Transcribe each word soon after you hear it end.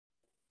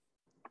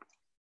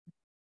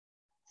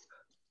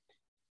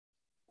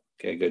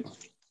Okay, good.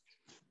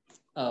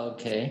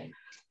 Okay.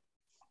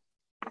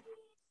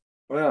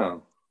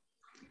 Wow.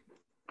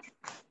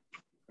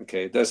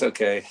 Okay, that's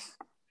okay.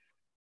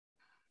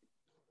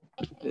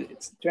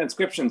 It's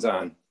transcription's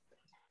on.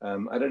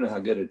 I don't know how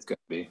good it's going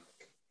to be.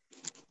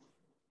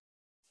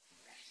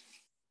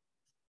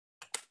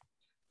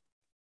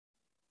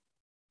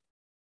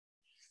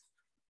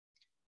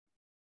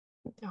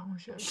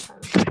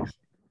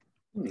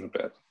 Not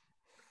bad.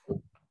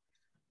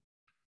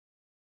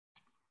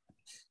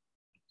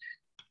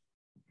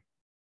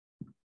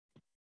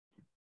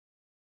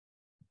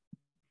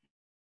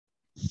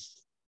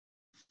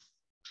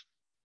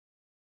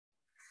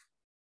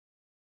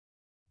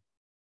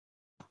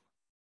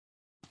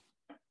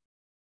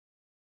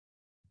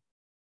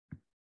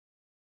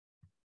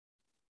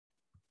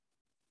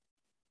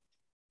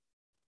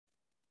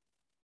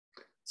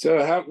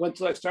 So when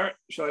till I start?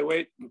 Shall I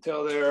wait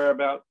until they're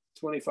about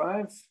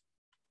 25?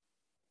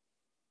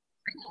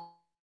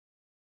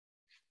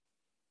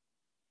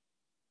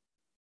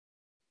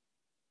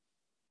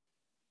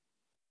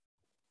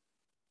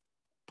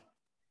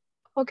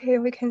 Okay,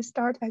 we can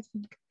start, I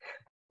think.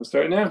 We'll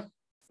start now.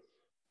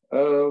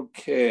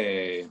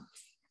 Okay.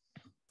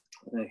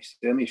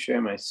 Let me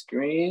share my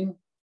screen.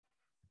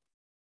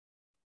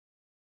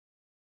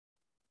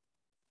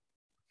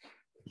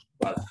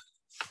 Voilà.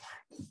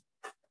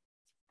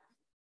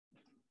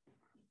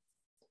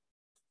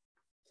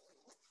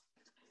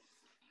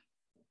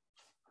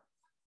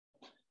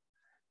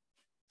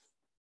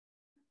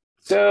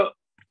 So,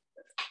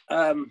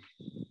 I'm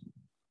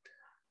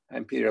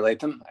Peter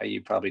Latham.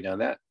 You probably know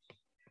that.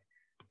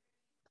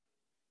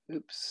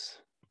 Oops.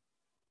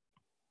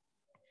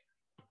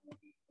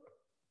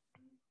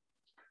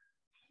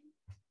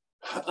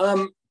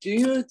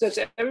 Does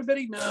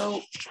everybody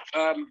know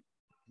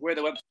where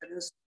the website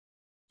is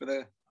for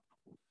the,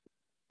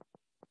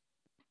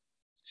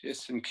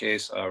 just in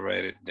case I'll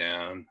write it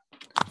down.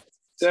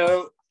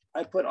 So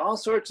I put all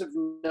sorts of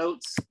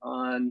notes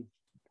on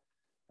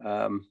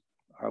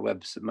my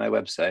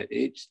website,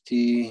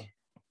 HT.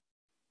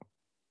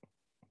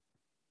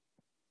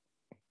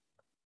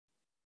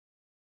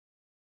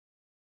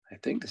 I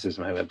think this is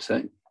my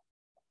website.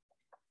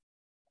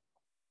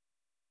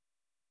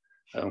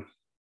 Oh,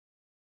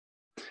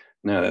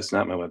 no, that's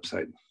not my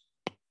website.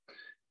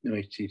 No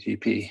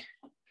HTTP.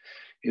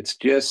 It's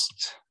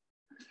just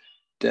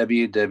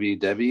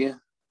www.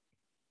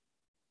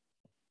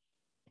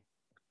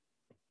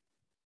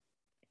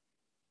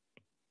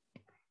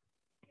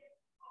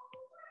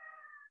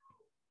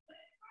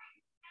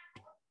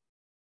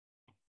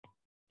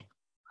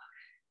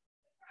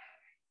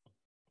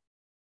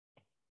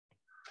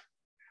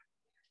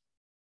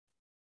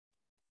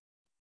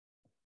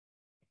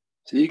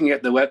 So you can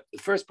get the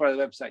first part of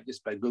the website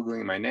just by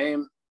Googling my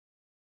name.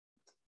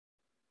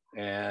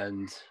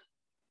 And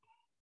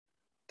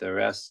the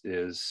rest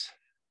is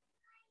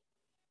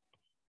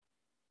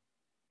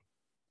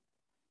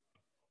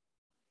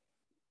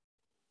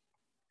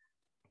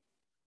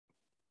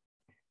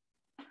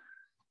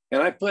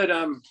and I put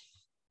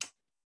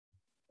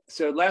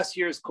so last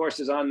year's course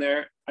is on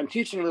there. I'm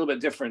teaching a little bit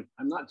different.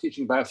 I'm not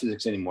teaching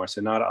biophysics anymore, so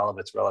not all of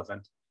it's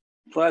relevant.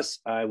 Plus,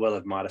 I will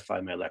have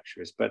modified my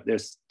lectures, but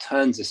there's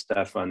tons of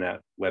stuff on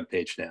that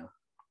webpage now.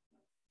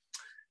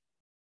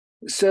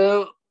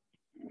 So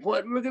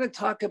what we're going to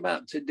talk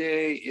about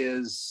today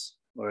is,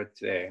 or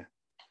today,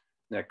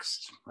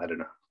 next, I don't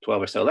know,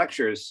 12 or so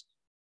lectures,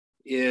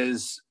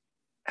 is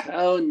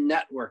how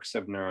networks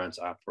of neurons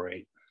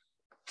operate.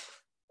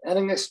 And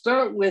I'm going to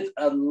start with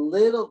a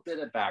little bit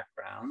of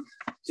background,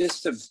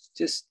 just to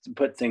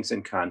put things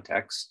in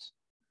context.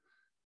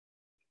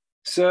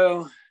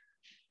 So,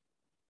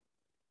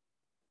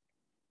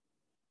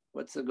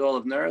 what's the goal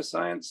of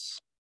neuroscience?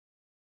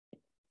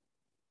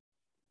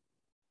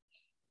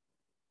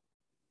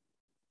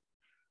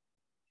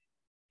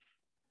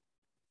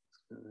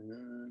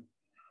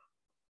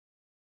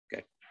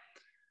 Okay.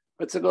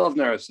 What's the goal of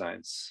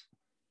neuroscience?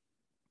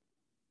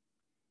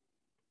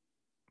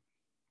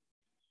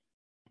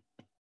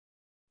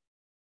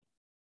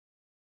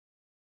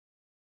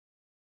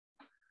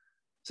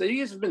 So you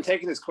guys have been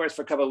taking this course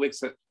for a couple of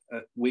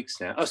weeks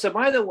now. Oh, so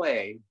by the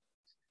way,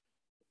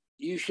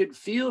 you should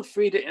feel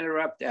free to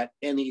interrupt at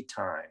any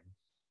time.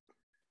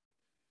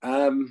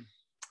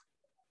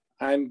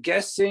 I'm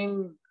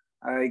guessing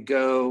I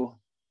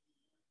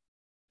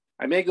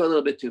may go a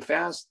little bit too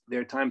fast.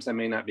 There are times I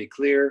may not be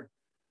clear.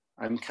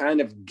 I'm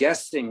kind of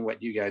guessing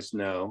what you guys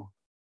know.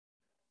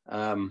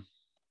 And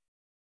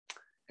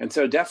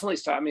so definitely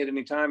stop me at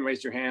any time,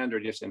 raise your hand, or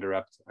just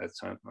interrupt. I'm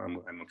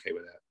okay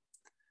with that.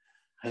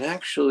 And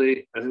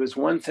actually, there was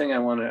one thing I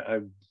want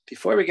to,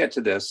 before we get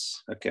to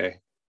this, okay.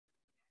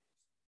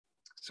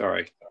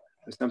 Sorry,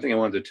 there's something I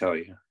wanted to tell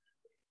you.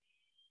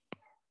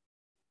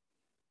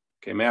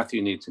 Okay, math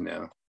you need to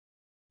know.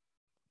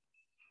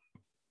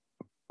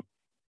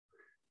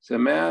 So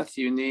math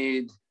you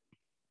need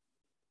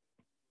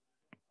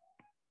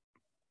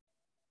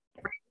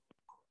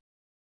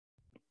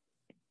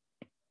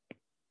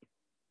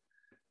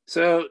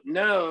So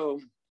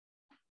no,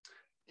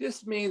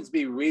 this means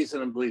be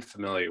reasonably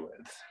familiar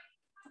with.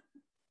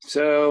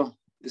 So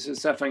this is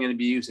stuff I'm going to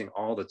be using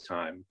all the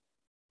time.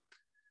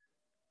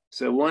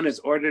 So one is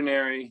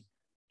ordinary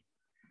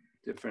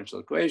differential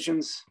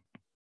equations.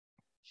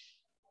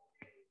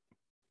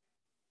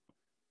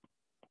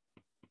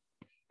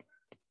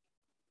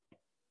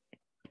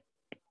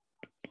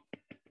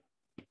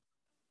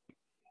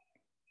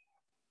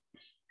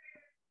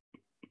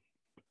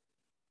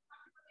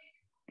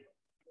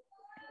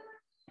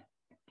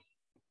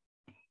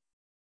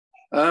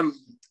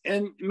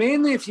 And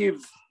mainly if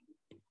you've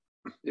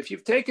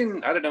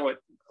taken, I don't know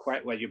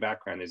quite what your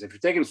background is. If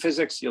you've taken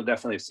physics, you'll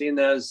definitely have seen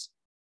those.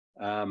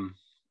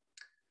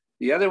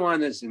 The other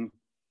one is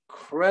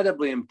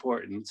incredibly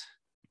important,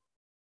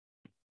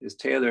 is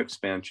Taylor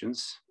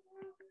expansions.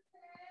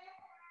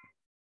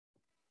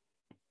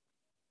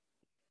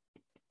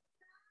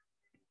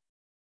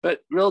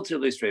 But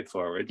relatively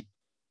straightforward.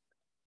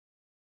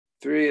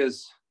 3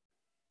 is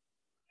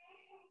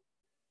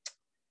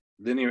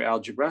linear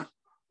algebra.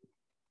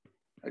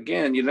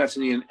 Again, you don't have to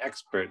need an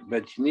expert,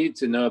 but you need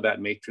to know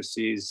about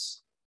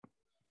matrices.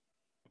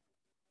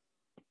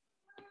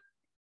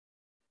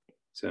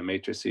 So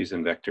matrices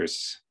and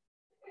vectors.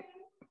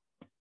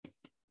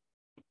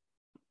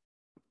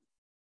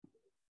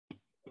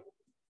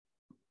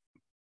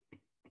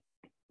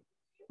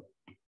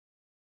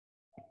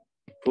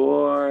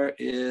 Four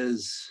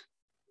is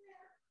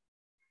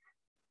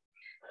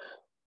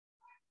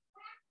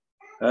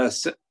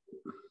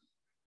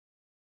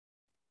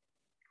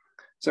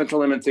central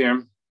limit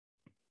theorem.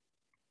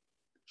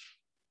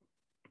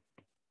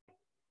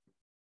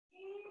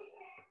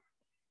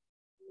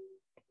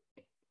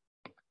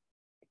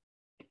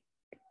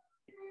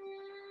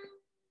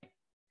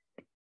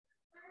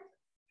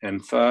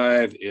 And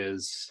 5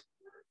 is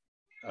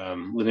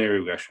linear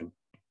regression.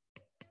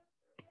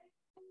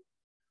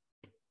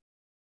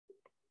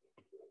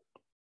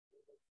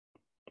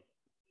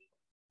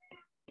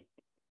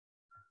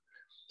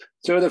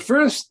 So the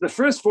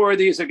first 4 of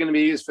these are going to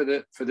be used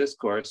for this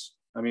course.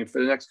 I mean,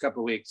 for the next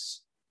couple of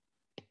weeks.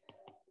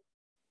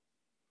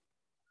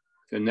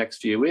 The next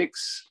few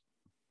weeks.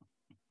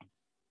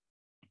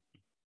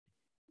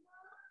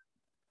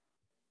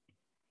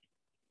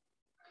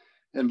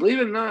 And believe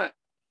it or not,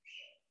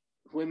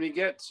 when we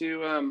get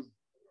to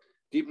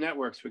deep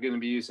networks, we're going to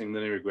be using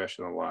linear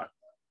regression a lot.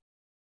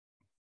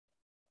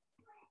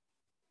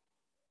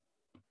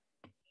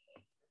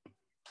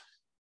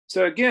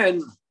 So again,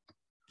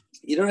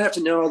 you don't have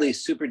to know all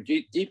these super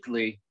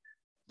deeply,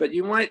 but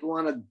you might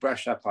want to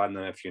brush up on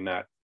them if you're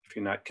not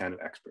kind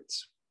of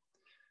experts.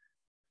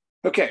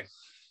 Okay,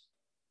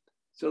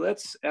 so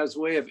let's, as a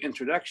way of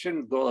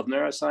introduction, goal of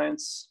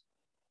neuroscience.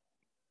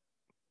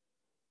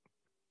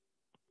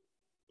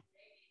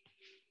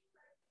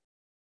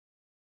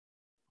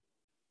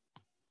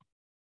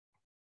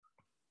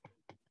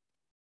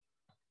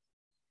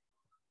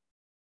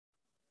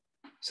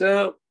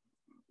 So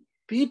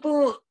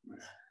people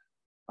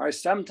are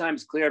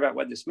sometimes clear about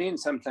what this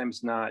means,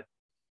 sometimes not.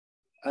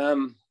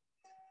 And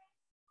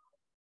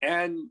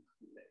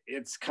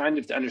it's kind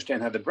of to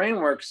understand how the brain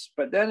works,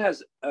 but that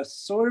has a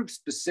sort of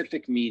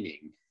specific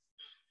meaning.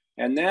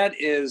 And that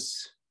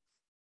is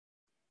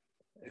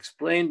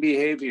explain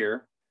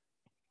behavior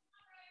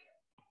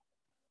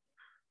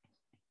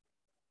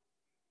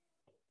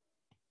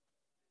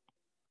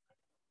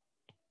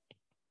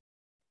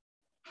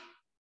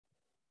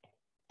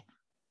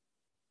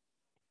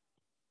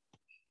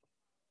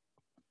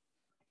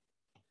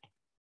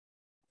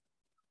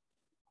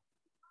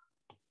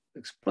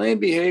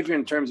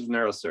in terms of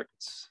neural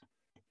circuits.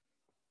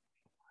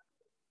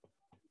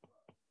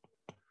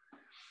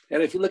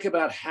 And if you look at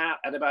about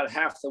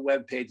half the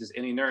web pages,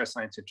 any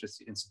neuroscience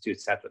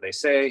institutes, that's what they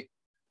say.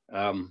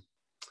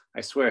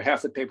 I swear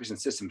half the papers in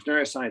systems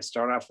neuroscience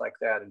start off like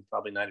that, and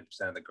probably 90%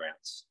 of the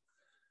grants.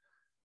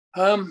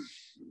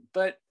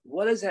 But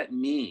what does that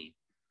mean?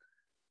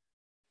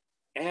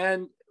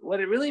 And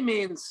what it really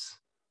means,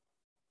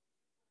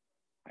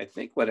 I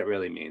think what it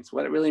really means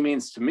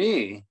to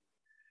me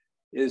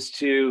is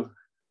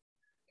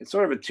it's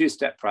sort of a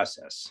two-step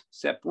process.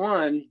 Step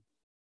 1,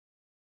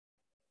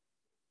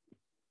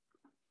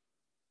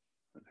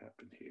 what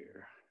happened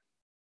here?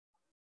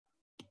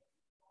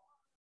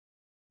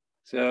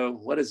 So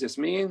what does this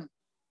mean?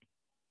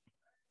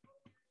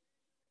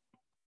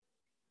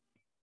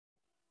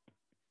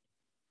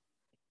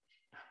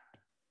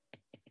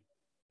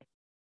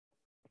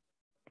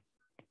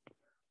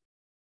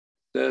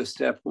 So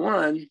step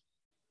 1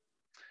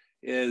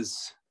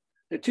 is,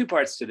 there are 2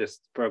 parts to this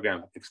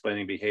program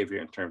explaining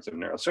behavior in terms of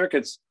neural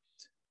circuits.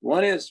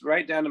 One is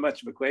write down a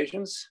bunch of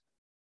equations.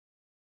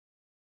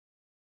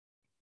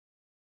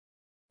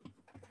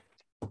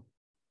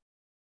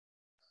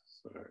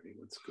 Sorry,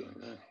 what's going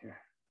on here?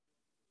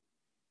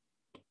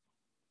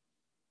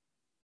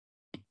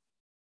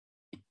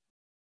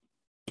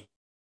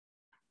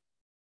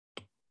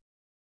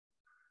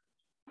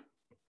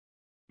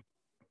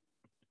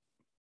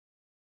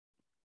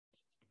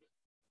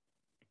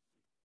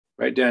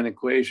 Write down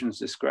equations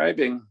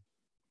describing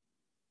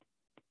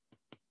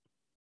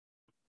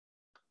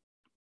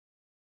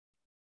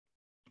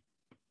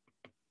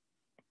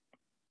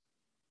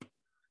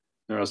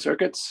neural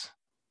circuits.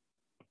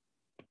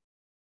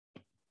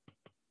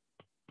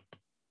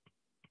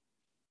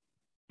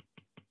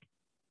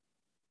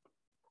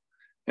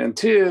 And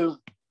 2,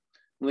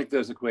 link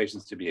those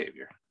equations to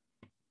behavior.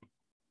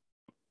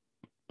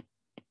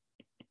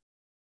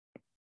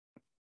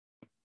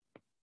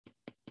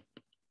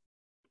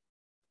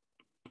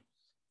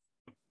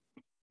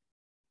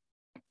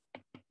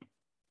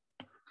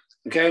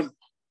 Okay.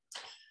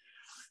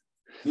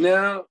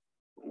 Now,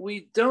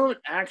 we don't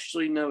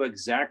actually know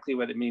exactly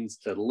what it means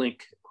to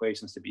link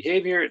equations to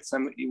behavior.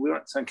 We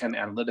want some kind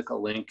of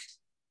analytical link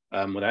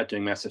without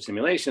doing massive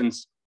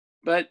simulations,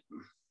 but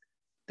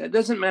that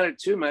doesn't matter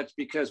too much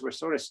because we're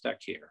sort of stuck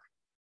here.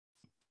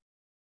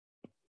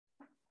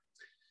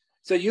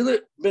 So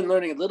you've been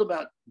learning a little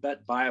about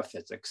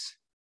biophysics,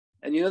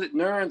 and you know that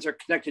neurons are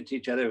connected to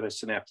each other with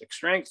synaptic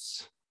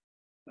strengths.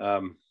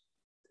 So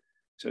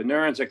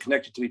neurons are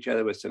connected to each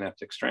other with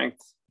synaptic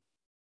strength.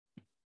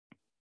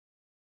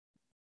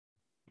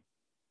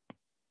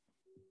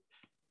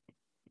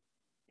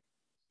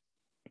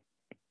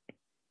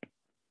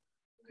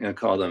 I'm going to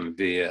call them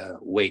via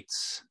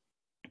weights.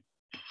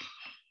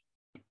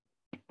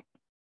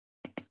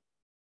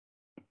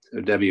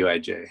 So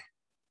Wij.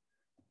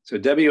 So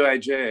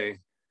Wij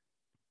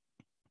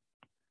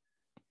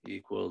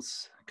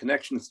equals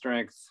connection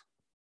strength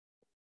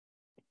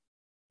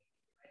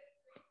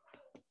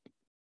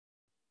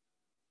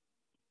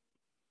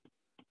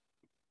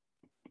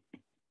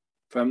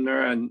from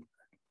neuron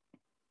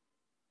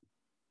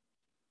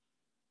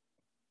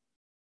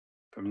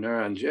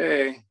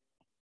J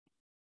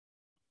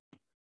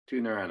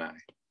to neuron I.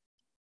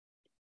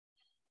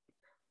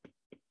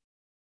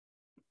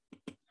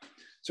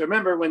 So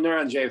remember, when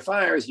neuron J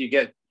fires, you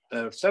get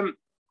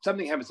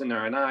something happens in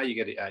neuron I. You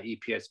get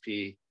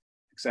EPSP,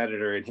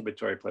 excitatory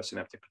inhibitory plus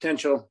synaptic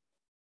potential,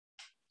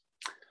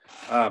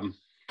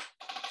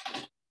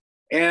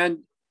 and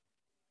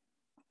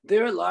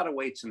there are a lot of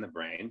weights in the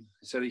brain.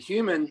 So the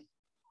human,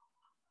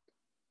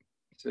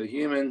 there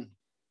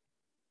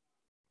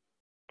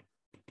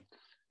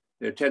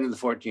are 10 to the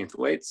 14th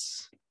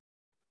weights.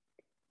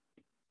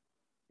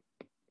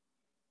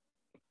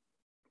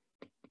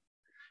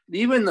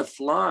 Even the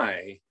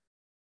fly,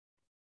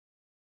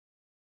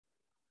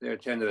 there are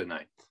 10 to the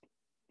 9th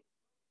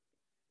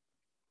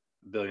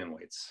billion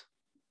weights.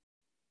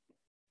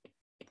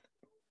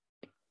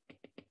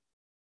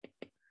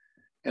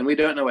 And we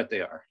don't know what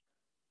they are.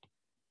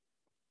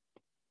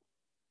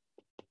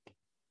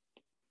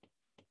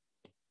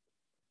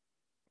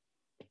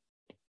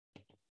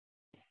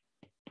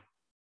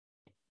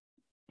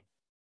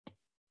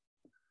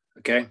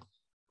 Okay.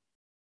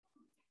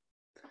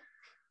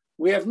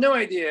 We have no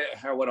idea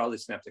what all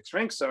these synaptic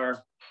strengths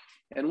are.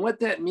 And what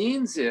that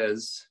means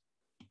is,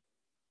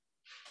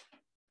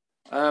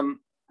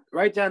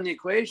 write down the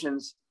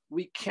equations.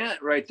 We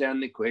can't write down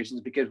the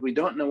equations because we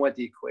don't know what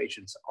the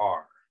equations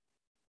are,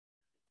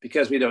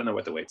 because we don't know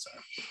what the weights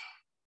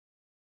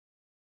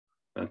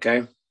are.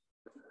 Okay.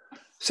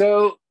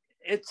 So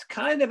it's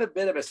kind of a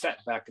bit of a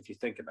setback if you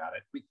think about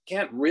it. We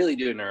can't really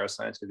do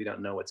neuroscience because we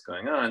don't know what's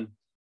going on.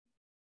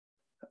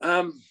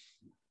 Now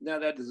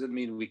that doesn't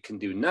mean we can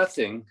do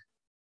nothing.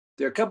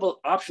 There are a couple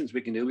options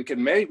we can do. We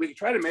can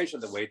try to measure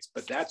the weights,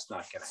 but that's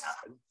not going to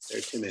happen. There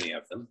are too many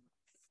of them.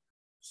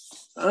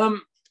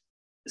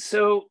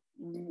 So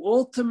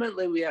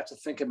ultimately, we have to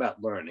think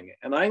about learning.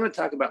 And I'm going to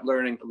talk about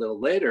learning a little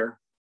later.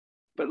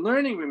 But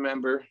learning,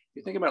 remember,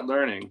 you think about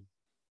learning.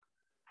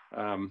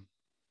 Sorry,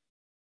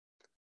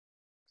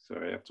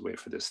 I have to wait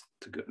for this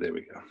to go. There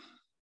we go.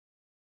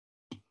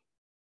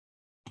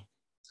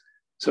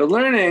 So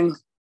learning,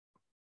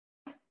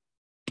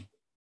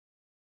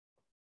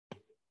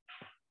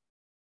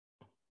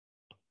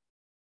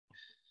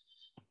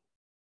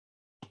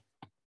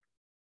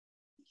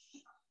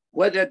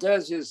 what that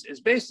does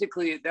is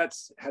basically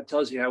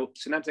tells you how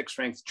synaptic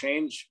strengths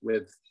change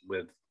with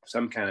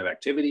some kind of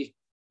activity,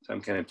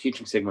 some kind of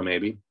teaching signal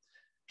maybe.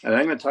 And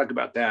I'm going to talk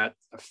about that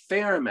a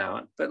fair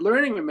amount. But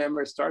learning,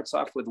 remember, starts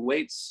off with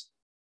weights.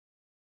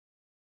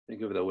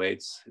 Think of the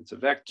weights. It's a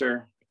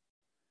vector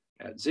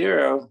at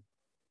 0,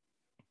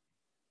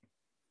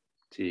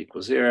 t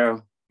equals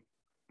 0.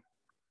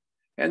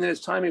 And then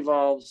as time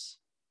evolves,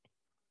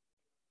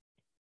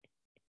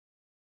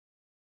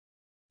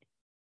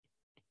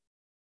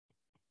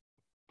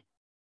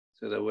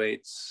 so the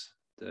weights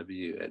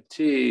W at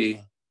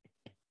t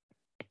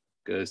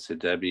goes to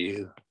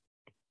W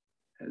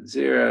at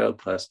 0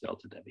 plus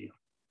delta W.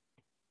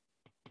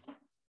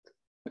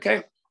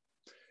 Okay.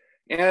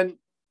 And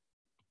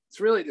it's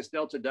really this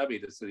delta W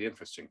that's the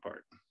interesting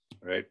part,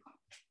 right?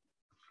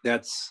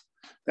 That's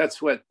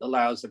what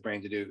allows the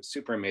brain to do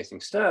super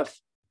amazing stuff.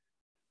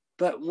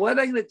 But what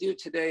I'm going to do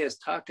today is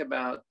talk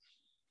about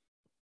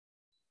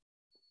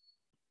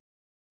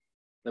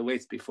the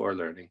weights before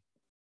learning.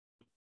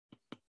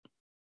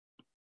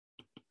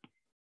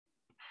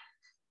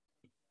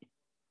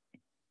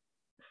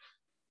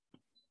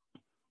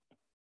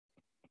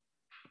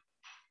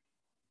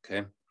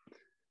 Okay,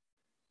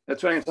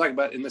 that's what I'm going to talk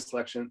about in this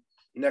lecture.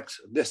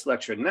 Next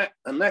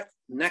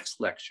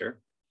next lecture,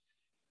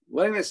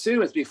 what I'm going to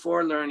assume is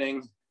before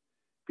learning,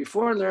 the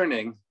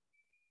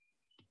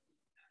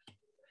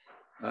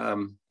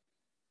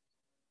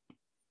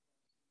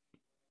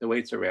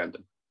weights are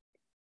random.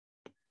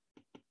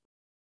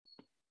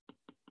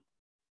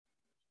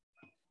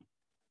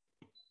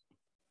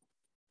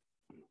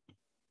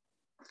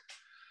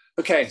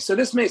 Okay, so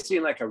this may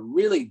seem like a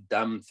really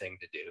dumb thing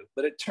to do,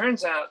 but it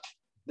turns out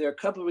there are a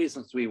couple of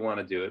reasons we want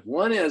to do it.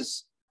 One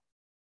is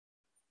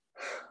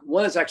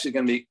actually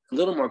going to be a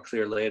little more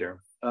clear later.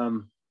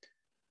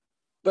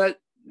 But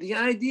the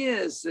idea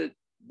is that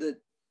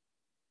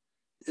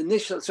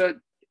so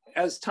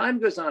as time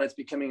goes on, it's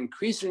becoming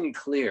increasingly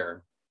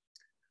clear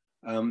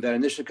that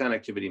initial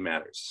connectivity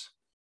matters.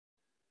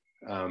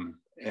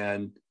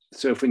 And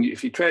so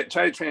if you try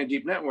to train a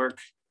deep network,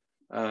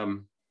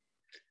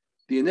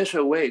 the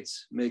initial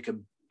weights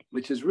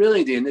which is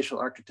really the initial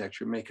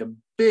architecture, make a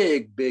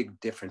big, big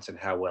difference in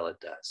how well it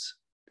does.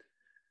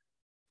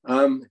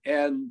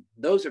 And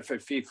those are for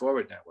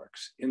feed-forward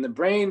networks. In the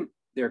brain,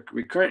 they're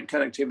recurrent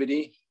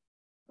connectivity,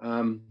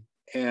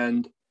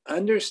 and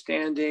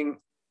understanding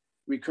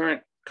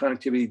recurrent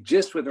connectivity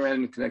just with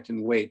random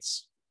connecting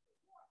weights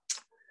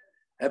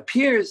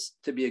appears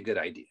to be a good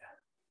idea.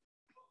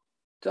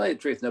 To tell you the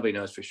truth, nobody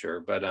knows for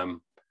sure, but at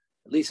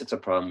least it's a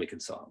problem we can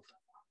solve.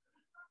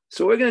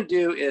 So what we're going to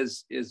do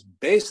is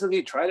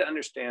basically try to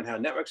understand how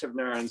networks of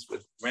neurons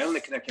with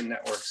randomly connected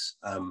networks,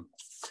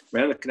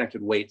 randomly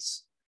connected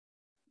weights,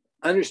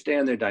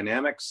 understand their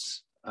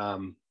dynamics.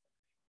 And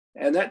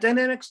that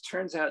dynamics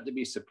turns out to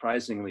be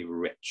surprisingly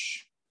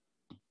rich.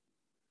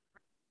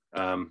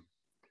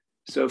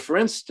 So for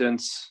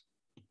instance,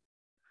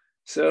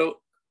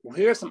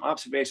 here are some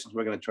observations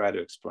we're going to try to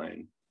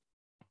explain.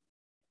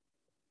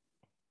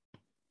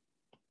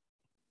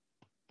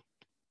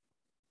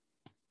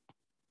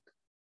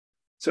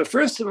 So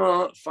first of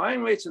all,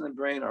 firing weights in the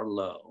brain are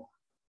low.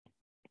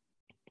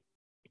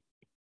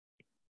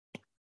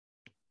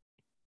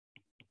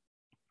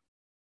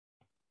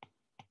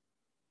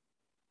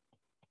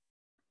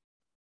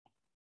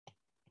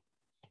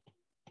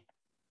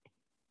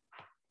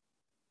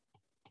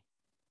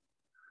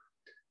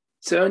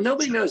 So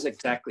nobody knows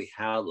exactly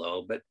how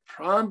low, but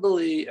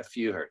probably a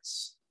few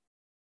hertz.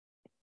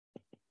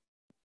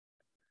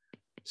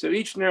 So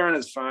each neuron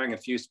is firing a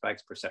few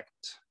spikes per second.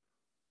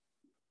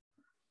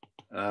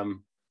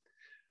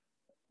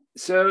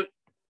 So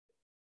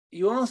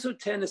you also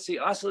tend to see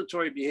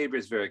oscillatory behavior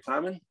is very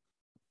common.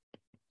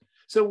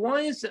 So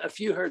why is a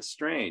few hertz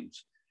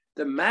strange?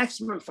 The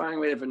maximum firing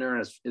rate of a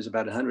neuron is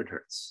about 100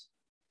 hertz.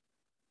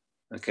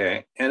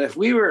 Okay, and if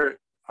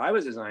I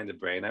was designing the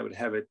brain, I would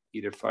have it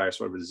either fire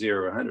sort of a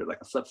 0 or 100,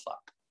 like a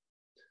flip-flop,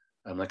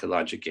 like a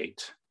logic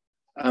gate.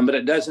 But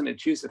it doesn't, it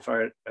chooses to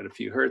fire at a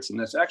few hertz, and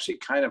that's actually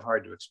kind of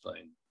hard to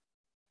explain.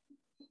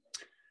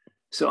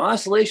 So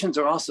oscillations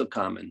are also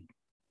common.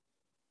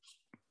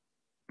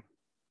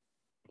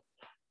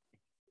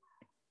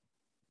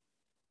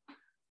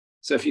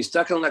 So if you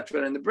stuck an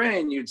electrode in the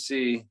brain, you'd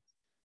see,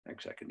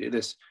 actually I can do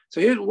this.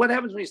 So here's what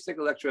happens when you stick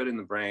an electrode in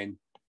the brain,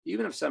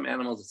 even if some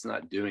animals it's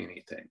not doing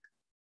anything.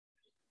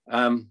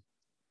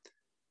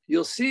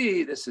 You'll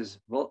see this is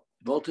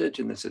voltage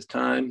and this is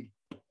time.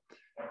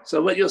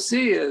 So what you'll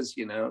see is,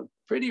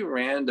 pretty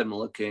random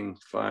looking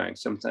firing.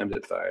 Sometimes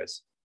it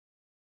fires.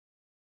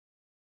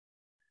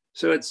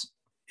 So it's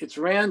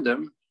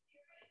random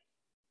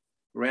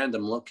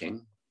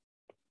looking.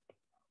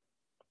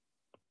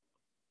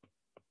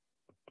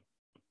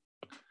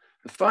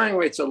 The firing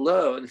rates are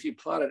low, and if you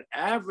plot an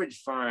average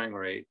firing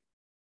rate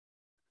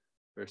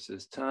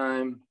versus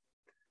time,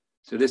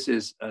 so this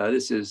is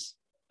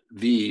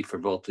V for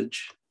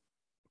voltage.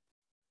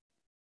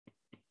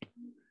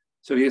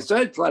 So if you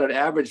instead plot an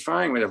average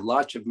firing rate of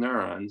lots of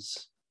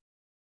neurons,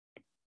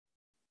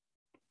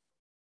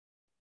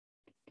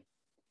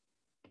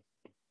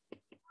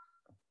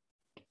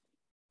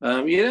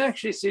 you'd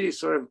actually see these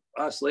sort of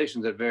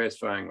oscillations at various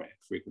firing rate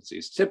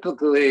frequencies.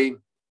 Typically,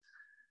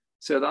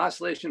 so the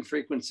oscillation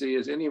frequency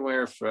is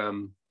anywhere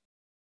from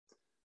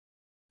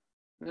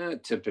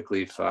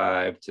typically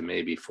 5 to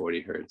maybe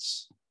 40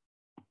 hertz.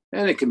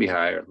 And it can be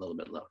higher, a little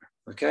bit lower,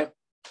 okay?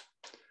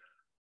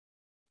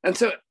 And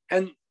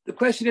the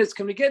question is,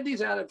 can we get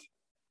these out of,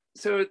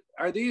 so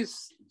are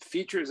these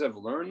features of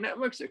learned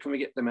networks, or can we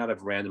get them out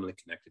of randomly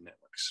connected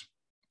networks?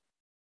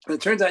 And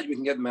it turns out you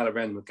can get them out of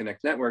randomly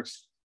connected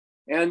networks,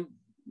 and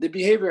the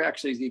behavior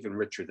actually is even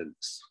richer than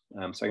this.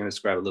 So I'm going to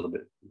describe a little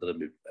bit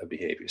of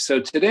behavior.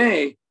 So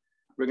today,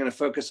 we're going to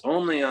focus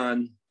only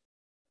on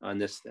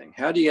this thing.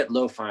 How do you get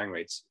low firing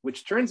rates?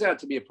 Which turns out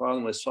to be a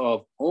problem we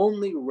solved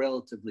only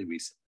relatively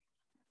recently.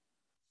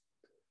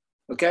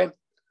 Okay?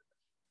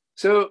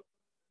 So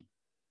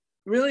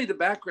really the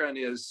background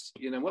is,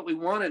 what we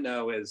want to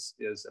know is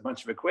a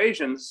bunch of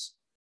equations.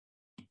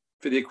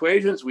 For the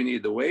equations, we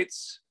need the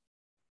weights.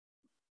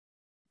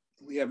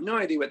 We have no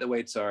idea what the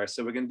weights are,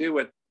 so we're going to do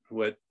what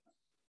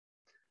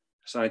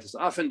scientists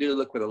often do,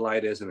 look where the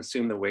light is and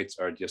assume the weights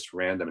are just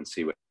random and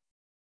see what.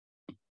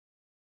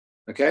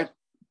 Okay?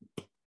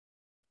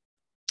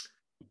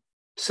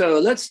 So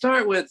let's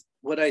start with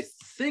what I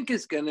think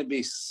is going to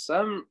be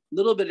some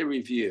little bit of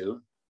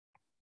review.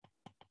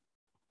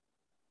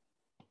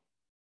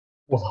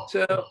 Wow.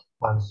 So,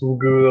 满苏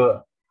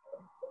哥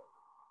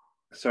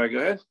sorry, go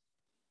ahead. Is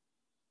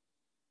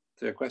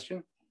there a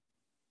question?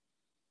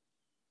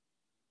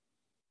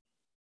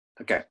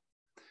 Okay, a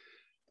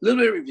little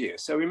bit of review.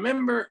 So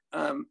remember,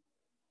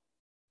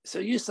 so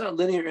you saw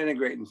linear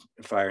integrate and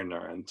fire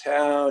neuron,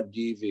 tau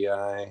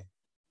dvi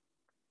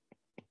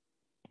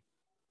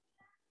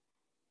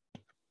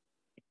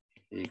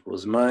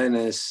equals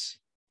minus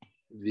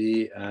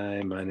vi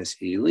minus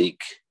e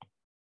leak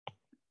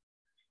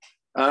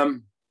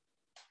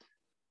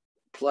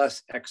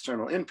plus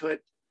external input.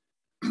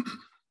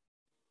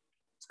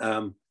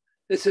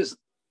 This is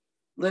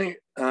linear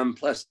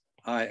plus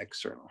I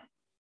external.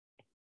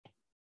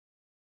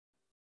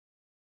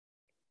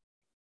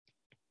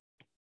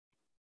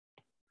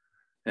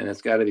 And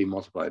it's got to be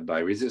multiplied by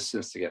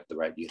resistance to get the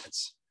right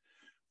units.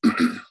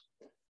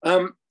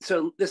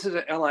 So this is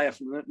an LIF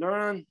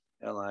neuron,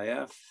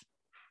 LIF,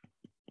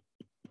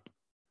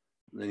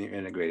 linear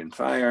integrate and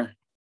fire.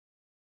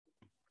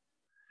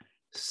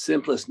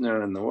 Simplest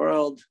neuron in the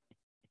world.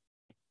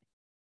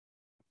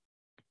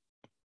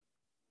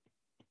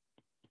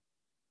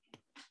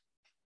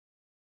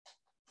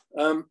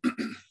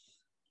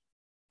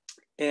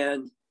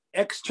 And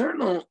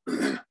external,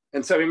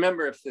 and so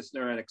remember, if this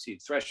neuron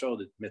exceeds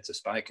threshold, it emits a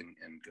spike and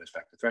goes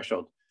back to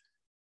threshold.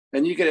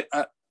 And you get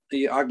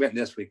you augment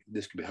this.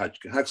 This could be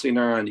Huxley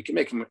neuron. You can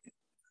make them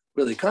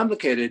really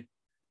complicated.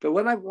 But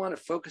what I want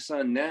to focus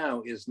on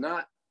now is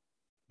not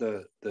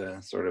the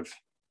sort of,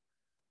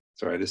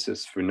 sorry, this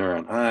is for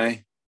neuron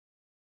I.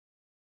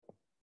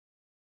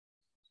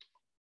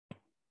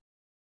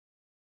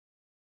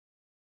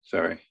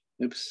 Sorry,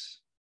 oops.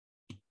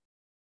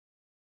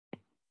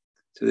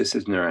 So this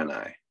is neuron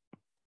I.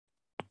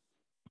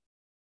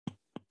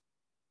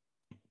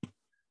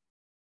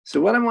 So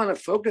what I want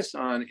to focus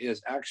on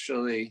is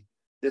actually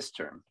this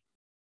term.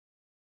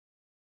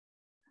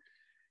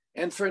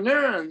 And for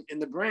neuron in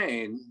the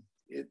brain,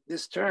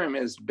 this term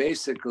is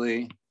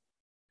basically,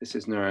 this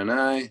is neuron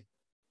I.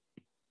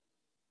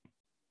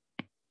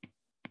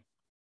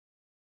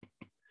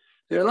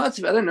 There are lots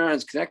of other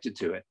neurons connected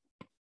to it,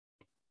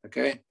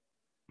 okay?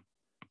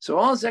 So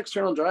all this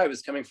external drive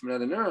is coming from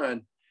another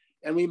neuron,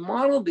 and we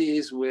model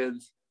these with,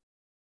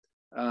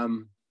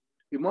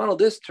 we model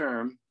this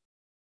term.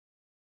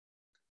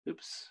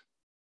 Oops,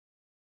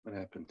 what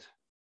happened?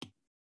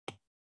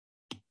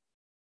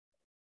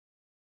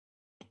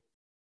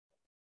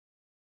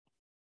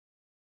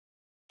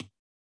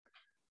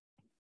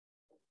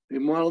 We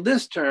model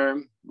this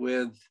term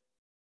with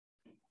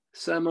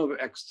sum over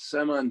x,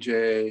 sum on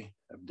j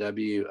of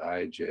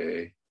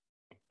wij.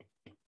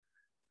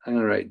 I'm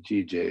gonna write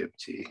gj of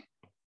t.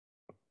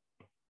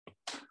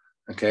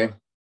 Okay,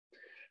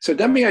 so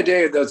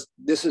wij,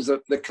 this is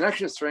the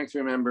connection strength,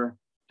 remember,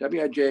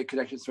 wij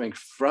connection strength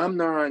from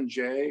neuron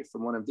j,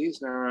 from one of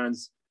these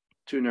neurons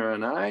to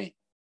neuron I,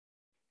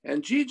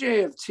 and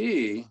gj of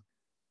t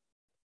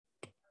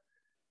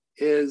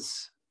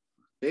is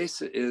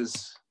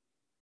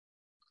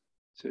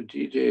so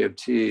gj of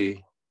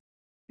t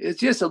is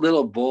just a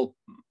little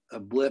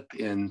blip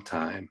in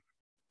time.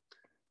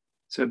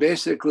 So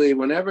basically,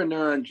 whenever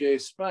neuron j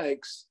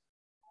spikes,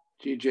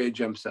 gj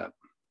jumps up.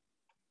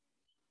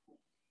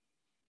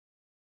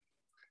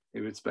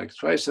 If it spikes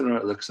twice in a row,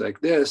 it looks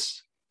like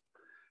this.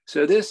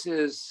 So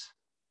these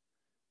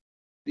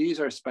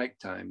are spike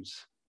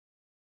times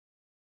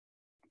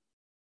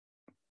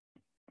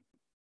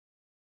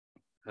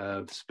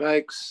of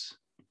spikes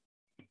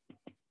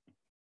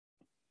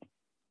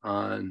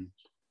on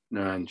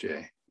neuron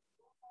j.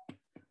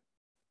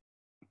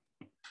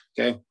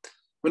 Okay,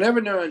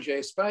 whenever neuron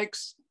j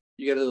spikes,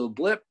 you get a little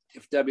blip.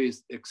 If W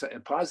is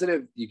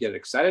positive, you get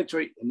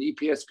excitatory, an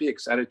EPSP,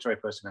 excitatory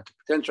postsynaptic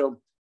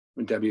potential.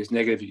 When W is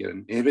negative, you get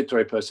an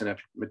inhibitory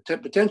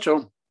postsynaptic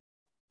potential.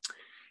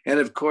 And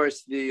of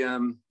course, the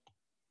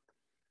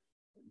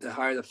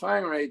higher the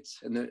firing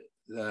rates and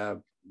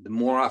the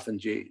more often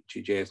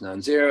GJ is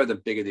non-zero, the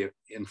bigger the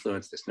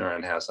influence this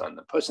neuron has on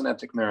the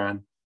postsynaptic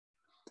neuron.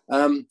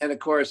 And of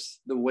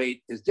course, the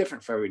weight is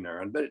different for every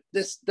neuron, but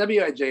this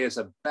Wij is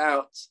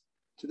about,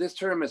 so this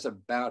term is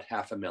about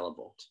 0.5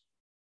 millivolt.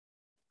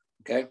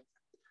 Okay.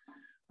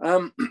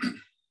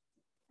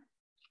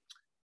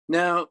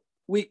 Now,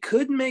 we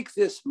could make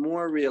this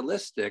more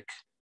realistic.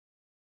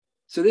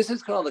 So this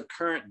is called a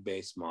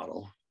current-based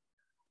model.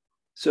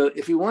 So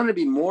if you want to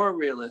be more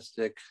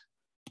realistic,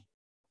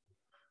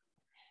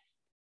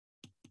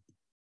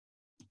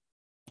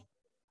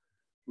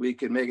 we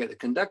could make it a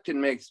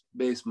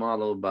conductance-based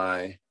model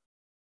by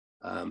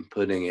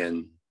putting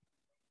in,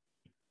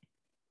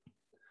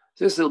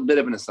 so this is a bit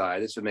of an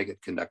aside, this would make it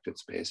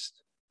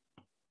conductance-based.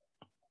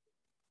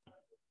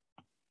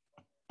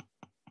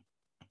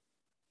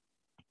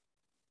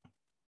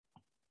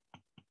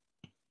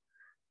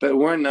 But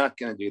we're not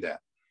going to do that.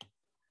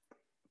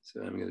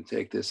 So I'm going to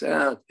take this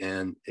out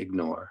and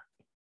ignore.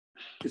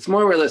 It's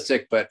more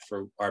realistic, but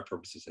for our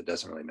purposes, it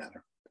doesn't really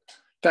matter.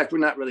 fact, we're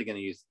not really going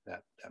to use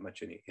that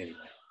much anyway.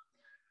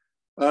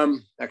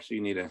 Actually,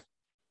 you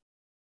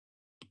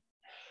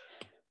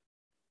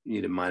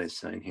need a minus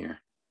sign here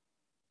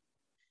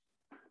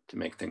to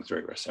make things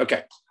rigorous.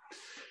 Okay.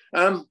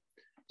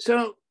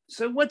 So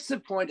what's the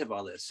point of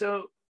all this?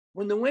 So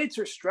when the weights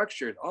are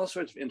structured, all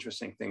sorts of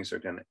interesting things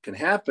can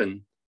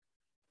happen.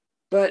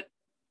 But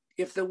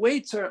if the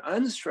weights are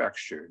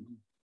unstructured,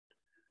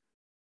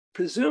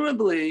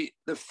 presumably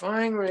the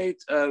firing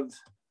rate of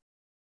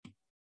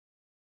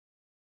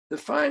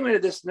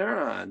this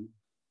neuron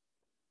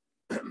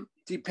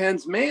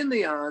depends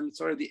mainly on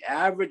sort of the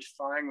average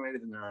firing rate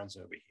of the neurons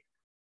over here.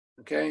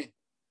 Okay.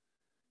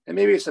 And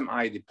maybe some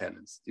I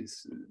dependence,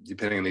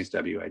 depending on these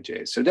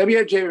WIJs. So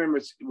WIJ, remember,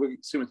 we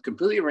assume it's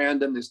completely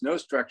random. There's no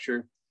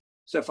structure.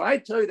 So if I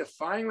tell you the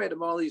firing rate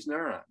of all these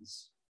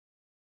neurons,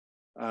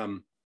 that's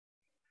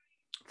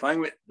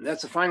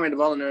the firing rate of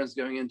all the neurons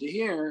going into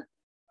here,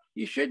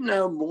 you should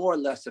know more or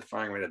less the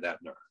firing rate of that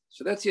neuron.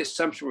 So that's the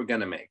assumption we're going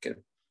to make.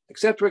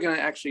 Except we're going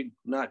to actually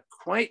not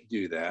quite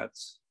do that.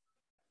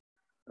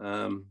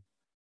 What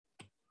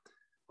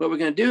we're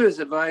going to do is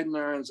divide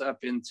neurons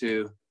up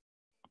into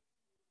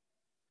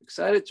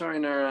excitatory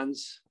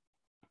neurons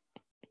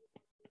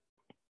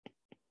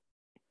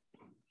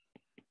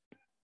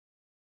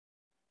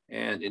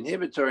and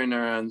inhibitory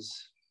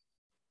neurons.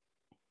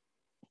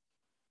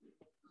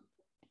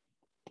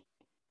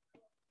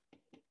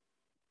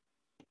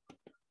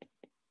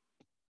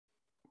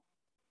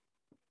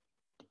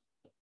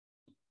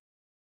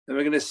 And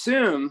we're going to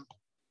assume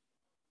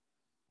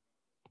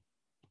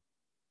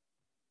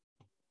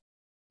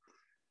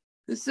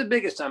this is a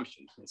big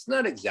assumption. It's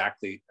not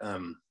exactly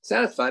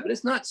satisfied, but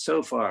it's not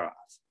so far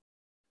off.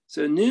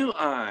 So nu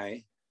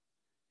I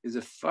is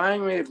a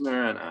firing rate of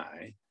neuron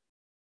I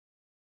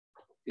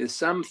is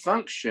some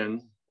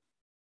function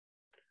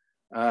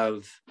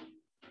of,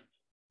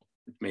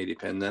 it may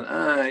depend on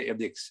I, of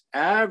the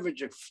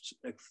average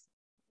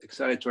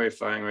excitatory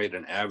firing rate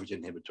and average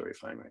inhibitory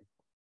firing rate.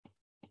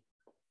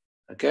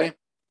 Okay?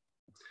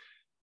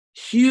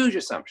 Huge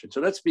assumption. So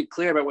let's be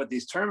clear about what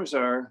these terms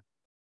are.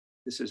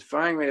 This is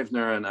firing rate of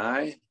neuron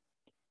I.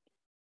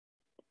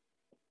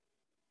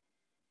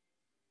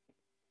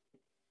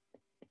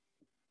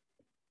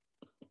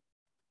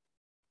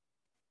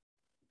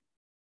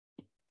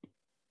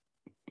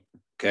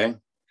 Okay.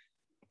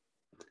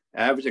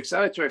 Average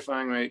excitatory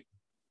firing rate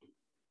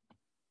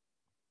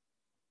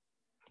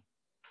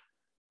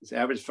is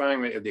average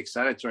firing rate of the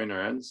excitatory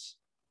neurons.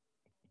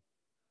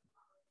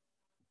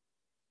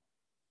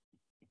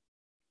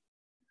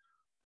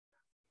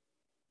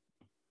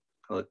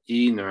 Call it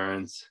E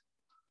neurons.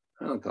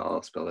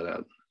 I'll spell it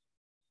out.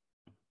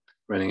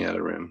 Running out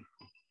of room.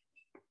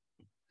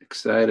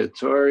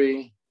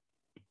 Excitatory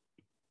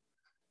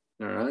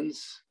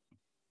neurons.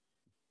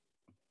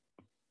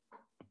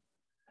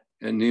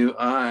 And nu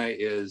I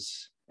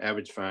is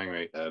average firing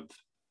rate of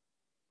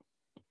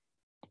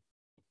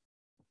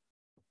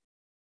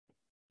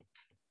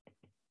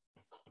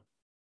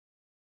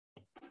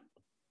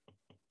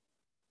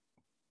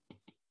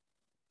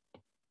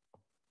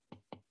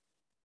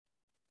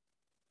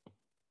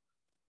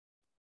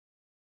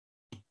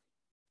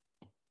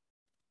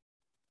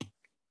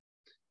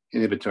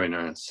inhibitory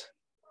neurons.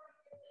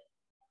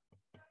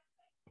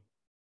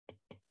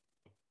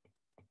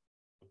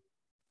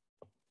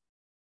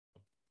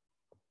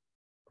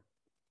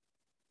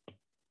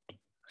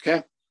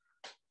 Okay.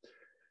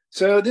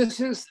 So this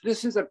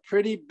is a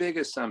pretty big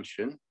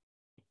assumption.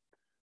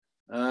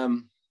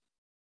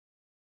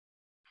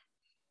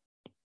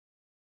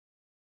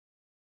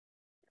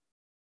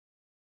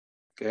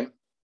 Okay.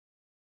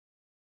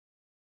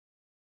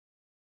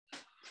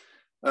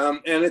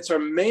 And it's our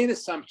main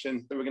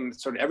assumption that we're going to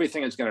sort of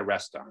everything is going to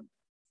rest on,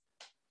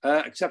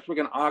 except we're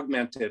going to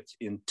augment it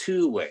in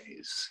two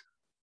ways.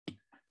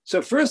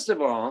 So first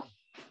of all,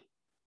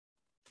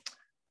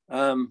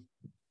 I'm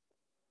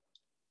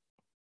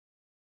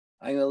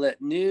going to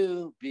let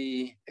nu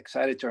be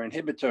excitatory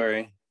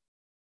inhibitory.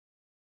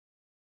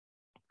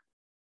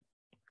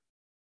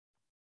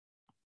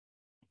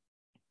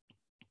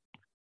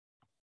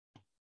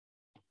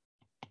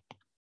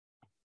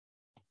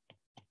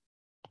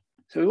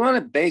 So we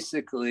want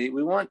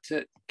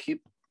to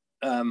keep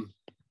okay.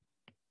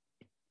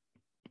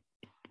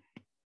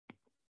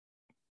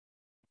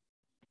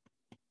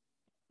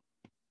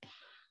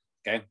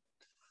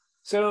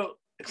 So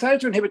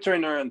excitatory inhibitory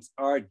neurons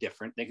are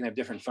different. They can have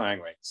different firing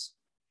rates.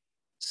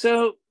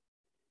 So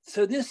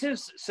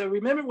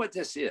remember what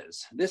this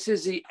is. This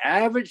is the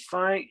average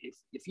firing.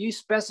 If you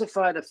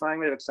specify the firing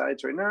rate of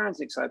excitatory neurons,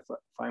 the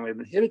firing rate of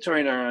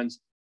inhibitory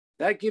neurons,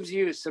 that gives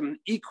you some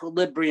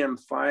equilibrium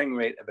firing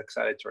rate of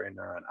excitatory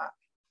neuron I.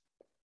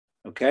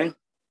 Okay?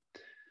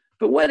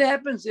 But what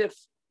happens if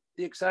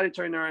the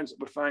excitatory neurons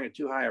were firing at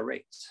too high a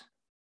rates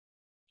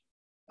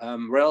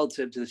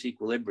relative to this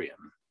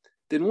equilibrium?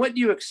 Then what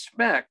you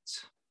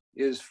expect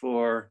is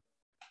for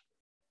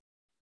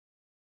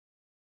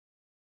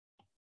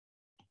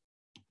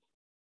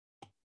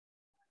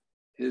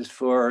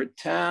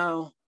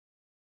tau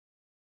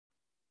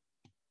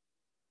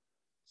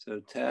So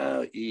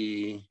tau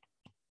E.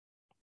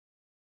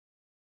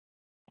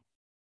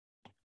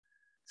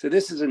 So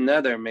this is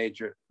another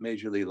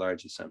majorly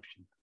large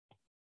assumption.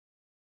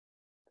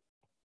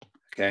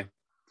 Okay.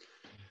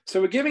 So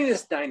we're giving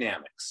this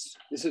dynamics.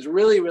 This is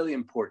really, really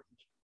important.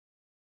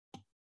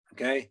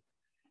 Okay.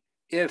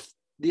 If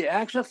the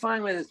actual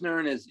fine rate of this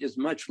neuron is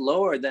much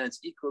lower than its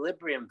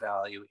equilibrium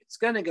value, it's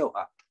going to go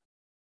up.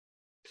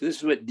 So this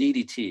is what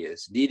DDT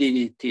is.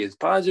 DDT is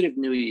positive,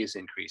 nu E is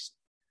increasing.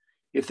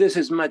 If this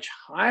is much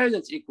higher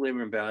than its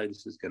equilibrium value,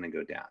 this is going to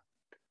go down.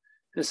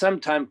 There's some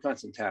time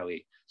constant tau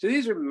E. So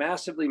these are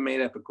massively made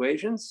up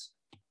equations,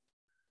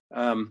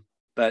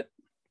 but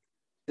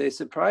they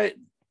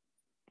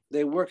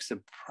work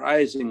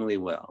surprisingly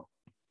well.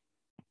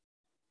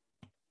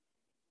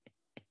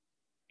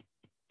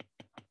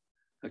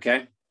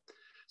 Okay,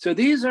 so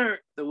these are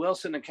the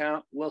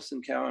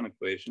Wilson-Cowan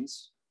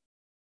equations.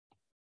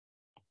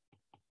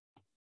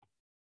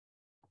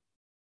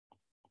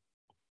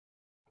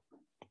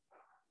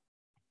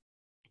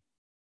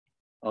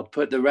 I'll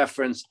put the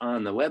reference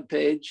on the web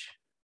page.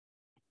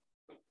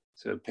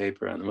 So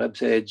paper on the web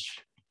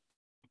page.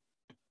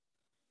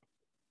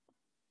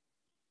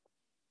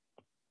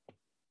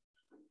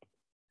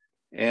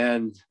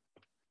 And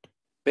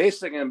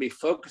basically going to be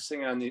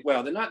focusing on the,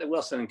 well, they're not the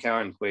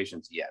Wilson-Cowan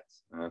equations yet.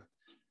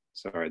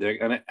 Sorry, they're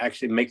going to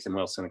actually make them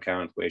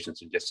Wilson-Cowan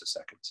equations in just a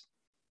second.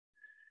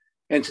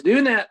 And to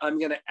do that, I'm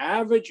going to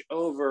average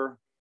over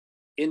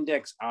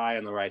index I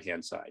on the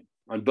right-hand side,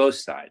 on both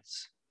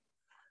sides.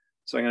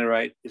 So I'm going to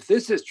write, if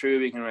this is true,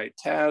 we can write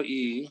tau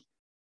E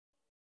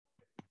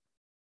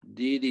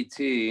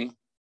ddt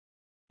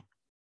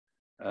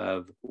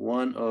of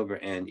 1 over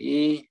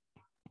NE,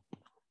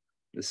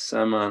 the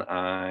sum on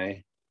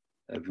I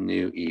of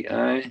nu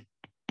EI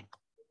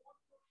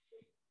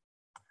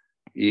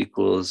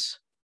equals,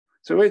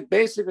 so we're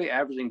basically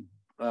averaging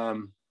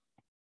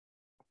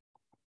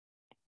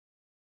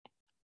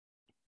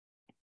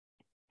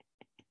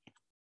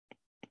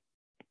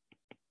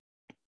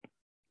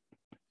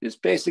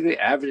just basically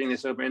averaging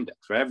this over index.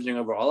 We're averaging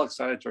over all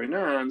excitatory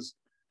neurons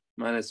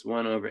minus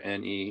 1 over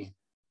NE,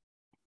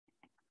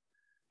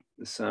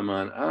 the sum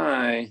on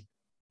I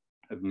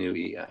of nu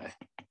EI.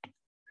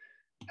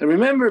 And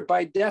remember,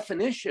 by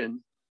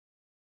definition,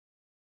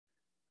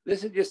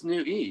 this is just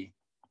nu E,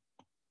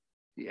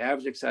 the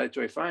average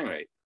excitatory fine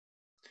rate.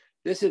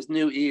 This is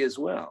nu E as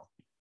well.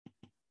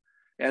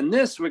 And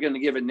this, we're going to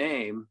give a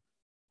name.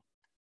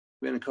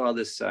 We're going to call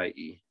this psi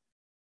E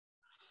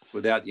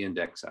without the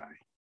index I.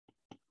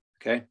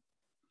 Okay?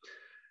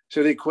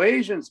 So the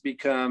equations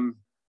become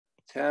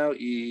tau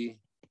E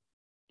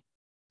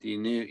d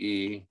nu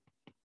E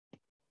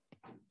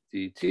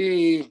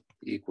dt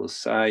equals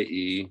psi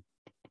E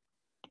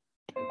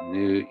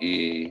nu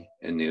E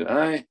and nu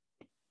I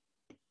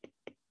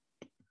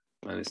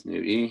minus nu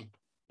E,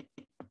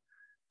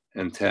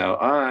 and tau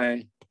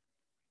I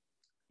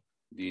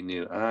d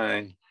nu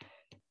I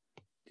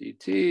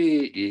dt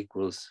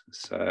equals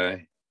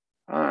psi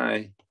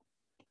I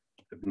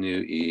of nu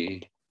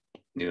E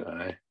nu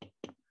I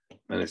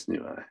minus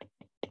nu I.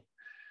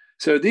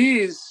 So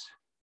these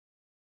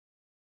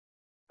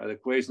are the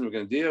equations we're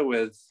going to deal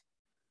with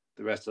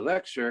the rest of the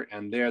lecture,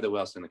 and they're the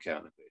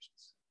Wilson-Cowan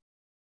equations.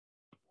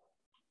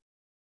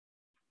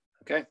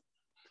 Okay.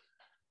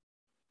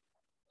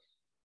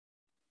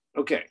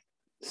 Okay,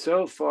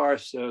 so far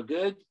so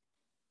good.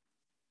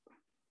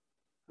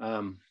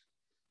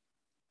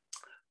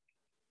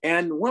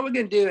 And what we're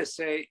going to do is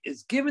say,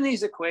 is given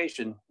these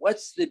equations,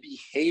 what's the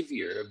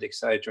behavior of the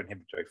excitatory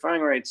inhibitory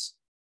firing rates?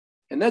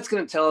 And that's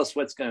going to tell us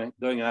what's going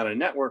on in a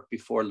network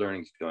before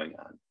learning is going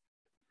on.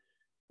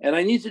 And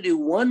I need to do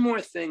one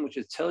more thing, which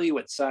is tell you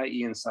what psi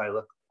E and psi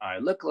I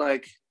look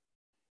like.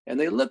 And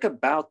they look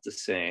about the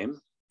same.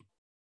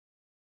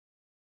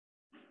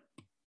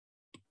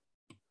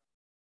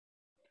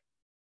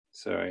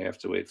 Sorry, I have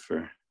to wait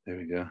for, there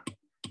we go.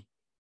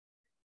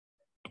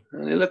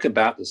 And they look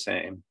about the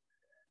same.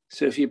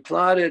 So if you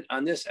plot it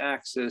on this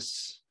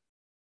axis,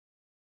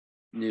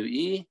 nu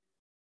E,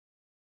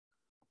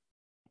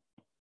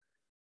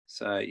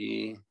 psi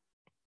E,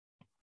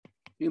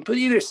 you can put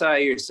either psi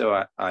E or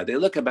psi I. They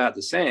look about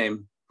the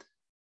same.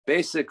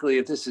 Basically,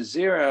 if this is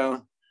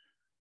 0,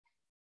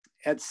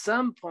 at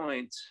some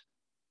point,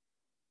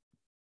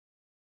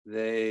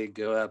 they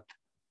go up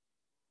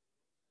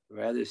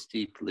rather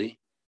steeply.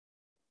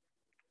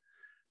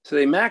 So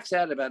they max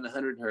out about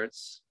 100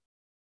 hertz.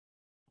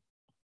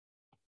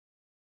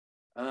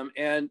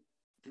 And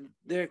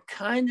they're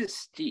kind of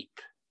steep.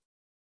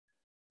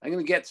 I'm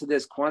going to get to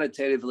this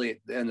quantitatively at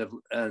the end of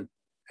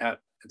at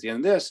the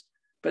end of this,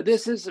 but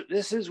this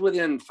is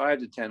within 5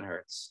 to 10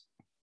 hertz.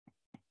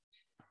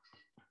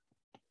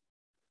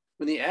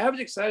 When the average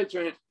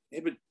excitatory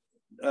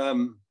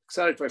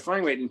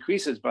firing rate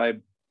increases by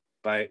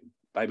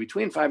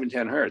between 5 and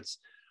 10 hertz,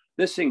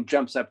 this thing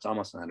jumps up to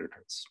almost 100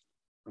 hertz.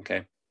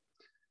 Okay,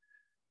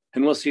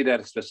 and we'll see that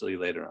especially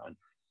later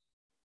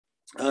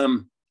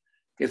on.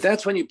 If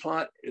that's when you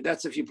plot,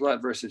 that's if you plot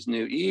versus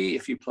nu E.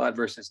 If you plot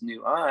versus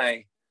nu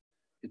I,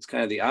 it's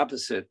kind of the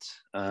opposite.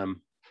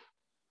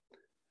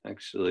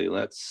 Actually,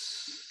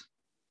 let's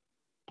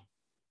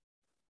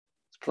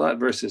plot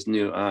versus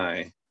new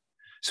I.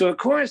 So of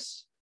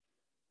course,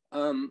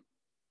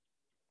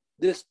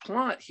 this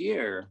plot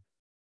here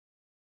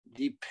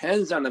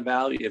depends on the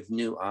value of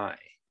new I,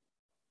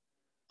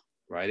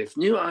 right? If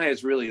new I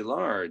is really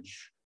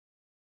large,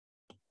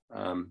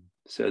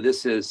 so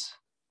this is,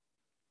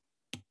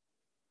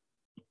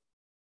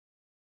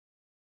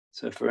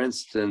 so for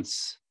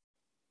instance,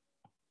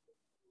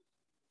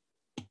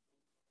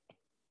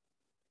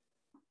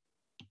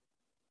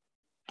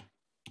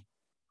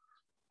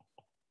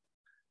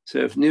 so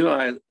if new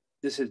I,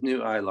 this is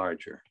new I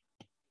larger.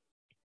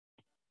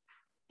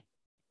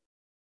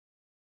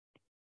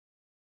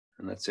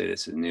 And let's say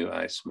this is new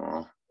I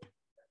small,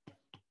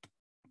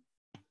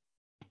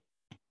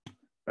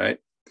 right?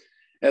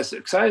 As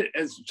excited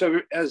as,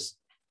 so as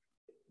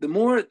the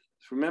more,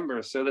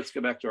 remember, so let's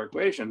go back to our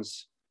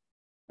equations.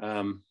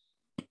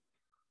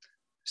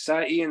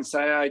 Psi E and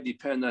psi I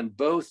depend on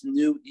both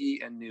new E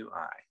and new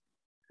I,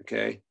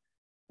 okay?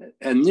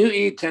 And new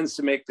E tends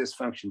to make this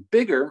function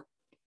bigger.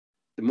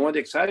 The more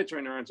the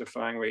excitatory neurons are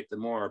firing rate, the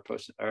more our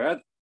post,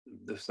 or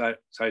the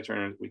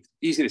excitatory,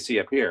 easy to see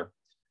up here.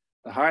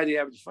 The higher the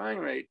average firing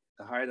rate,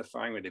 the higher the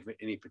firing rate of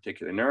any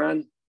particular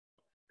neuron.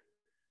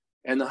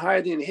 And the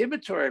higher the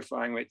inhibitory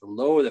firing rate, the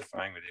lower the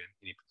firing rate of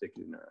any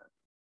particular neuron.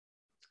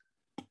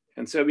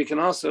 And so we can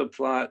also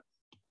plot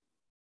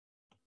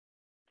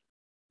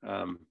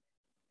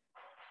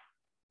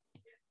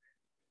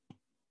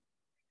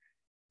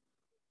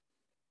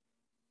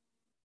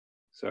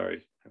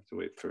sorry, I have to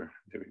wait for,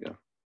 there we go.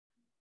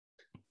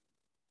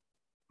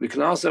 We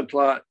can also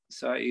plot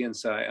psi E and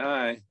psi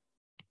I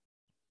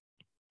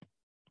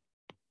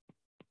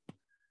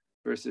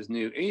versus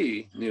new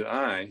E, new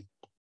I.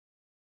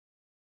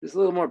 It's a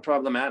little more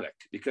problematic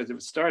because if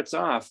it starts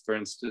off, for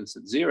instance,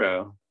 at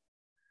 0,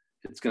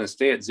 it's going to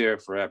stay at 0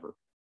 forever.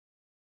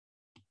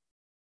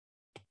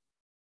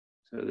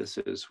 So this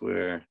is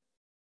where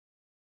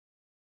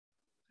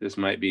this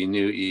might be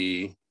new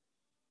E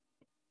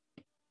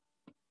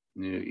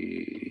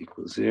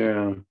equals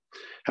 0.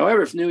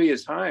 However, if new E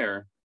is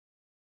higher,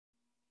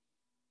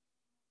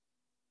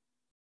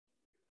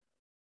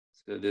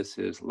 so this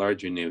is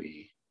larger new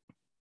E.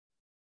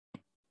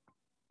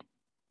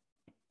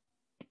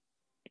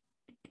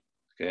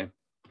 Okay,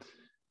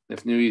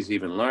 if new E is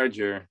even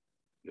larger,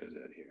 it goes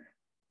out here.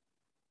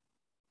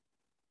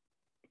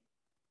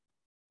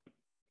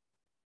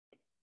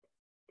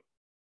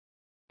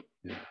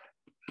 Yeah.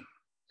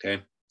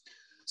 Okay,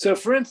 so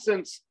for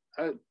instance,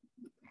 a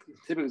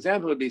typical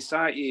example would be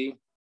psi E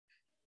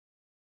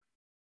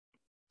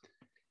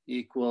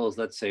equals,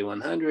 let's say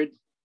 100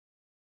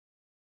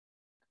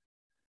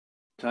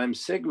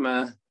 times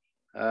sigma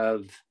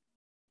of,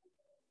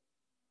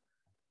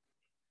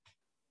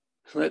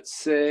 let's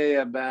say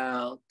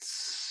about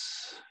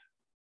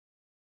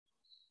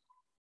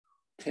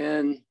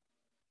 10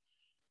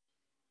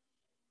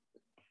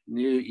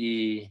 new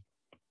E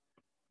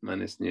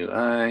minus new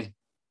I,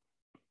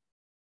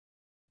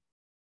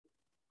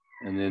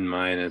 and then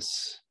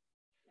minus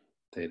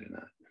theta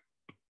naught.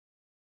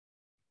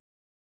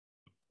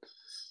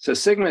 So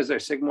sigma is our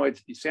sigmoid,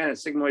 standard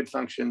sigmoid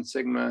function,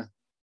 sigma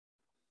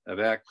of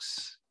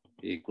x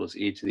equals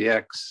e to the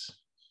x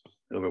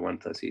over 1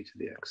 plus e to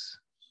the x.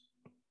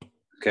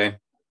 Okay.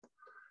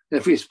 And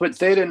if we put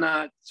theta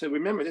naught, so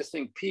remember this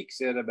thing peaks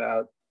at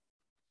about,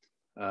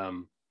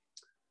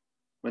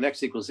 when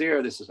x equals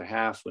 0, this is a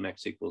half. When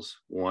x equals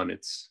 1,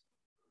 it's,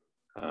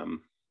 well,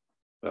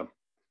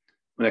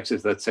 when x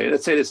is, let's say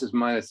this is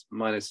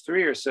minus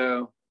 3 or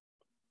so.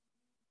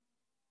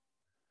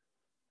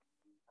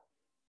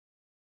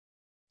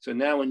 So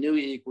now when new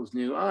E equals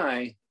new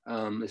I,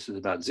 this is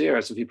about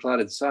 0. So if you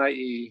plotted psi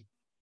E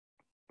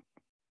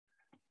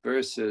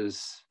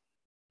versus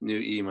new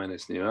E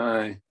minus new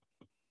I,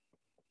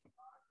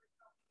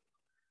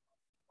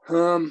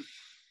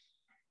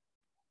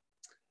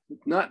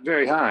 not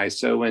very high.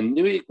 So when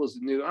new E equals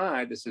new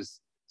I, this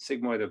is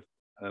sigmoid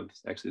of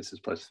actually this is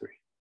plus 3.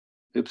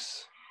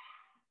 Oops.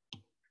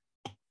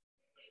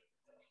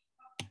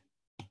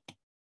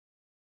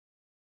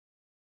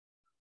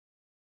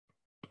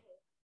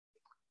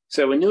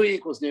 So when new E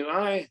equals new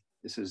I,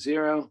 this is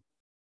 0.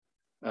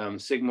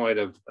 Sigmoid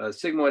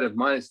of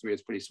minus 3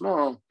 is pretty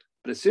small,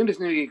 but as soon as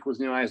new E equals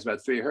new I is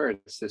about 3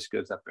 hertz, this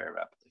goes up very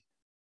rapidly.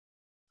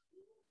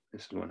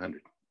 This is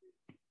 100.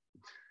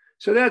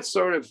 So that's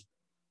sort of,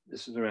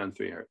 this is around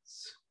 3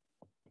 hertz.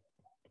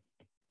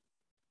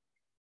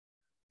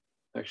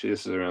 Actually,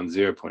 this is around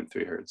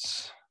 0.3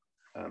 hertz.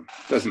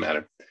 Doesn't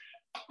matter.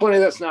 But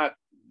that's not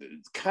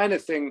kind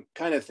of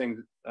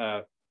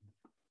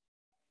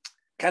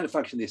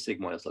function these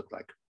sigmoids look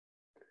like.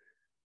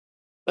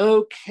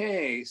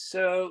 Okay,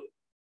 so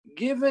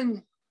we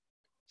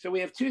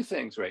have 2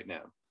 things right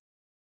now.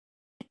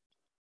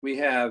 We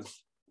have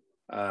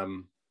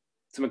some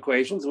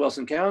equations,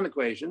 Wilson-Cowan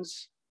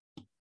equations.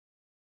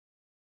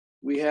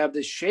 We have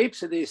the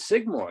shapes of these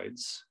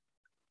sigmoids,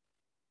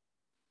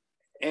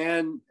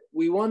 and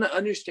we want to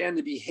understand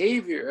the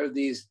behavior of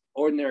these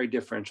ordinary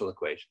differential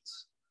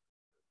equations.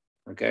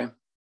 okay?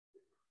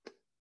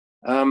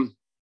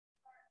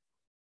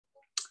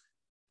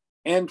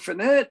 And for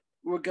that,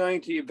 we're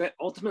going to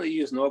ultimately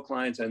use null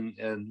lines and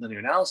linear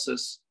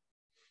analysis.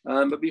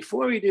 But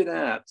before we do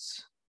that,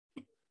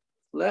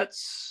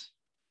 let's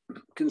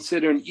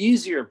consider an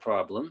easier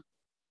problem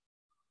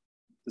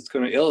that's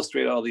going to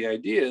illustrate all the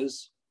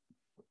ideas.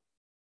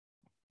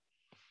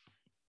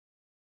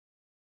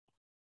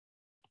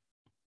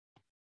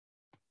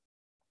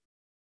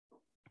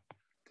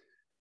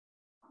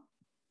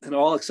 An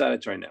all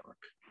excitatory network.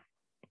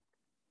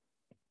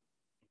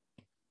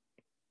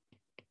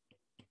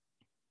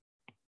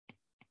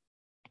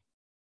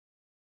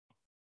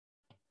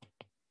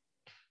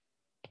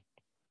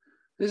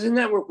 This is a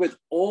network with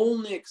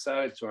only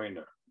excitatory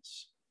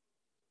neurons.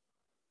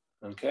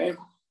 Okay.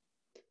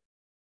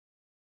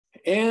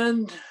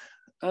 And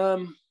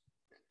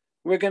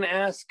we're going to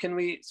ask, can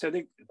we, so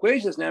the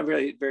equation is now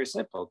very, very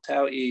simple.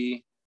 Tau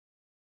E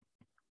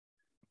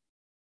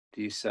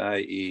d psi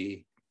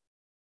E,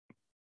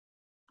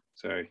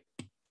 sorry,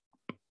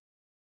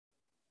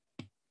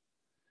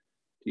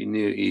 d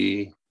nu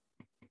E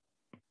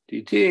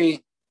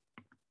dt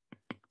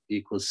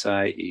equals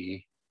psi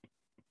E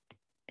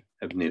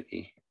of nu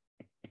E.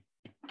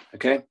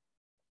 Okay.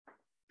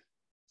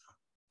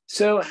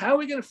 So how are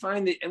we going to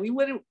find the, and we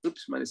went,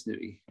 oops, minus nu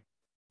E.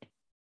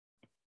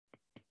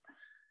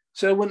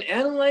 So when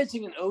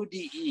analyzing an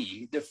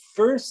ODE, the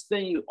first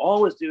thing you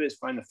always do is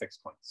find the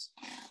fixed points.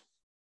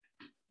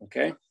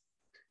 Okay.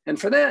 And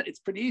for that, it's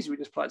pretty easy. We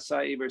just plot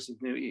psi E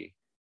versus nu E.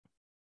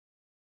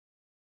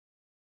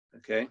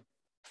 Okay.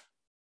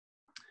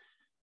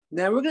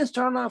 Now we're going to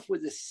start off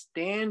with a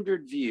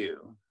standard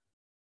view.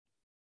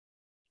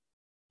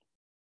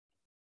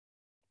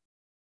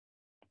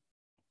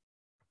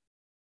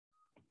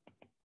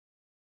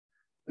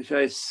 Which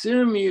I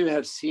assume you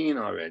have seen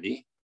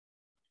already.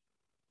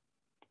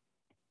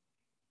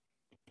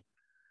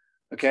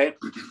 Okay.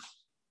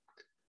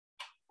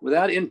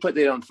 Without input,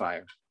 they don't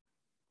fire.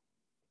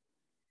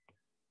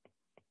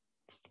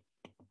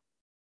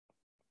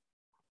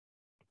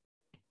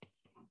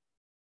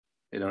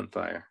 They don't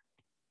fire.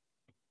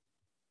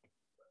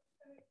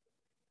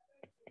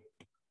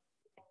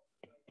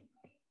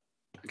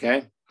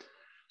 Okay.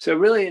 So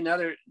really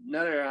another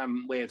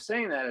way of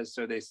saying that is,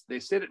 so they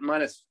sit at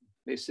minus,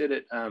 they sit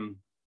at,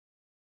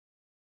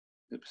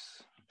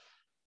 oops.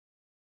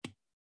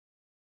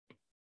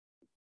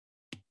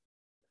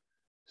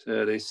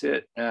 So they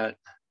sit at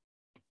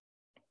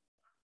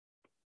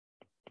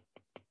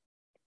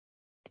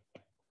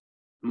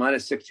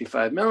minus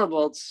 65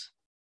 millivolts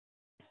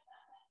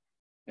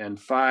and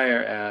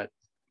fire at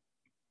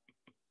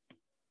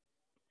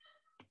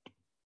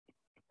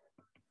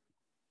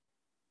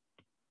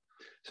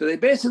so they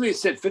basically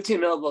sit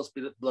 15 millivolts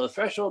below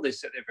threshold. They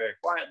sit there very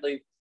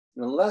quietly.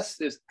 And unless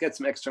they get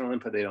some external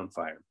input, they don't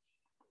fire.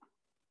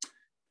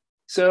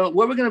 So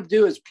what we're going to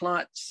do is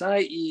plot psi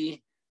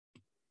E.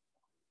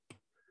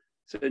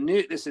 So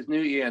this is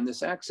nu E on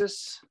this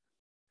axis,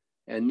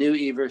 and nu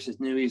E versus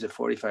nu E is a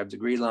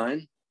 45-degree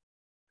line.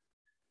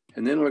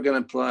 And then we're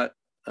going to plot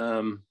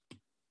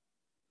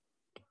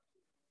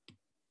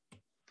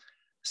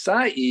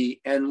psi E,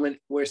 and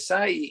where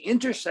psi E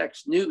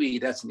intersects nu E,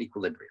 that's an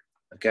equilibrium,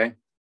 okay?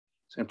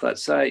 So I'm going to plot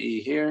psi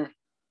E here.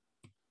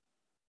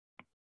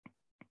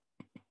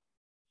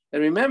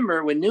 And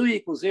remember, when nu E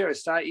equals 0,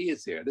 psi E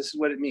is 0. This is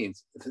what it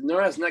means. If the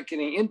neuron's not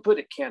getting input,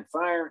 it can't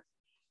fire.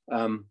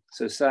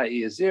 So psi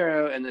E is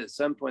 0, and then at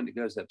some point it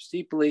goes up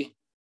steeply,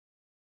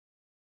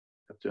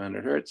 up to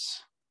 100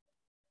 hertz.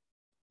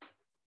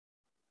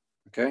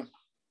 Okay.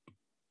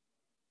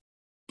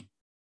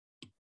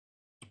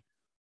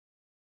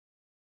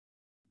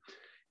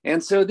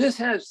 And so this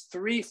has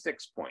 3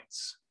 fixed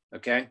points,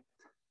 okay?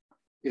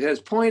 It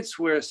has points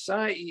where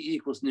psi E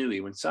equals nu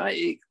E. When psi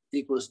E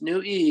equals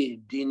nu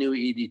E, d nu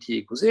E dt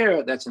equals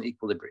 0, that's an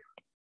equilibrium,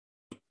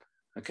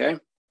 okay?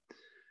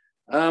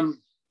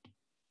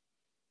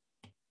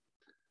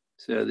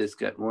 So this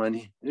got one,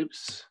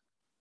 oops.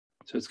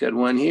 So it's got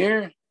one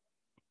here,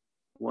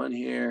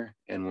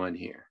 and one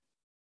here,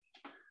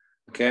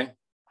 okay?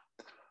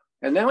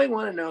 And now we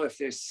want to know if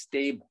they're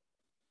stable.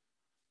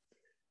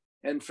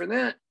 And for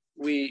that,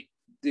 we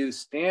do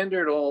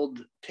standard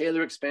old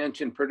Taylor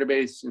expansion,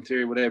 perturbation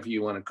theory, whatever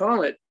you want to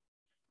call it.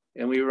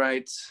 And we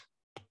write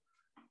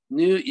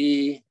nu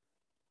E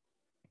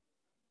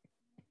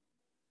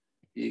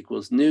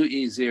equals nu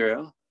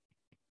E0.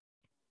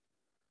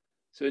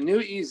 So nu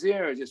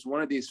E0 is just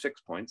one of these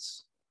fixed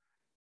points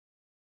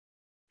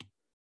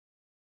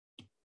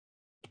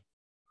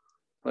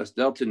plus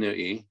delta nu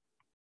E.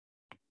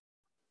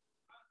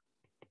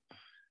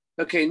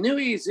 Okay, nu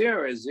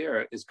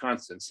E0 is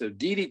constant. So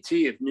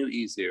ddt of nu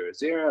E0 is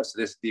 0.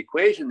 So the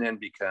equation then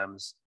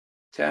becomes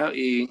tau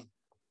E,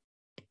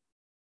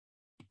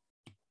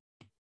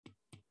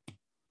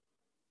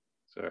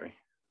 sorry,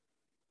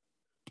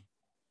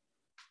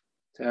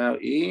 tau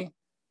E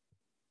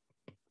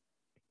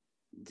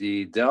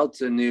d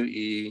delta nu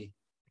E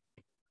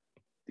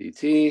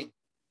dt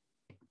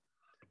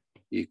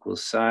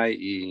equals psi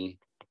E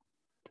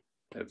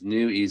of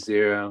nu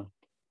E0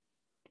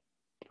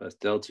 plus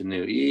delta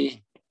nu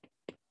E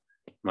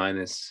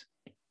minus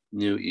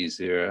nu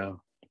E0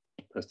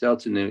 plus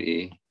delta nu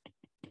E.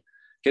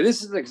 Okay,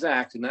 this is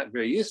exact and not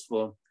very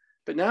useful,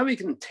 but now we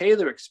can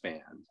Taylor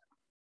expand.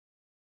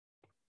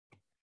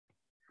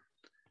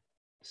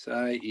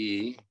 Psi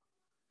E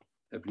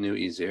of nu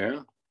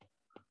E0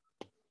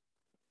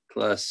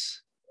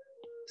 plus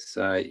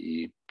psi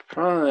E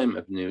prime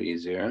of nu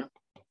E0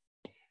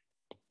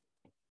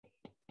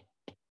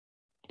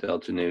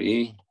 delta nu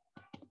E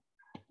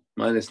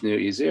minus nu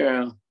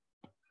E0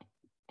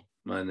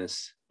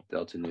 minus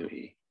delta nu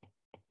E.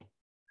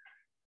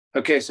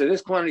 Okay, so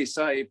this quantity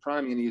psi E prime,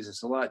 I'm going to use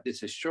this a lot.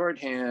 This is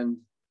shorthand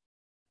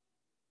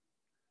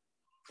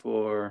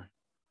for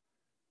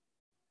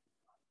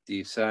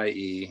the psi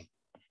E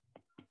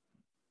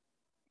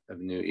of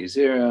nu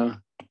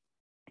E0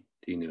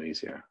 d nu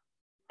E0.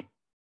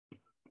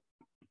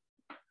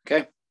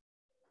 Okay.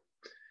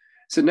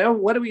 So now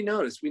what do we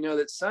notice? We know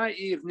that psi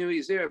E of nu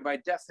E0 by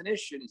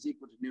definition is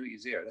equal to nu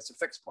E0. That's a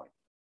fixed point.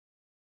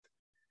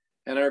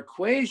 And our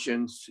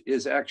equation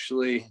is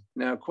actually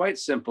now quite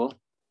simple.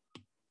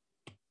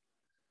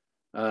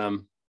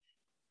 I'm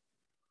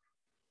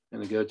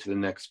going to go to the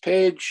next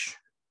page.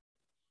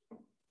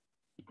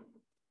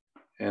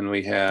 And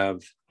we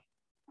have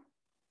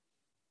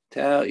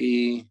tau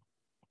E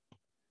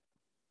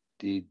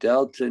d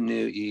delta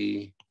nu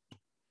E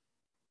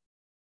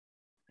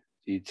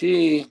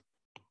dt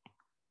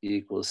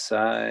equals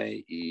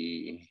psi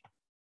E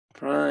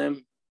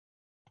prime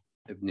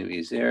of nu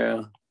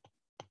E0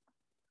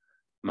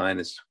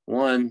 minus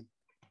 1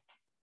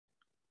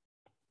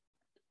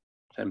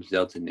 times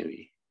delta nu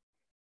E.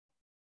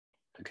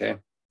 Okay.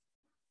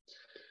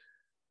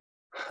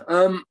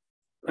 I'm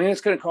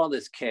just going to call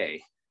this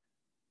K.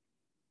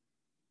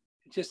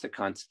 It's just a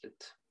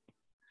constant.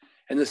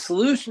 And the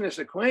solution to this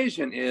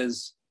equation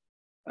is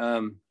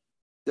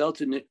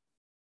delta nu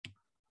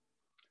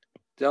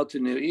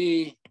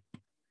E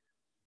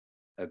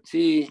of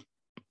t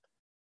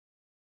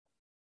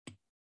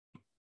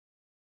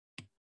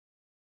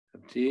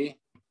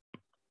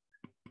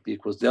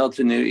equals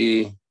delta nu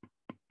E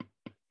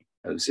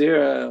of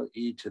 0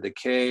 e to the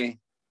k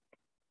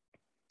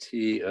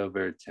t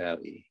over tau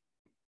E.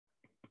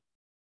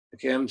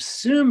 Okay, I'm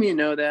assuming you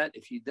know that.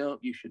 If you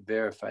don't, you should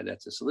verify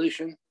that's a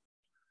solution.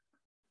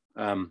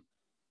 And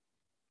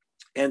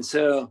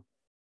so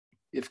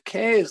if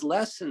k is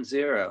less than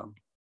 0,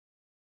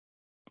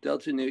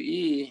 delta nu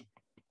E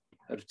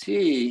of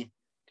t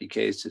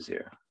decays to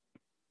 0.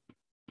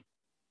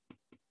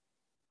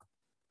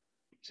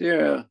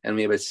 0, and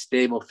we have a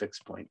stable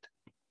fixed point.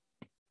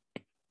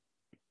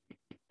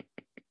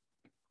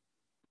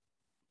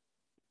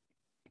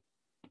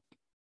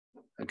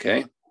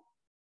 Okay.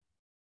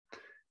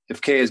 If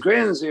k is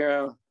greater than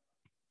 0,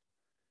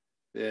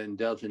 then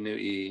delta nu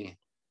E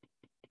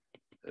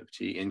of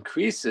t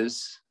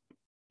increases,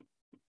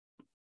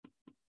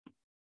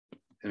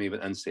 and we have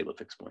an unstable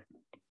fixed point.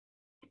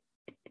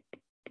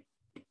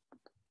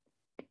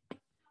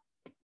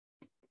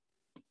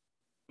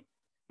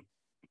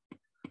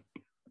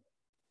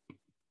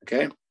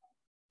 Okay.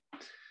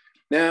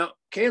 Now,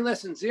 k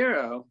less than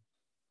 0,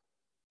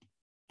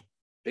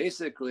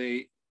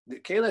 basically,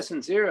 k less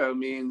than 0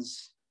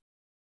 means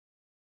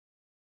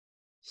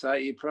psi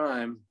E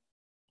prime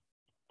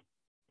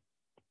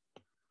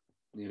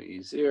nu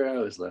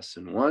E0 is less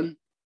than 1,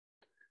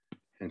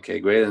 and k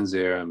greater than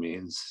 0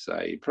 means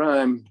psi E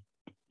prime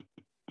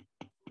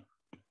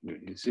nu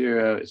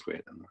E0 is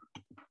greater than 1.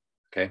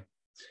 Okay.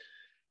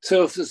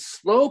 So if the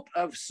slope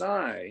of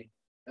psi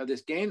of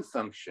this gain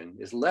function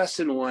is less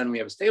than 1, we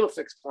have a stable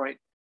fixed point.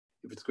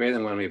 If it's greater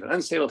than 1, we have an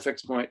unstable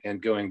fixed point. And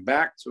going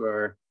back to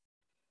our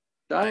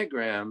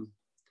diagram,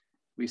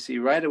 we see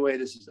right away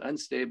this is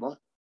unstable.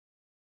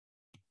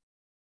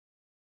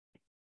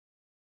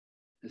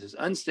 This is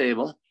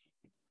unstable,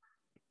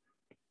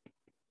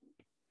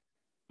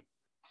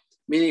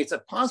 meaning it's a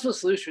possible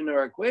solution to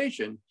our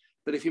equation,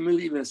 but if you move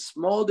even a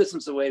small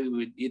distance away, we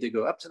would either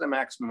go up to the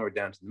maximum or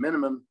down to the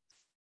minimum.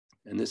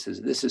 And this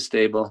is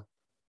stable.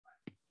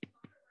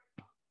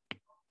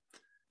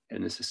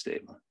 And this is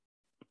stable.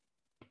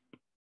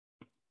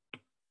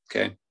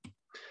 Okay.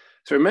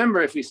 So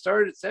remember, if we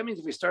started, that means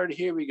if we started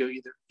here, we go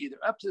either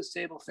up to the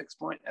stable fixed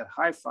point at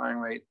high firing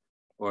rate,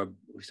 or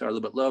we start a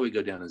little bit low, we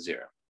go down to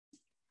 0.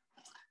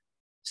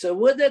 So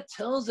what that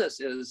tells us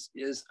is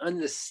on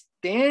the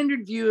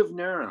standard view of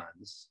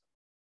neurons,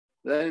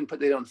 that input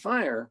they don't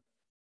fire,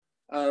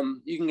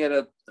 you can get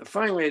a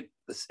firing rate,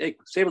 a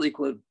stable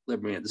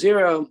equilibrium at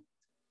 0,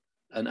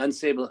 an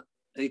unstable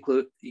you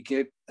can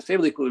get a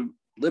stable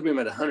equilibrium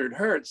at 100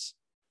 hertz,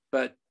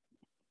 but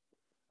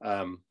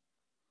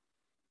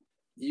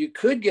you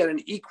could get an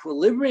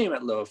equilibrium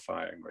at low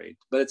firing rate,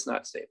 but it's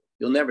not stable.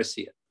 You'll never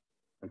see it,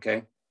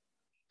 okay?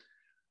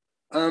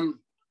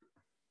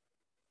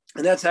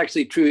 And that's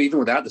actually true even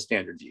without the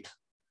standard view.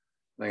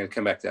 I'm going to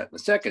come back to that in a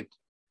second.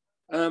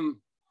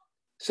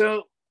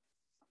 So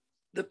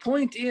the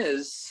point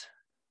is,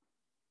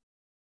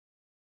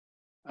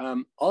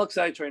 all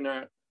excitatory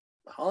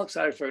all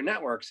excitatory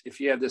networks, if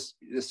you have this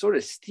sort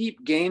of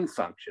steep gain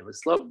function with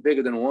slope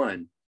bigger than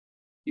 1,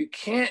 you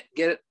can't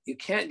get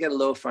a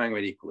low firing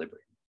rate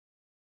equilibrium.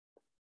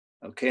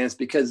 Okay, and it's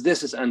because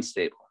this is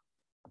unstable.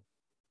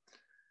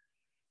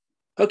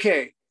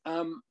 Okay,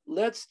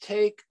 let's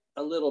take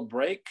a little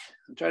break.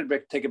 I'm trying to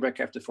take a break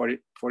after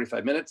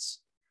 45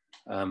 minutes.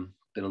 Been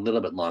a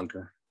little bit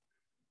longer.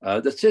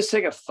 Let's just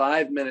take a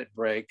 5-minute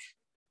break.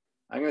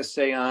 I'm going to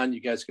stay on. You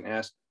guys can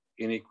ask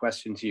any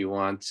questions you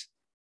want,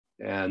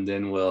 and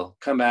then we'll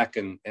come back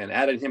and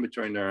add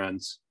inhibitory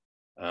neurons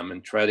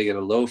and try to get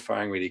a low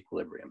firing rate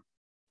equilibrium.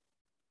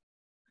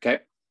 Okay.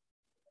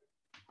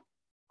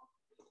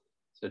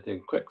 So take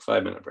a quick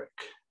 5-minute break.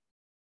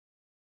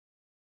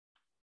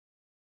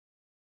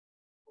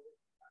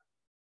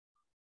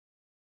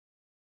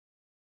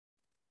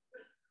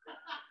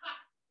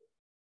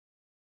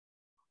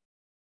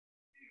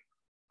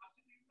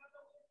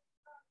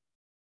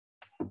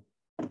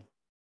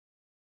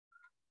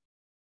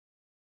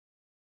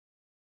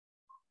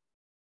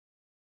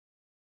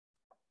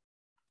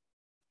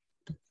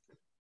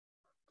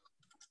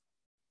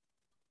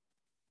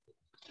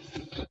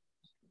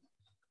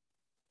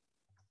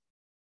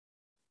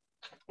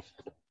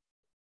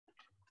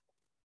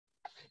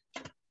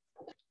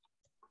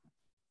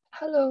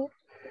 Hello.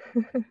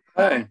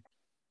 Hi.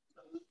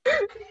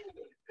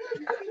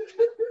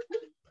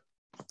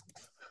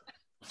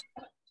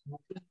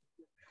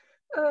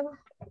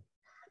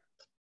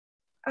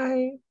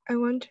 I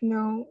want to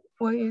know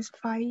what is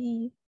phi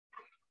E.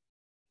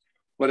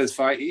 What is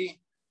phi E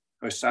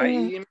or psi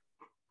E? Yeah.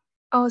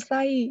 Oh,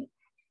 psi E.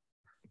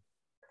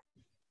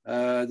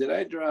 Did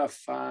I draw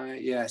phi?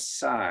 Yeah,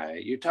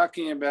 psi. You're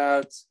talking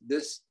about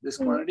this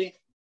quantity?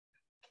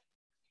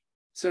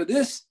 So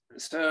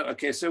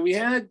so we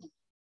had,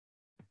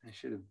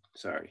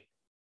 sorry.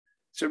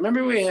 So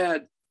remember we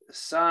had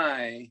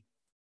psi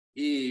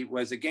E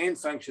was a gain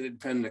function that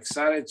depended on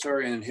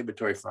excitatory and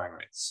inhibitory firing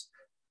rates.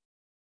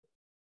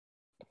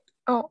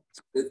 Oh.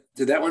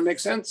 Did that one make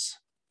sense?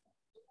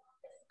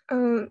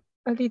 A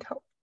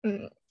little.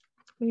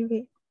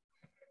 Maybe.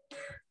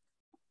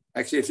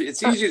 Actually,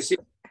 it's easy to see.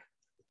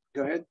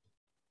 Go ahead.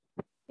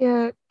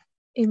 Yeah,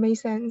 it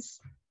makes sense.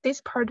 This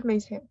part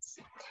makes sense.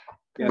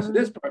 Yeah, so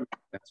this part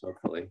makes sense,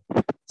 hopefully.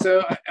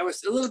 So I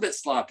was a little bit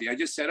sloppy. I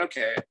just said,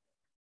 okay,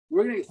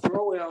 we're going to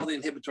throw away all the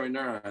inhibitory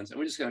neurons and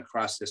we're just going to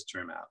cross this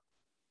term out.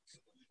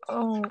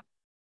 Oh.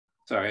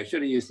 Sorry, I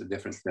should have used a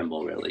different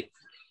symbol, really.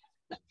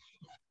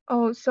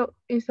 Oh, so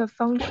it's a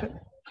function.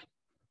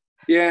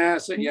 Yeah,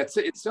 so yeah,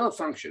 it's still a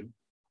function.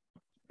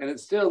 And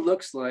it still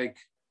looks like,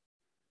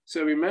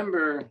 so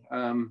remember,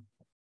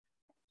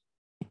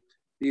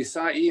 the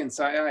psi E and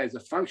psi I is a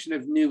function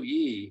of nu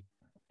E.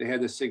 They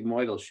had the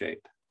sigmoidal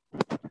shape.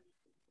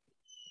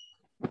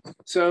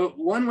 So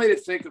one way to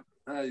think of,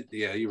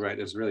 yeah, you're right,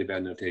 it's really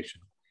bad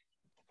notation.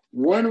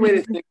 One way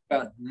to think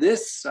about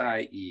this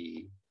psi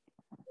E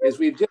is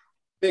we've just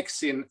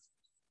fixed in,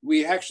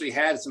 we actually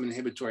had some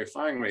inhibitory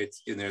firing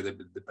rates in there,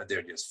 but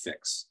they're just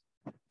fixed.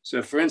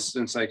 So for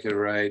instance, I could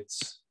write,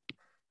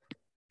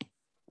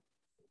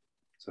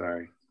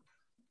 sorry.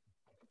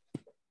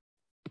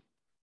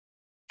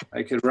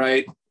 I could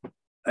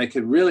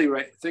really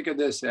write, think of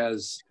this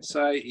as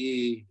psi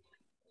E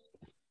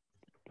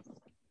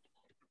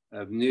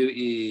of nu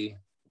E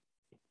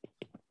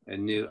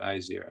and nu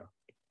I0.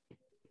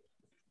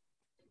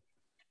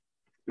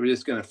 We're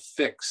just going to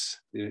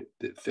fix the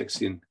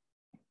fixing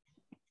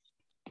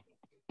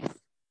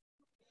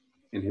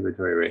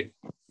inhibitory rate.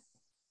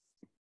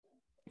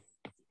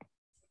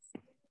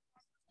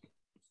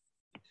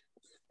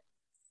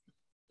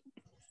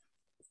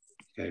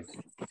 Okay.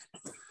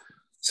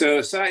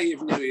 So psi E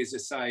of nu E is a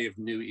psi of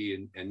nu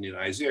E and nu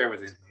I0 with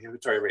an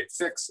inhibitory rate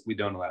fixed. We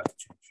don't allow it to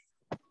change.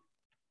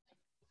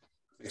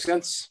 Make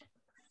sense?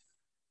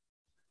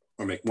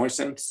 Or make more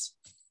sense?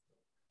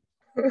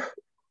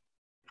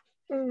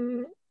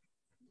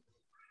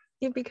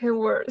 It became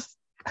worse.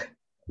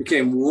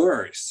 Became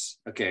worse.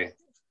 Okay.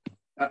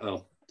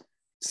 Uh-oh.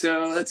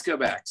 So let's go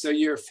back. So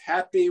you're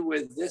happy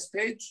with this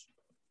page?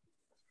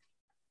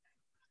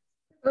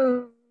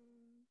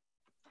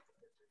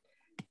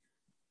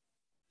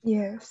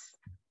 Yes.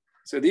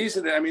 So these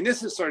are the, I mean,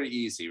 this is sort of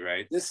easy,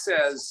 right? This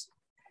says,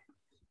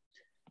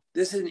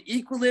 this is an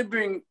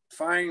equilibrium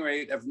firing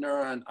rate of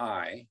neuron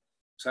I,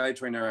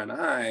 excitatory neuron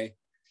I,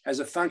 as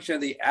a function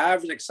of the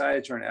average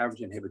excitatory and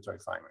average inhibitory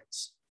firing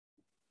rates.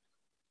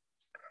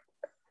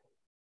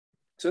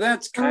 So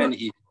that's kind of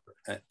easy.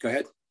 Go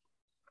ahead.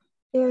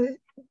 Yeah,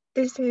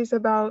 this is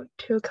about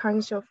two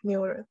kinds of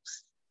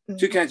neurons.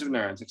 Two kinds of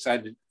neurons,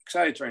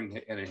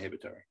 excitatory and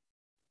inhibitory.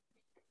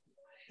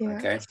 Yeah.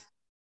 Okay.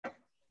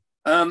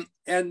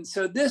 And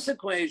so this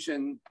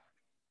equation,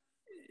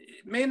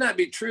 it may not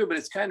be true, but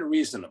it's kind of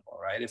reasonable,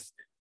 right? If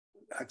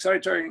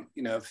excitatory,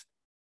 you know, if,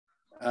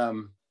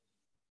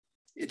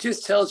 it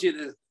just tells you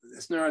that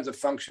this neuron is a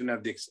function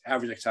of the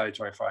average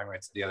excitatory firing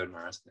rates of the other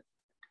neurons.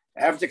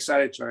 Average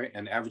excitatory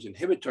and average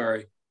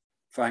inhibitory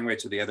firing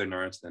rates of the other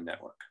neurons in the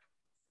network.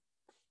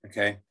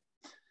 Okay.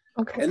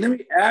 Okay. And then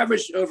we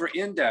averaged over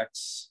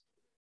index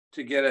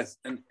to get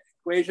an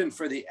equation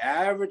for the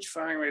average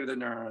firing rate of the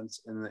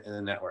neurons in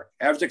the network.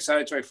 Average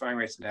excitatory firing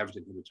rates and average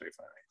inhibitory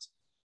firing rates.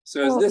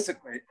 So is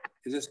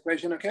this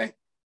equation okay?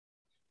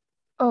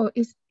 Oh,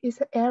 it's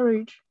an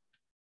average.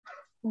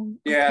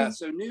 Yeah, Okay.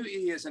 so nu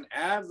E is an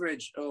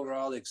average over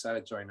all the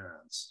excitatory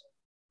neurons.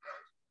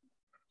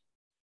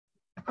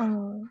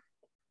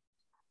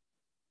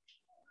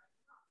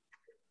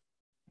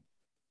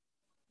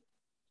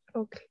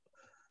 Okay.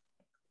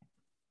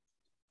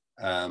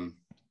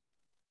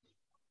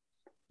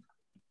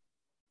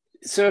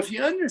 So if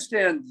you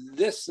understand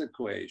this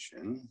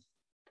equation,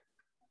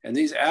 and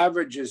these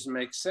averages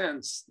make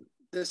sense,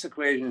 this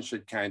equation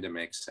should kind of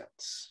make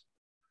sense.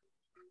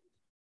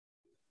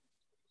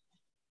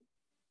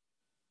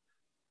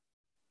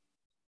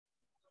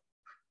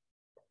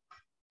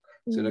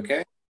 Is it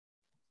okay?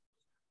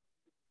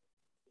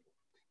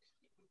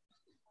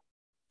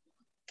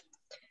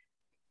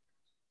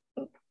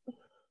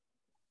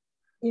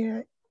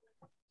 Yeah,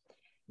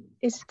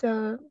 it's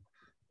the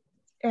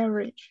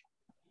average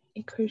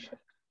equation.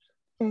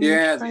 And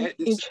Yeah,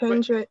 you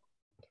change it,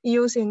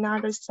 use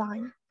another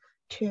sign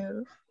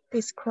to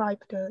describe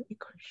the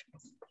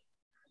equations.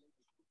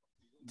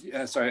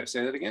 Sorry,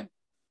 say that again.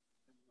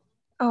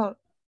 Oh,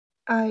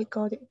 I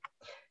got it.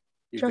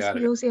 Just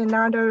use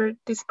another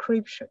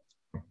description.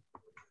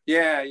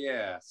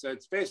 Yeah. So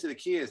it's basically the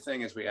key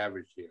thing is we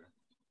average here.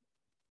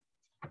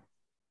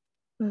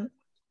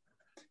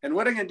 And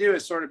what I'm going to do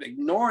is sort of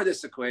ignore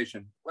this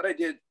equation. What I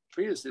did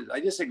previously is I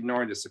just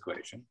ignored this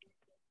equation.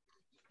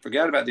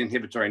 Forgot about the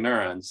inhibitory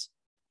neurons,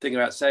 thinking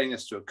about setting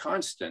this to a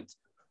constant,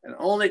 and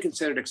only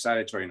considered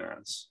excitatory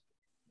neurons.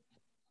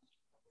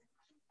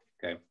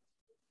 Okay.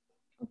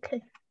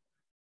 Okay.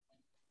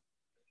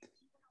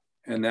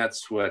 And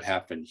that's what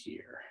happened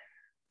here.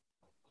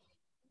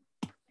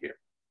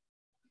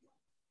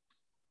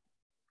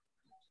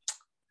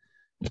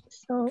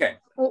 So okay.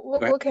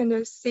 What can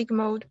the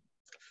sigmoid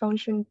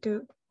function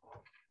do?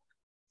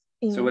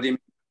 So what do you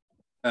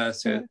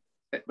mean?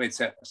 Wait,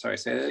 sorry,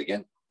 say that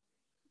again.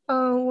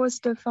 What's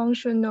the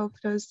function of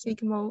the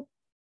sigmoid?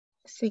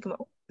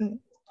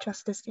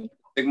 Just the sigmoid.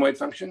 Sigmoid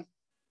function?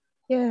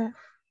 Yeah.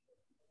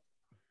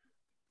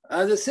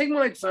 The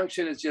sigmoid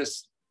function is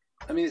just,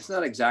 I mean, it's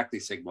not exactly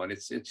sigmoid.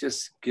 It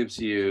just gives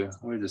you,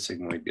 where does the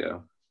sigmoid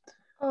go?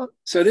 Oh,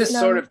 so this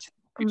sort of,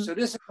 so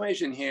this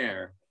equation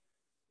here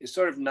is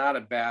sort of not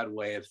a bad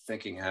way of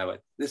thinking how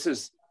it, this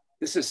is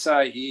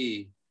psi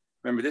E.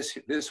 Remember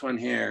this one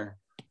here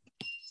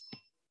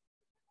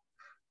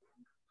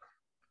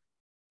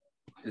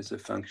is a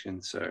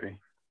function, sorry.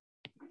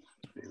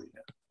 There we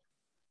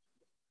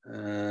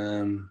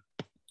go.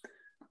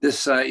 This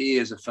psi E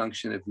is a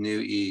function of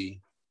nu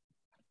E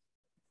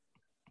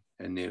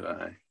and nu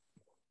I.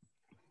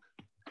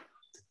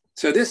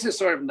 So this is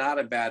sort of not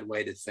a bad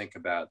way to think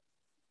about.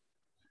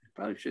 I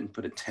probably shouldn't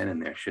put a 10 in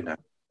there, should I?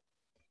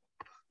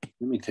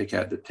 Let me take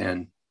out the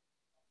 10.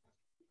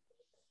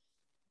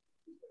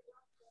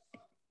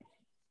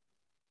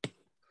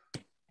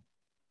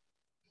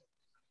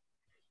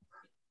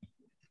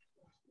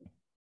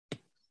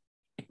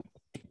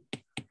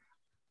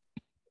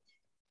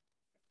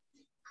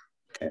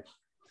 Okay.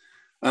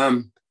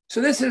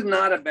 So this is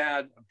not a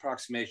bad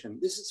approximation.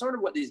 This is sort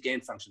of what these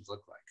gain functions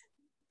look like.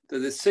 So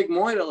the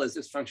sigmoidal is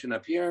this function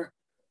up here.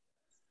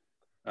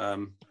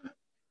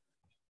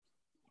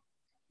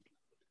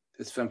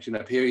 This function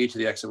up here, e to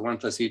the x of 1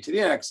 plus e to the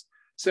x.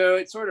 So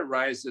it sort of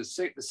rises.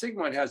 The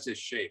sigmoid has this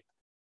shape.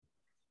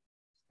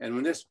 And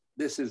when this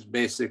is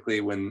basically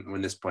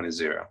when this point is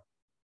 0.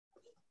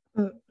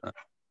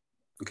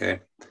 Okay.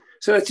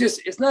 So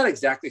it's not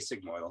exactly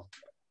sigmoidal,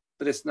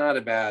 but it's not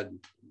a bad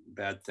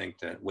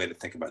way to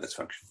think about this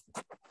function.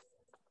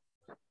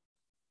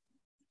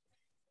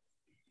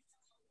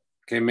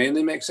 Okay,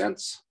 mainly makes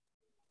sense?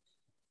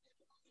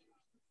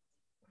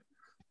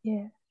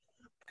 Yeah.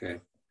 Okay.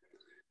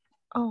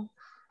 Oh.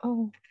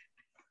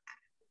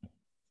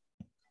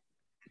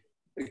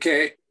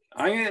 Okay,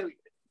 I'm gonna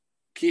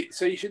keep,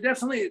 so you should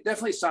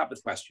definitely stop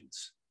with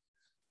questions.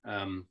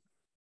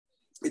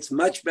 It's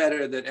much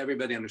better that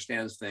everybody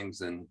understands things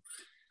than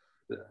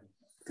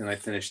I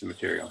finish the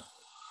material.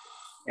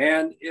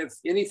 And if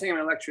anything in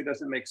my lecture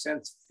doesn't make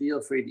sense,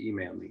 feel free to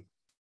email me.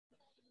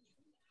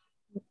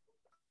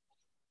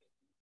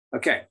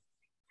 Okay.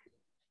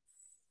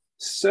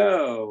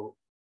 So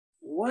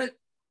what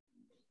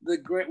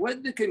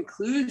the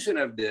conclusion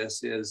of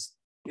this is,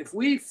 if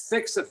we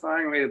fix the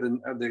firing rate of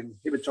the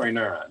inhibitory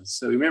neurons,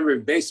 so remember,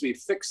 basically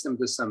fix them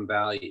to some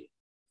value.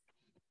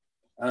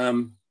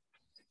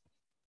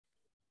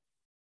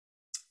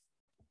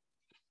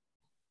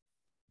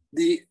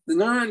 The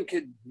neuron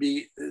could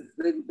be,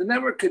 the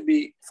network could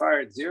be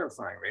fired at 0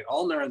 firing rate.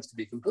 All neurons could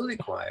be completely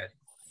quiet,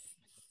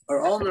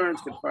 or all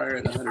neurons could fire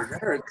at 100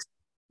 hertz,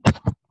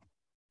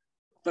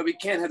 but we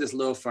can't have this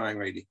low firing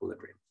rate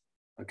equilibrium.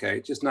 Okay,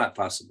 it's just not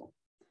possible.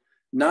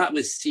 Not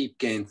with steep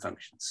gain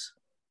functions.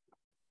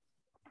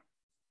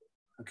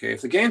 Okay,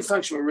 if the gain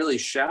function were really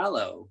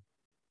shallow,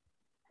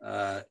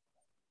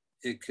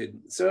 it could,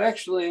 so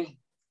actually,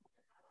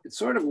 it's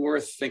sort of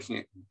worth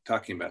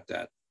talking about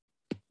that.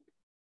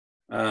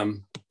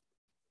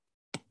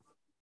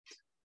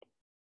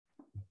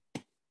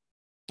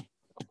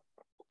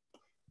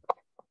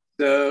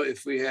 So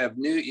if we have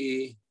nu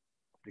E,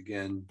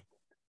 again,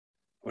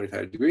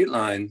 45-degree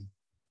line.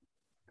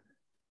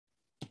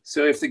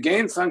 So if the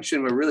gain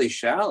function were really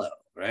shallow,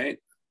 right?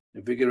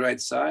 If we could write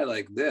psi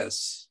like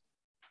this,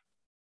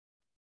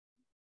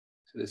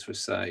 so this was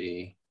psi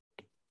E.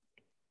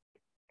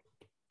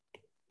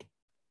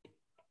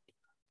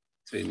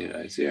 Say nu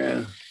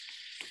I0.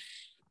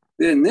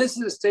 Then this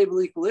is a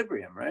stable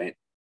equilibrium, right?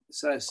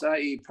 Psi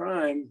E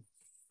prime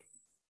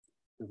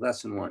is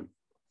less than 1.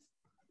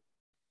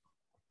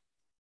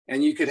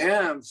 And you could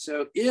have,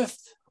 so if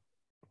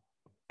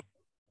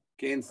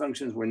gain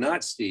functions were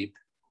not steep,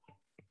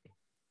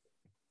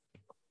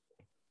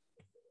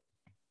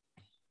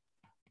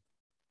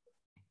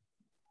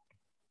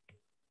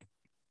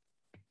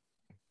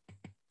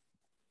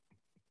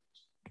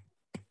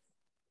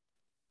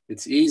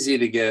 it's easy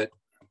to get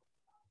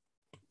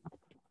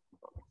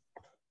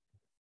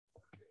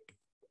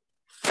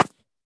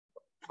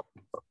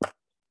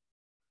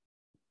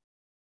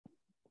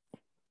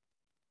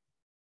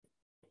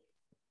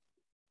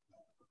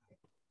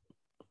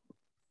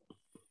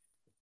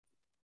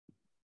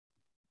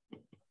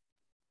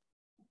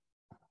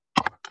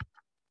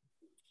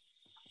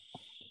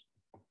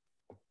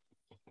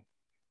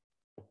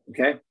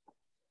okay.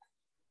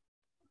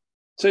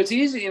 So it's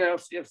easy, you know,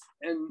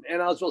 and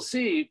as we'll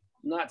see,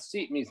 not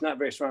steep means not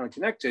very strongly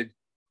connected.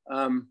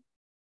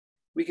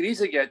 We could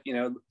easily get, you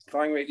know,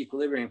 falling rate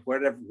equilibrium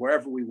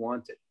wherever we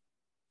want it.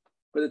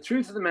 But the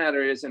truth of the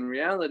matter is, in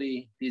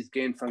reality, these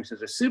gain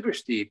functions are super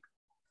steep,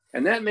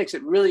 and that makes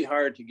it really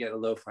hard to get a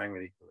low falling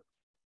rate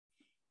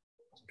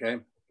equilibrium.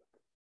 Okay.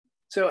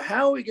 So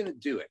how are we going to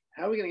do it?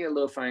 How are we going to get a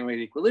low falling rate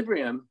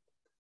equilibrium?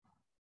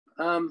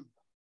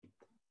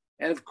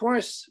 And of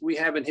course, we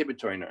have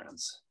inhibitory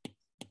neurons.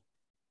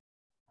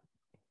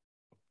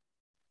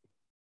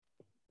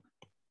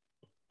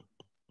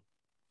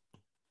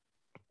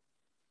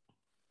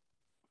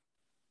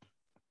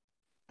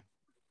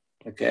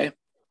 Okay,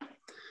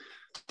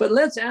 but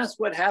let's ask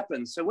what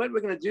happens. So what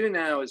we're going to do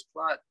now is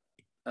plot,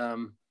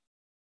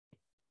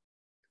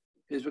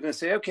 is we're going to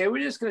say, okay,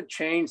 we're just going to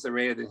change the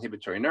rate of the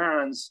inhibitory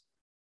neurons.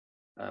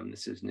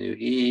 This is nu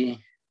E.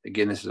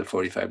 Again, this is a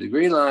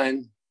 45-degree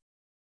line.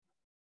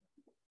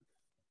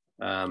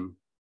 And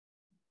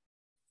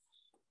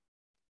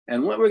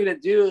what we're going to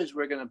do is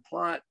we're going to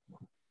plot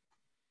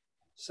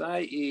psi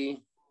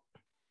E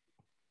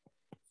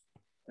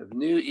of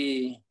nu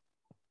E,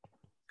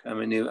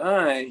 comma nu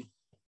I,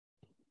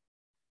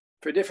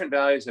 for different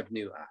values of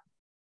nu I.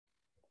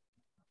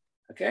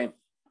 Okay?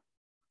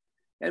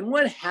 And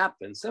what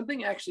happens?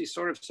 Something actually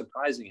sort of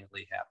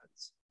surprisingly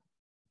happens.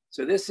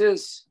 So this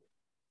is,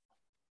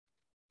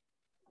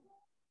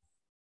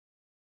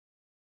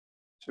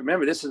 so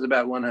remember, this is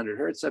about 100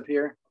 hertz up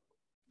here.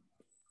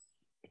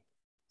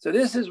 So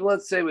this is,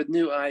 let's say, with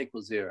nu I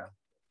equals 0.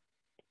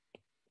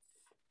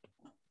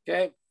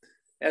 Okay?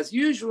 As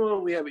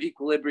usual, we have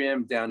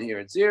equilibrium down here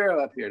at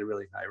 0, up here at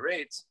really high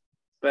rates,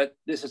 but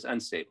this is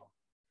unstable.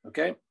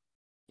 Okay?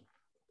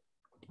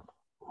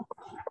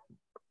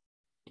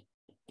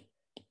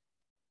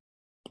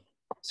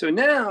 So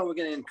now we're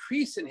going to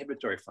increase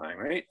inhibitory firing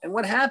rate. And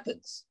what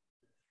happens?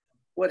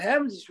 What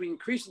happens is we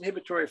increase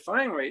inhibitory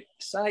firing rate,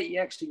 psi E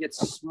actually gets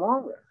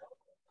smaller.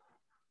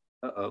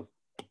 Uh-oh.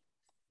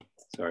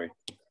 Sorry.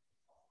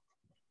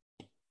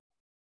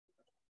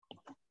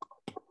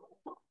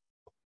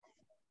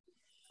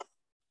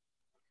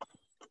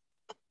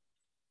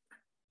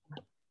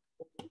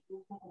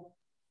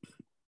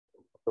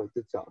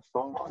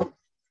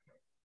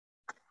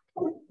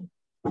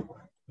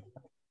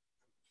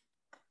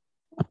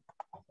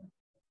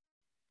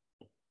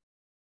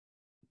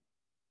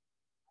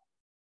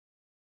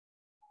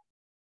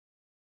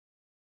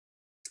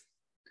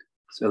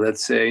 So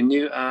let's say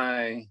nu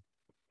I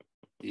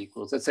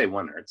equals, let's say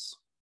 1 hertz.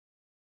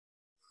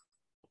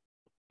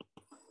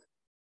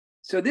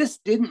 So this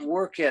didn't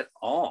work at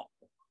all.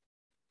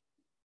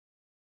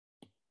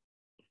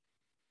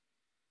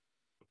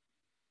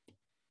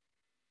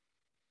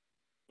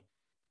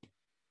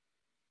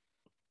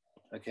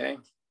 Okay,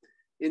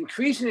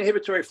 increasing the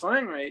inhibitory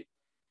firing rate,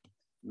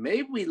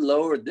 maybe we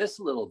lowered this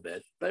a little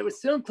bit, but it was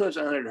still close to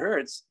 100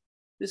 hertz.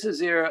 This is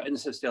 0 and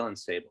this is still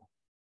unstable.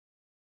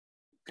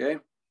 Okay.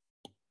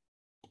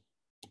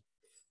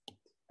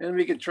 And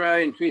we could try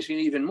increasing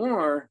even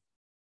more.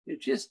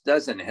 It just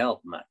doesn't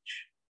help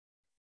much.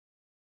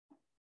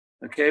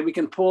 Okay, we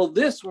can pull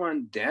this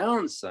one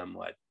down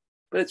somewhat,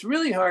 but it's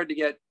really hard to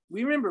get.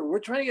 We remember, we're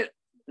trying to get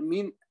a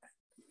mean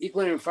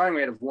equilibrium firing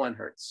rate of 1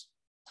 hertz.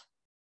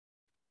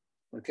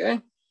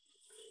 Okay.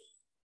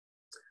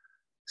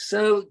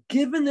 So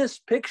given this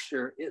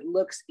picture, it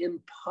looks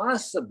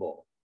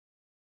impossible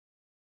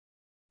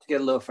to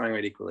get a low firing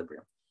rate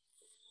equilibrium.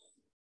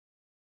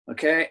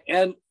 Okay,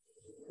 and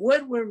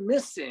what we're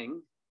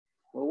missing,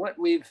 or what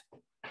we've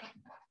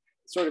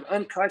sort of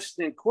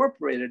unconsciously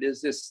incorporated,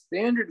 is this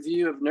standard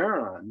view of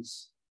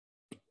neurons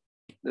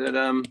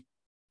that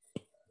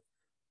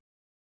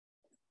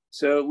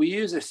so we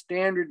use a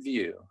standard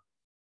view.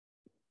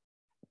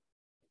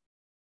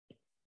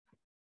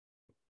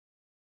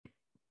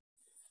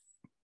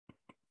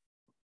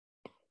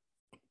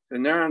 The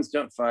neurons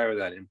don't fire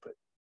without input.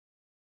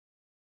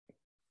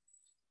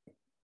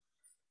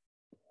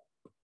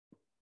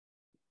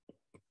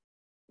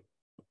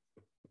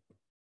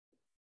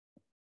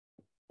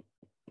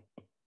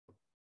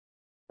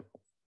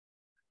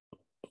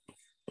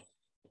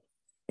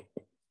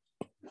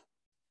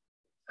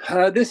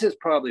 This is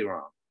probably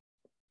wrong.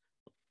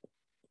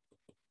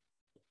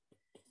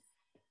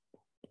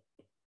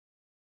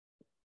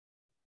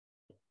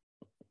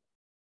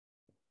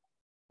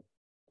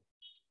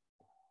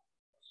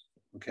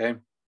 Okay.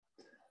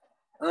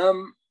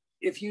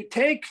 If you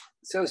take,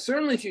 so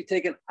certainly if you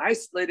take an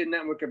isolated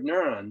network of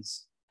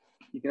neurons,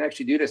 you can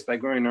actually do this by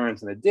growing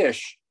neurons in a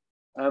dish,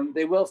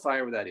 they will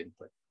fire without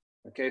input.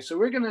 Okay, so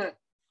we're gonna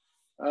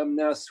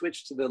now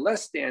switch to the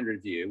less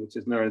standard view, which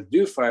is neurons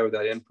do fire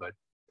without input.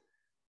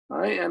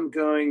 I am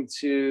going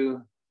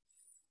to,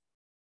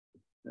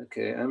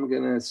 okay, I'm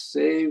gonna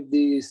save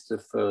these to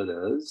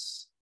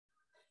photos.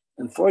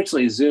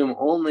 Unfortunately, Zoom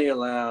only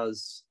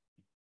allows,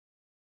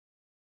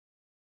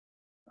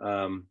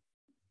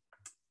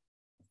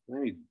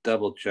 let me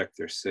double check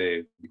they're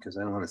saved because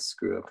I don't want to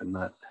screw up and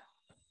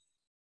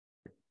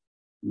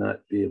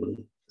not be able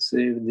to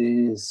save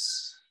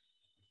these.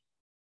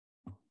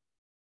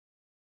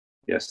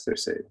 Yes, they're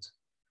saved.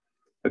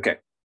 Okay.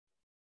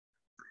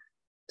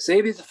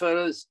 Save these to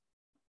photos.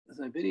 Has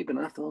my video been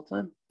off the whole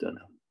time? Don't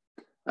know.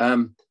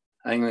 I'm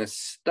going to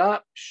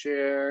stop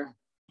share.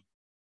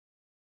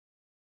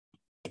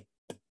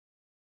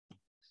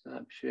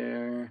 Stop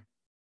share.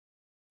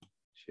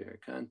 Share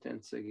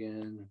contents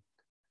again.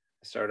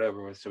 Start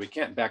over with, so we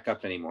can't back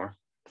up anymore.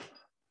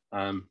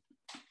 And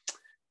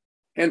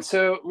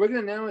so we're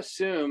going to now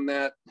assume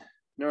that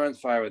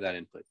neurons fire without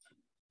input.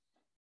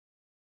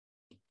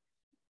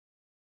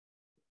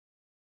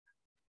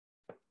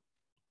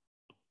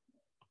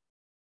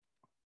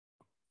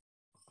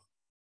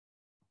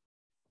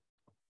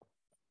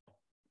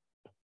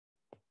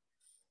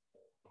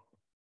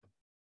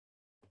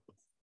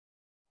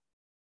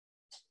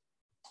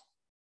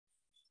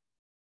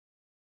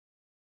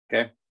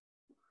 Okay.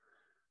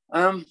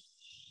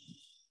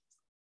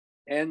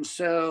 And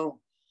so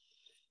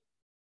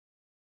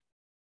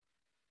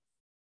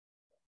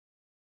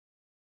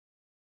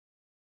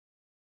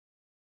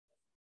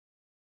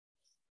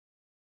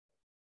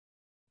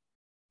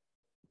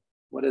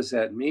what does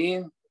that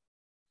mean?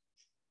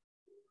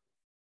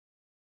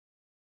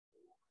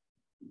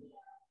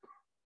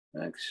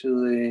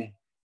 Actually,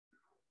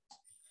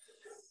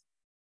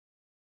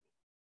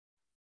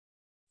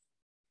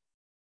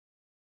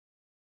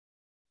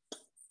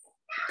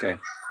 okay.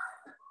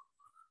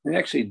 We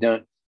actually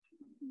don't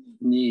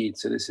need,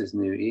 so this is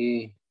new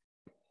E,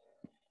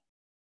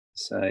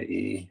 psi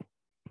E,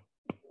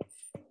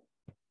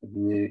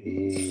 new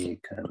E,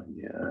 comma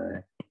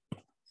I.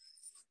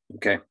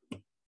 Okay.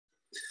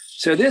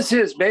 So this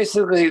is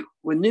basically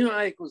when new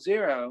I equals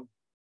 0,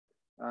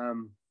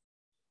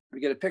 we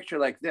get a picture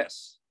like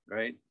this,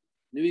 right?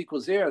 Nu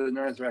equals 0, the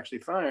neurons are actually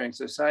firing.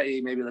 So psi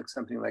E maybe looks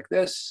something like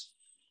this.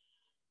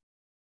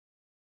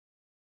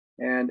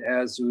 And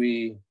as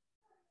we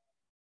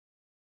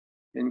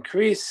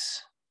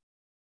increase,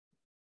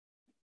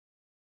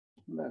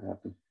 what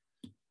happened?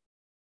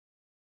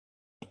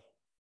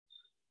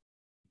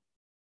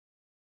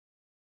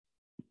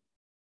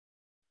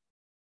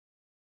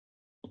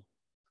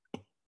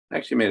 I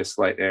actually made a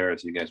slight error,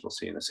 as you guys will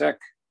see in a sec.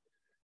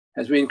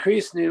 As we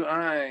increase nu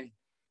I,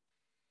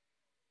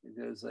 it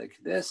goes like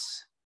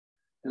this.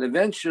 And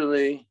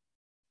eventually,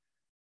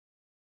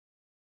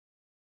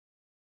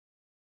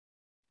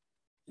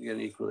 you get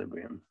an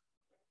equilibrium.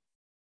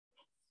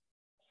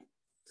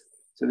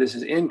 So this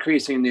is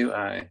increasing nu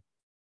I.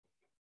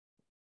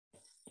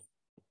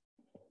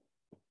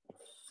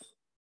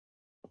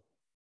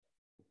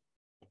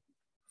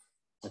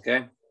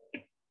 Okay.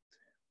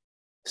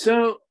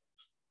 So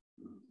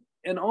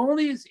in all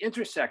these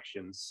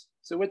intersections,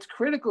 so what's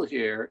critical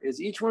here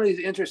is each one of these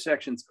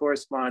intersections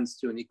corresponds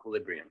to an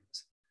equilibrium.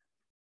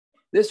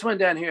 This one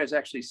down here is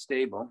actually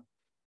stable.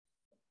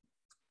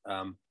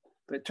 But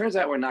it turns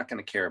out we're not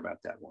going to care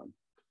about that one.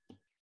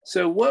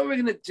 So what we're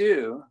going to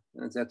do,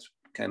 and that's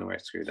kind of where I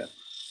screwed up.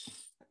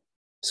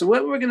 So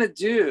what we're going to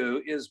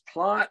do is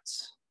plot,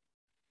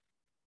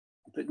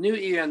 put nu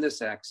E on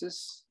this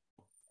axis,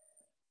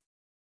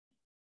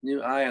 nu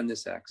I on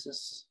this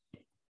axis.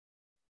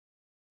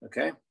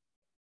 Okay.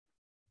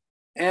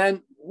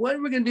 And what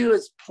we're going to do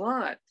is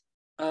plot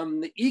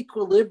the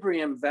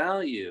equilibrium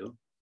value,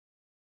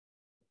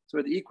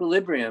 so the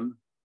equilibrium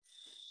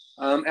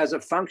as a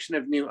function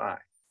of nu I.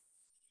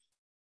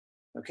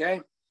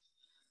 Okay.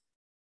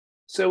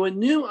 So when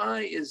nu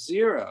I is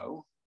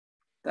 0,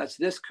 that's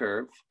this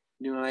curve,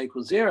 nu I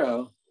equals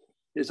 0,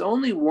 there's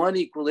only one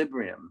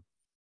equilibrium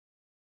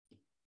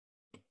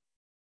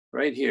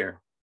right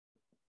here.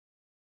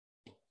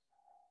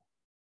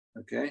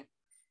 Okay.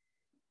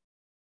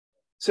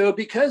 So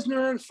because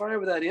neurons fire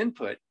without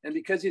input, and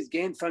because these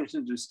gain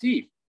functions are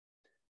steep,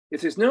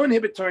 if there's no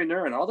inhibitory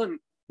neuron,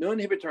 no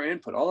inhibitory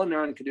input, all a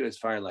neuron can do is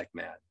fire like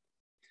mad.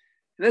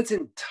 And that's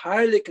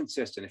entirely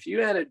consistent. If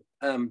you added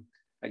a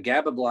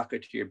GABA blocker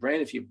to your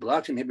brain, if you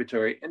blocked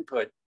inhibitory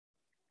input,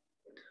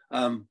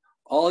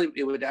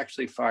 it would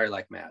actually fire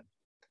like mad.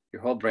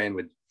 Your whole brain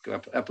would go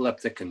up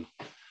epileptic and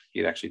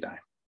you'd actually die.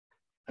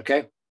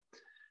 Okay?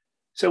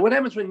 So what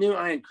happens when nu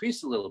I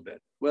increase a little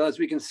bit? Well, as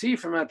we can see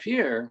from up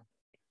here,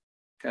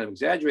 kind of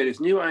exaggerated, as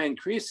nu I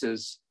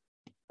increases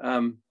at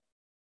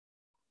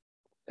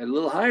a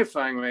little higher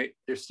firing rate,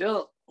 there's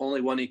still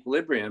only one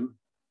equilibrium.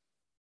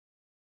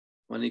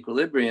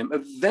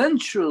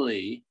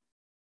 Eventually,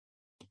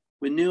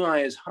 when nu I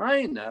is high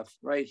enough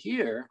right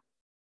here,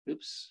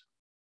 oops,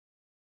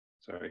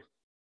 sorry.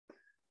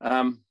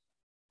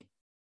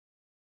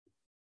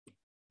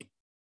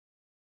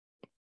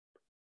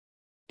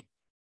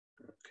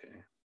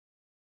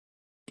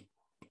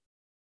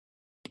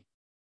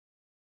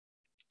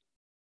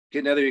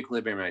 Get another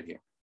equilibrium right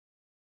here.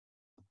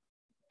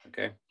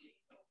 Okay.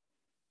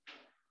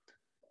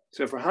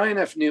 So for high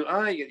enough nu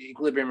I, you get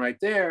equilibrium right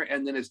there,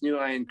 and then as nu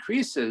I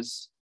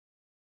increases,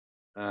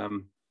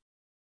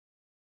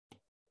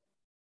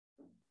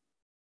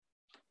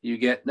 you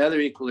get another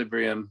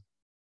equilibrium.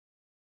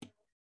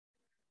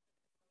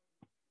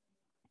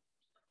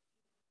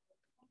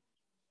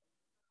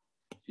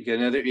 You get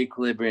another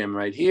equilibrium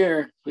right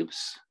here.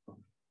 Oops,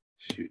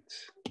 shoot.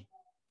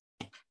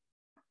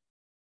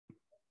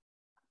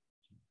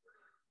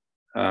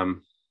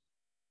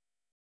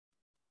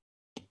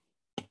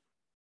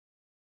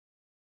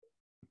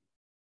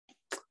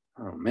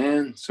 Oh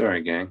man,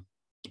 sorry gang.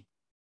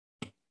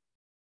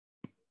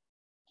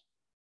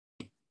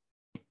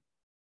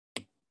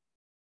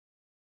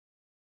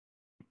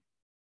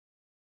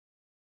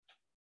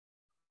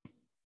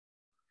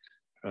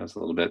 That's a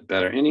little bit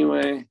better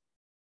anyway.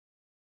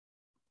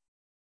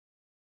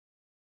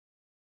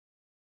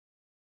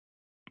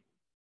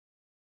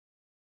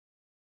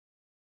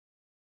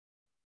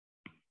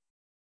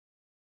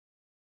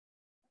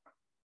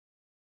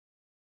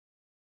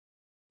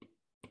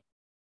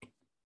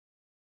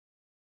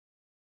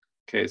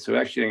 Okay, so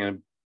actually I'm gonna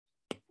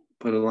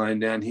put a line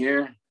down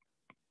here.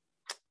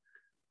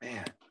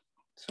 Man,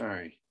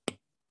 sorry.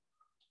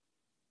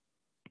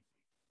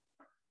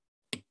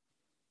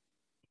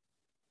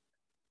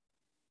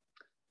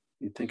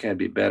 You'd think I'd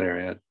be better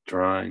at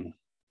drawing.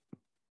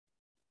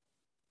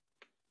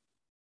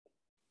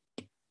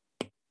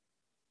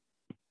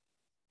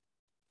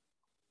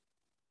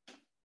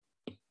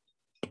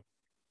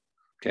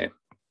 Okay.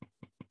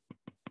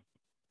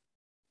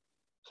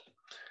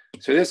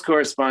 So this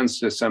corresponds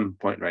to some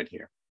point right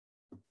here.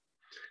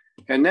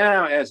 And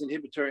now as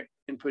inhibitory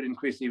input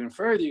increases even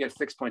further, you get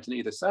fixed points on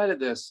either side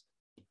of this.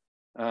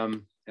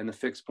 And the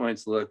fixed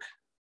points look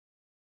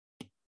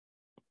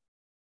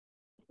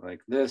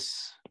like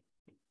this.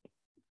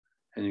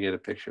 And you get a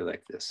picture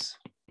like this.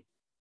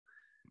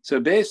 So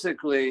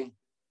basically,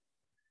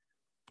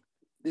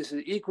 this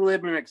is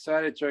equilibrium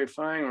excitatory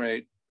firing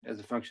rate as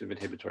a function of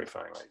inhibitory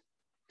firing rate.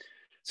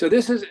 So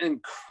this is an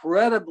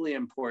incredibly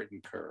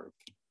important curve.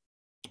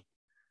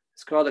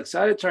 It's called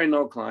excitatory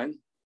nullcline.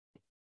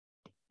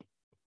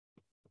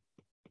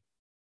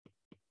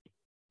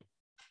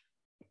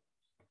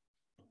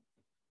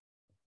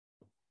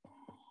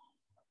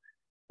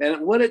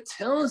 And what it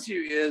tells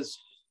you is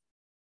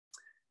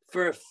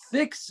for a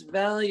fixed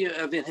value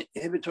of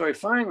inhibitory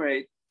firing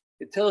rate,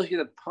 it tells you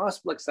the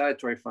possible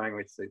excitatory firing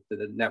rates that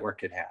the network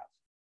could have.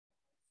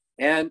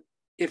 And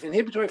if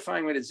inhibitory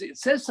firing rate is, it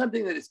says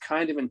something that is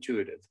kind of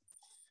intuitive.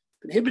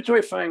 If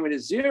inhibitory firing rate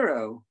is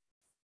 0,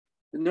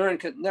 the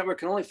network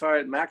can only fire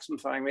at maximum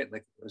firing rate,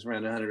 like it was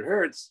around 100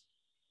 hertz.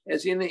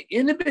 As the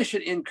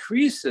inhibition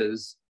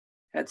increases,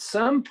 at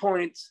some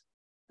point,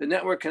 the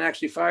network can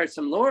actually fire at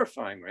some lower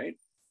firing rate.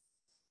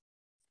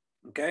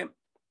 Okay.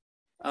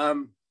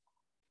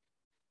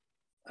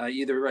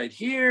 Either right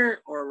here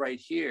or right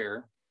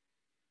here.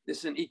 This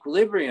is an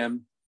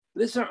equilibrium.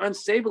 This is an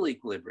unstable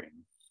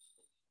equilibrium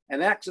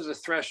and acts as a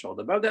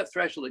threshold. Above that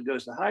threshold, it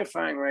goes to high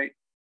firing rate.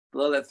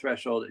 Below that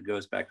threshold, it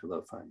goes back to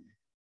low firing rate.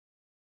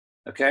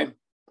 Okay.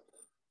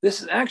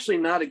 This is actually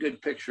not a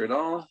good picture at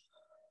all.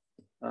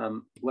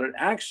 What it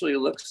actually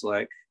looks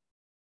like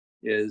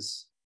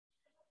is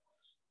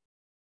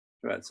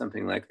about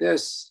something like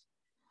this.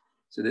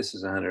 So this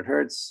is 100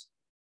 hertz.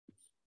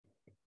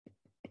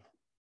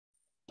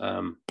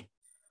 And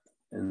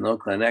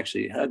nullcline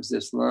actually hugs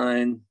this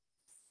line,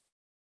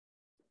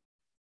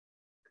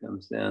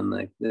 comes down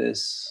like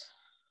this,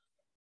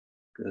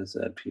 goes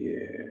up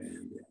here.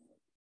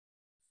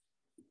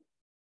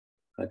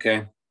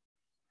 Okay.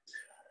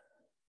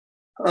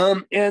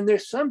 And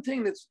there's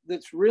something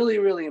that's really,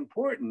 really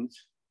important,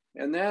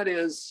 and that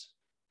is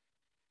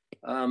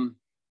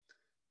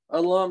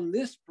along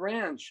this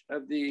branch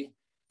of the,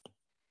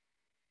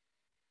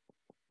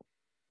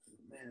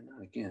 man,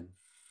 not again.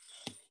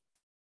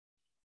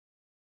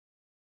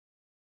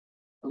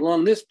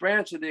 Along this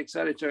branch of the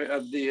excitatory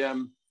of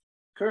the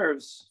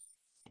curves,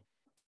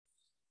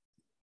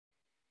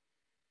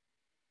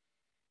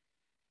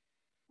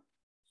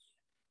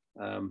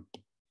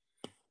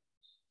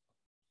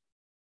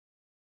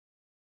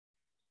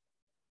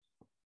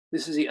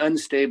 This is the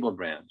unstable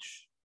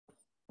branch.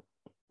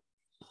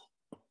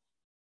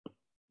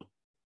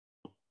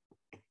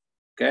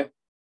 Okay.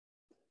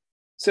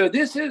 So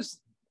this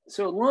is,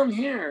 so along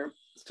here,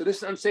 so this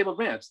is unstable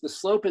branch. The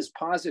slope is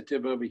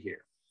positive over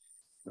here.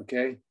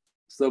 Okay.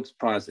 Slope's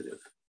positive.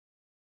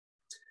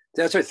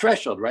 That's our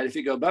threshold, right? If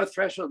you go above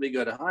threshold, we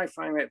go to high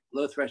firing rate,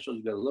 low threshold,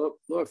 you go to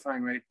lower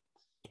firing rate.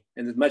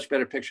 And the much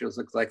better pictures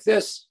look like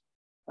this.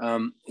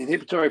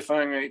 Inhibitory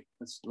firing rate,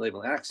 let's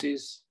label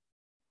axes,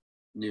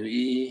 nu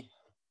E,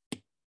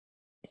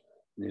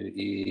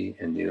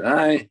 and nu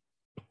I.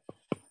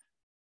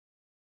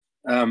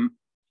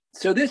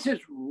 So this is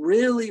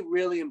really,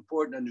 really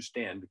important to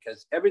understand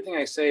because everything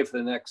I say for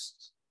the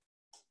next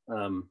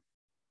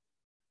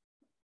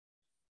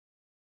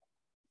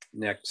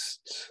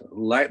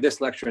this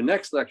lecture and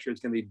next lecture is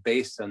going to be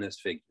based on this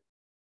figure.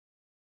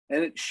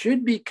 And it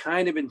should be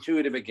kind of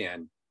intuitive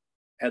again.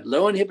 At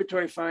low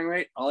inhibitory firing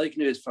rate, all you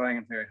can do is firing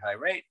at a very high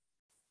rate.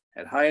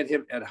 At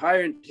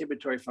higher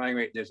inhibitory firing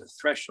rate, there's a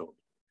threshold.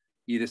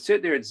 You either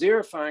sit there at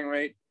 0 firing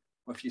rate,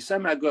 or if you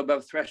somehow go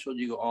above threshold,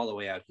 you go all the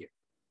way out here.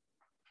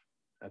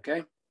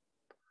 Okay?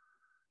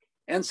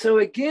 And so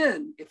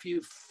again, if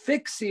you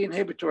fix the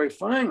inhibitory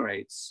firing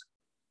rates,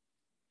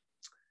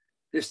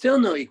 there's still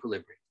no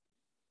equilibrium.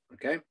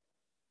 Okay?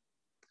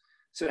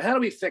 So how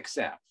do we fix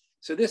that?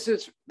 So this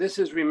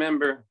is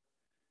remember,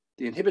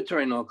 the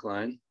inhibitory null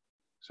line.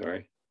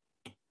 Sorry.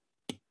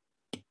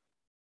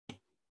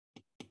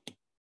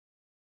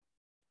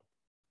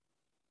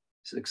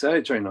 It's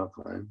excitatory null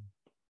line.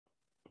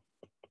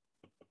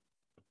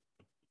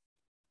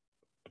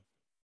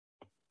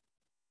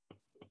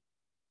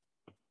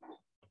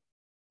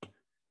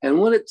 And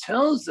what it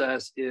tells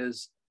us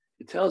is,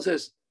 it tells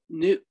us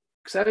new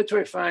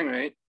excitatory firing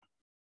rate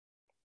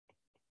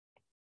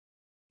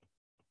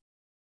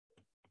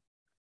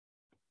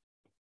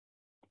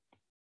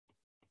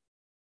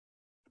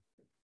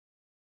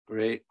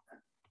rate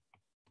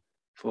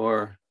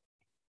for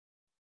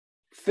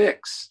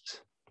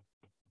fixed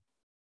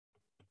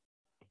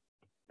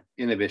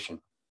inhibition.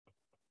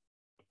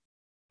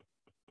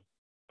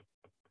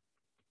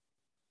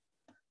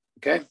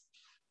 Okay,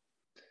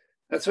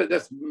 that's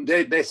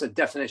a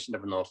definition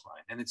of a null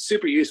line, and it's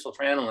super useful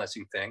for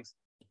analyzing things.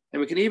 And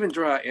we can even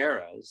draw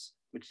arrows,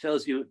 which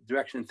tells you the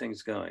direction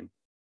things going.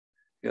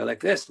 Go like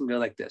this and go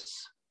like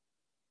this.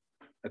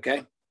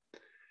 Okay,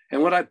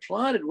 and what I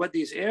plotted, what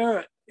these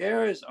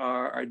errors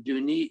are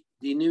du nu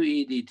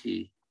E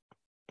dt.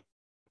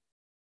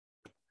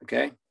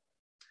 Okay,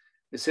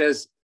 it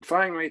says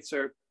firing rates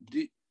are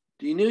du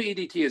nu E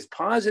dt is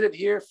positive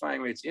here,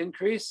 firing rates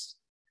increase.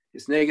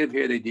 It's negative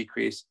here, they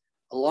decrease.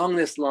 Along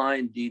this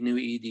line, du nu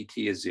E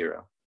dt is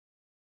 0.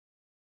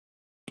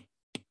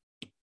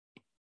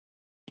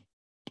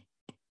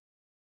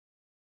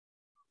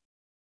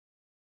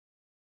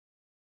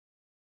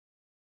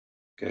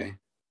 Okay,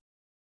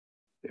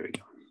 there we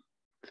go.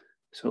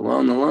 So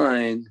along the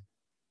line,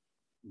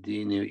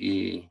 d nu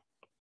E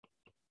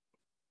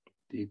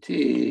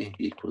dt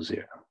equals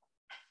 0.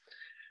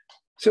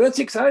 So that's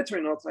the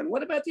excitatory null line.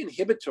 What about the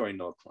inhibitory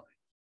null line?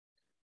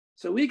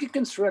 So we can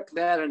construct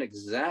that in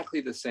exactly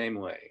the same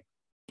way.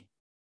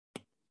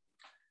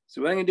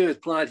 So what I'm going to do is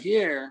plot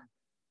here.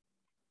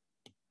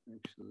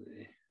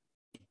 Actually,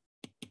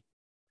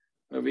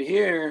 over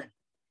here,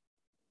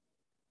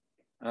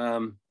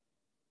 I'm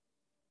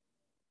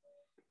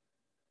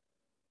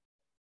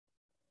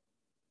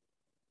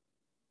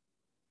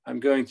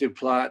going to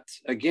plot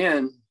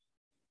again.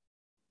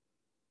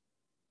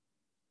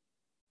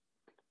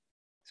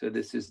 So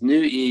this is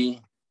nu E.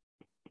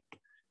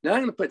 Now I'm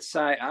going to put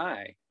psi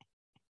I.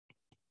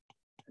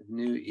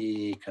 Nu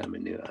E, comma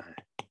nu I.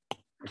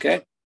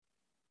 Okay?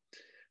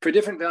 For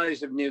different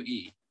values of nu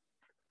E.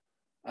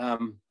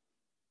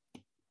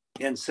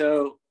 And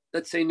so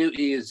let's say nu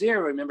E is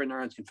 0. Remember,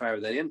 neurons can fire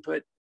with that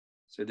input.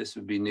 So this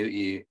would be nu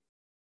E.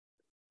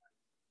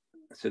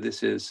 So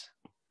this is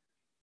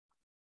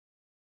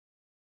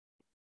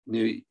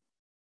nu E.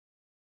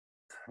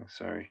 Oh,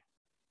 sorry.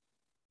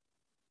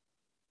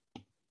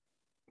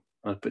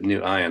 I'll put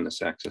nu I on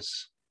this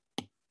axis.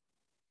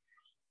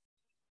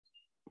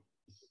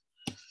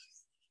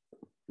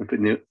 I'll put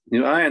nu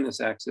I on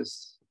this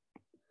axis.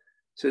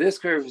 So this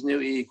curve is nu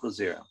E equals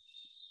 0,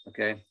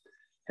 okay?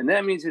 And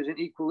that means there's an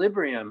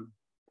equilibrium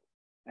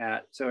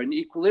at, so an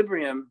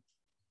equilibrium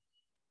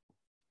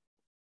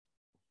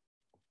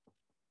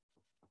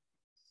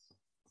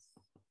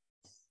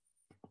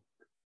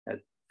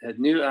at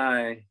nu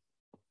I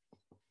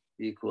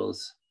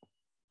equals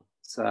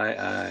psi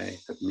I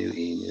of nu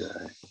E nu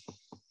I.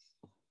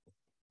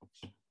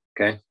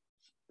 Okay.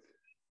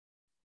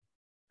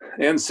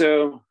 And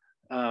so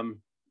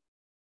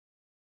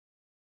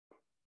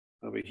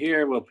over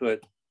here, we'll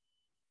put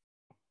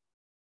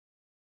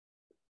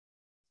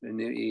the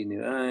nu E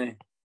nu I.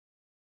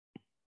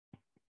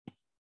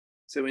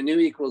 So when nu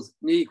equals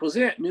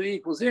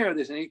 0,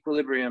 there's an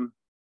equilibrium.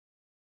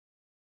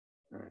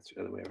 Oh, that's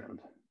the other way around.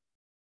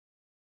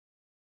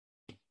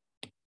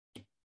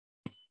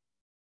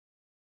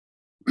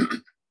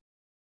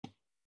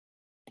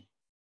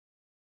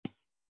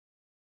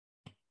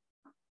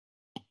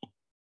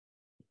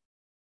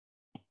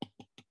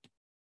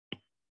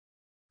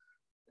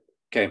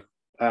 Okay,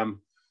 there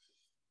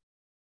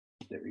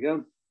we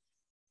go.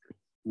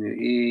 Nu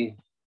E,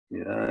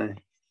 nu I.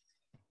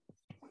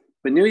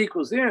 When nu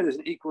equals there's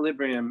an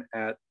equilibrium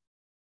at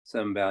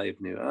some value of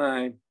nu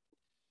I.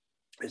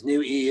 As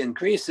nu E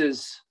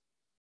increases,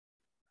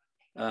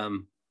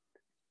 the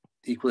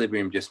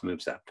equilibrium just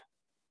moves up,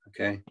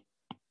 okay?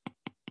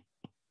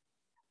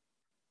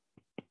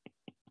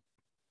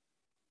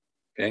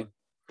 Okay,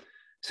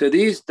 so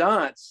these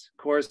dots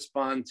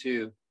correspond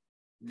to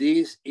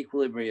these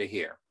equilibria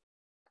here.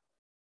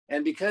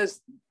 And because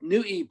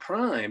nu E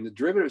prime, the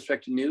derivative with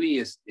respect to nu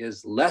E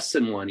is less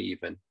than 1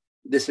 even,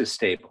 this is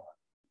stable.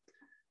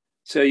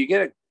 So you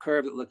get a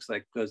curve that looks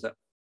like goes up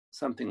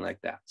something like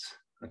that,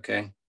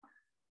 okay?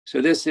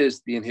 So this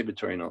is the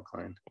inhibitory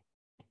nucline.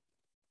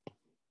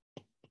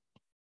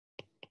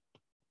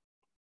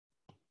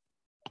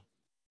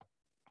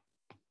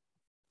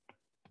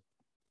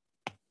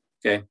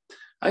 Okay,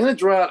 I'm going to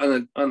draw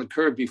it on the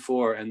curve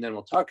before, and then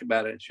we'll talk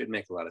about it. It should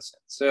make a lot of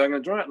sense. So I'm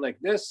going to draw it like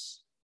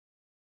this.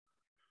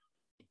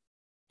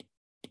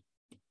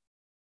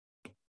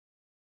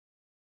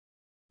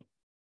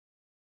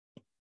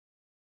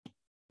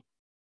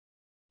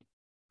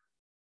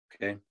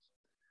 Okay.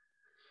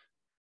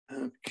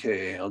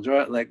 Okay, I'll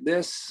draw it like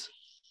this.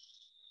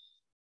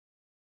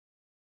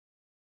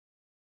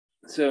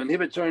 So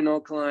inhibitory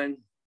nucline.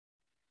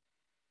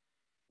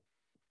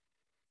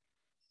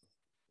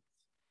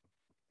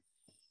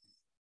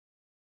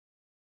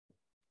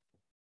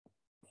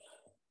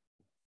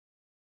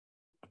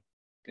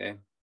 Okay,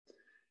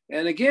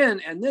 and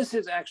again, and this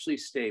is actually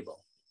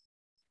stable.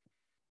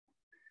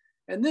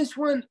 And this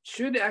one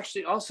should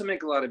actually also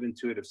make a lot of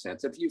intuitive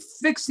sense. If you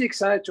fix the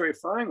excitatory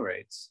firing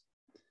rates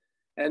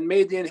and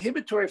made the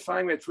inhibitory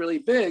firing rates really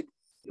big,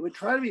 it would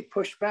try to be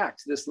pushed back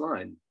to this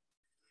line.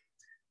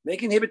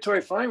 Making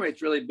inhibitory firing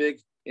rates really big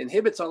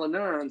inhibits all the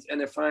neurons and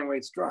their firing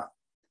rates drop.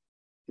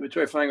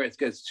 Inhibitory firing rates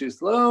gets too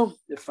slow,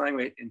 the firing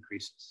rate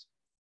increases,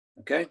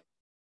 okay?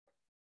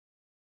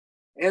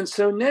 And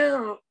so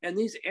now, and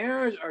these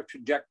errors are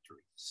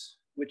trajectories,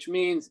 which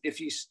means if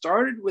you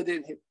started with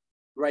it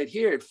right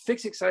here, at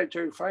fixed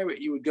excitatory firing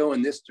rate, you would go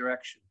in this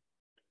direction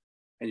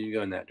and you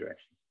go in that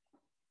direction.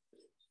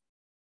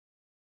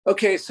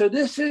 Okay, so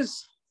this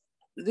is,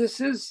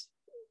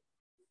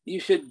 you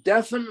should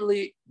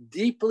definitely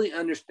deeply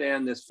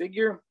understand this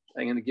figure.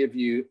 I'm going to give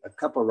you a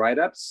couple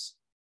write-ups.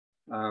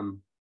 You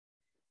can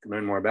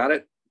learn more about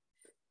it.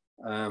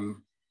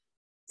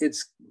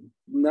 It's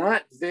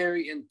not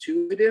very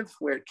intuitive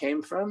where it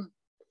came from.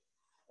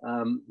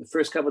 The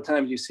first couple of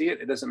times you see it,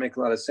 it doesn't make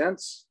a lot of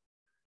sense,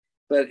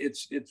 but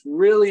it's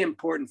really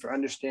important for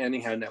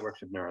understanding how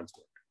networks of neurons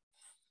work.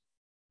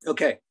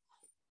 Okay,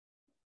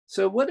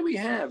 so what do we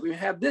have? We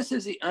have, this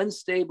is the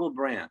unstable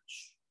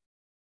branch.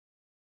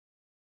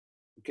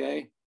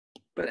 Okay,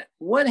 but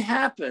what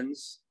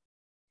happens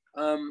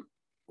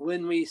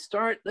when we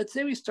start, let's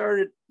say we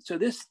started, so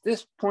this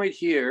point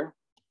here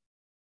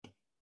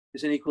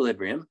is an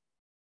equilibrium,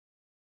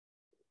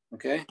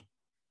 okay?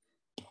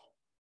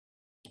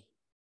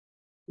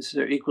 This is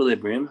our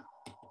equilibrium.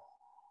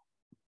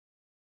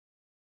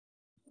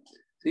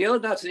 The yellow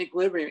dot's an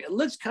equilibrium. It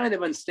looks kind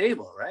of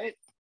unstable, right?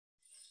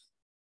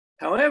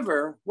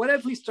 However, what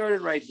if we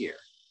started right here?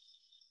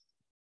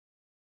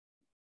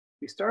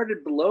 We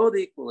started below the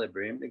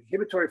equilibrium. The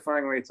inhibitory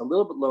firing rate's a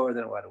little bit lower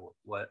than what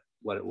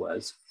it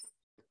was.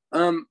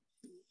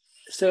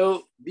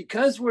 So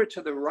because we're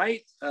to the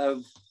right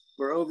of,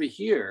 we're over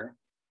here,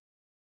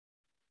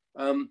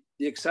 the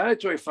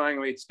excitatory firing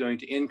rate is going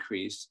to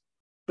increase,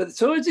 but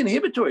so is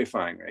inhibitory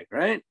firing rate,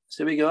 right?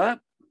 So we go up.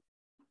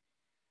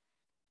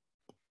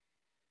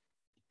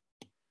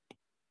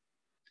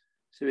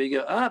 So we go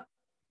up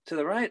to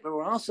the right, but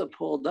we're also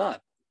pulled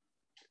up.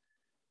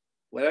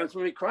 What happens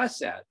when we cross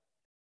that?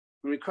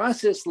 When we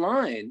cross this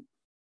line,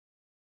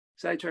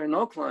 excitatory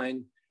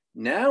nucline,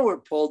 now we're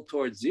pulled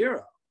towards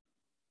 0.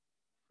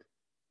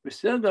 We're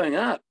still going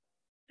up,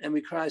 and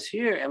we cross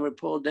here, and we're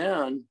pulled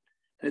down.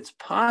 It's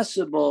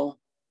possible,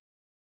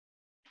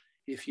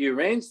 if you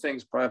arrange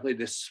things properly,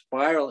 to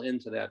spiral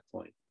into that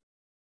point.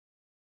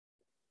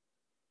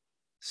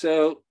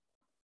 So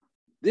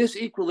this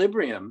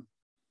equilibrium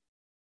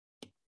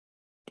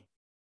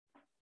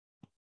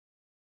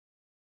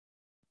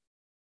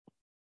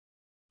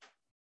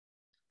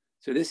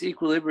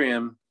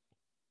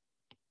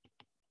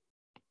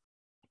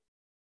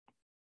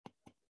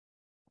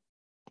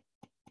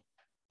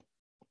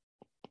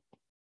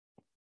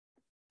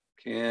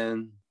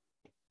can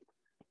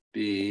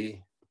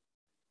be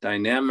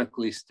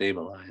dynamically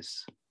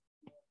stabilized.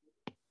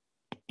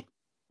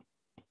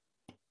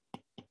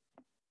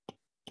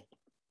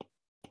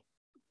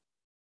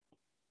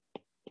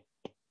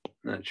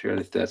 Not sure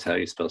if that's how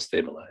you spell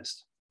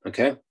stabilized,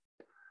 okay?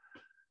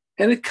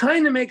 And it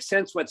kind of makes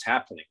sense what's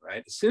happening,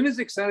 right? As soon as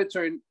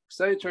excitatory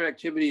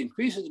activity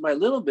increases by a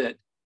little bit,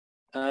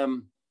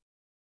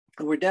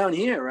 we're down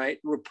here, right?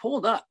 We're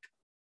pulled up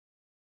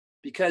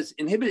because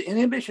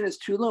inhibition is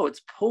too low.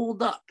 It's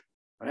pulled up,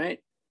 right?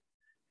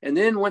 And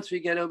then once we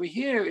get over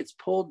here, it's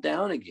pulled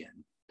down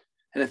again.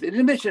 And if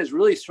inhibition is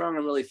really strong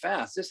and really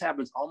fast, this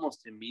happens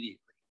almost immediately.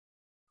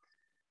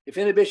 If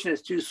inhibition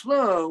is too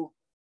slow,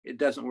 it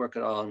doesn't work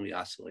at all and we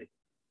oscillate.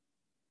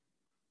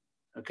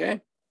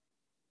 Okay?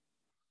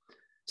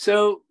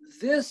 So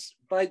this,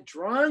 by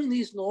drawing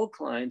these null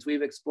lines,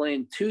 we've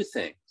explained two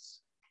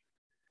things.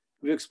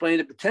 We've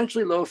explained a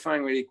potentially low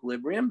firing rate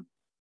equilibrium.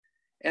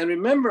 And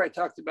remember, I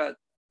talked about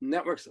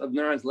networks of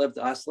neurons love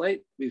to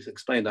oscillate. We've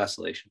explained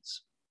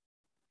oscillations.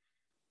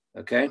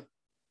 Okay?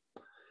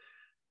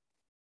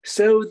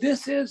 So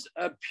this is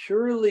a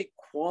purely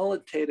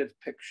qualitative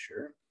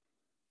picture.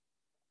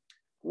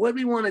 What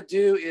we want to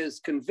do is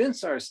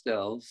convince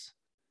ourselves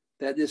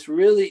that this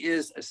really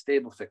is a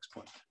stable fixed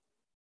point.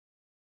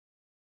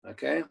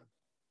 Okay?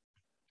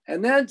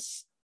 And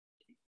that's,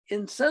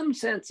 in some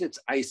sense, it's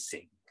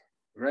icing,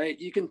 right?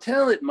 You can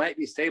tell it might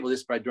be stable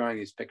just by drawing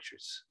these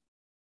pictures.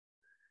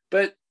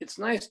 But it's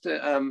nice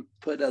to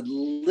put a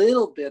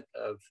little bit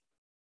of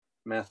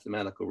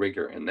mathematical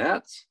rigor in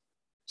that.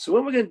 So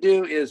what we're going to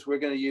do is we're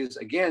going to use,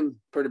 again,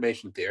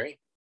 perturbation theory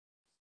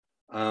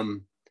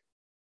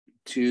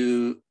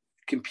to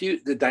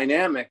compute the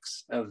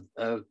dynamics of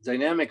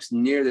dynamics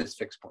near this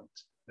fixed point,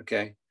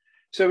 okay?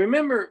 So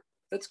remember,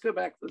 let's go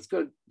back, let's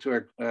go to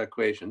our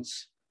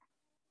equations.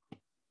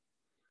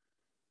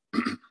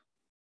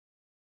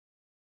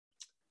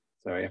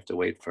 Sorry, I have to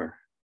wait for,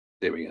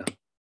 there we go.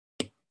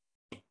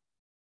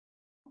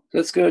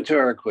 Let's go to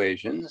our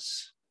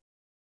equations.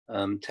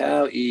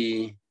 Tau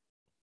E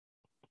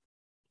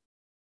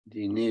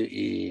d nu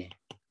E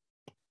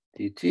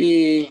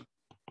dt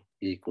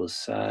equals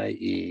psi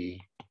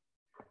E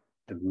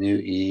of nu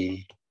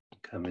E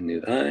comma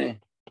nu I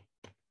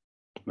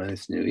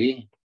minus nu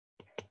E.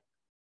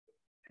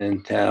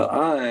 And tau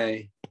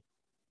I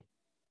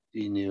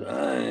d nu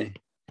I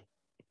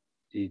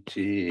dt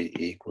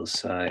equals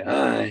psi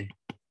I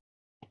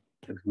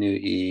of nu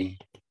E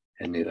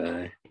and nu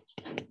I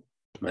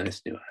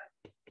minus nu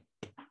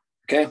I.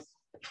 Okay?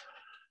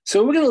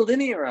 So we're going to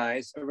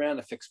linearize around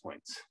a fixed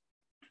point.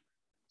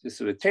 Just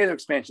so the Taylor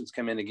expansions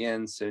come in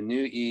again. So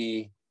nu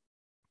E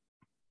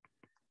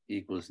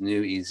equals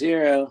nu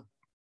E0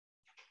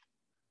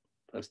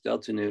 plus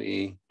delta nu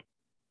E,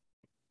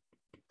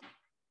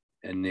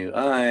 and nu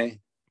I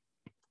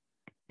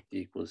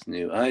equals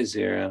nu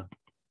I0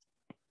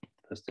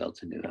 plus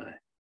delta nu I.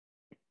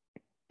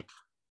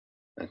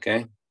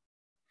 Okay.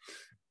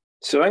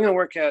 So I'm going to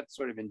work out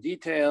sort of in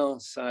detail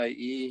psi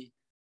E.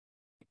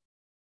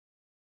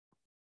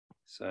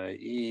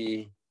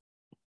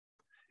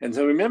 And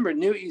so remember,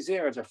 nu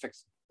E0 are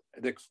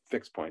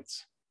fixed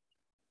points.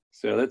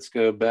 So let's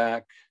go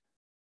back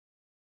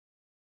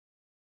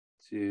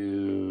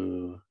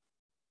to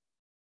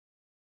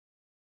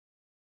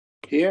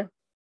here.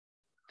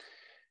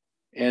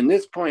 And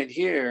this point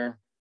here,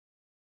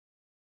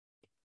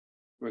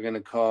 we're going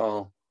to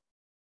call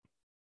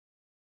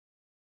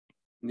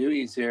nu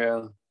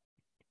E0,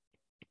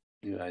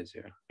 nu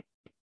I0.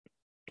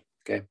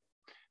 Okay,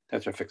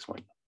 that's our fixed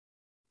point.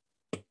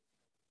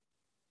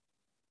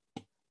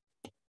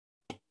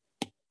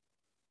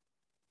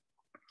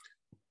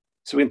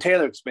 So we can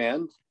Taylor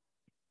expand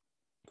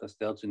plus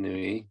delta nu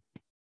E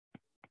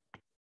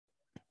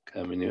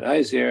comma nu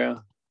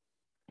I0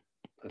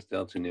 plus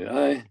delta nu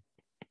I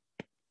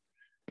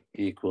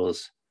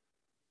equals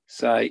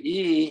psi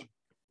E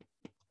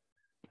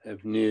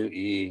of nu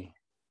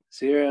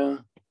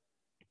E0,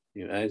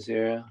 nu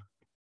I0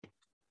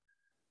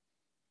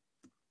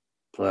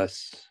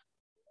 plus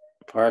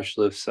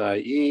partial of psi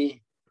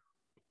E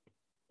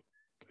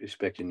with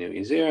respect to nu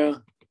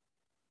E0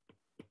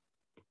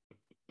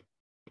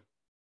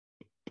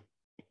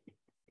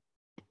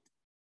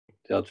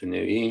 delta nu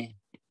E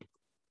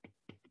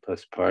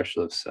plus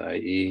partial of psi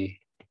E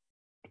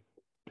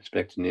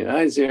respect to nu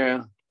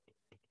I0,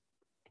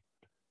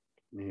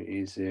 nu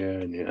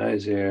E0, nu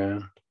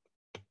I0,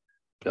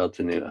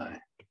 delta nu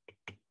I.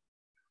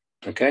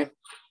 Okay?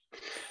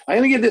 I'm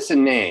going to give this a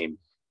name.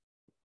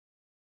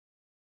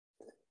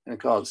 I'm going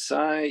to call it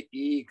psi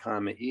E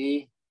comma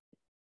E.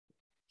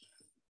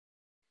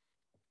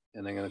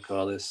 And I'm going to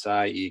call this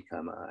psi E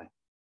comma I.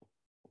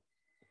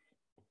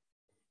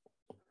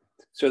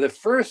 So the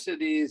first of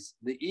these,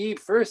 the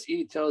first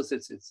E tells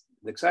us it's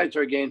the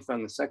excitatory gain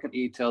function. The second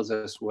E tells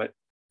us what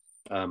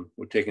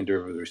we're taking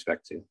derivative with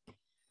respect to.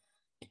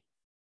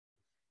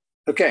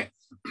 Okay,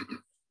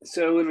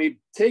 so when we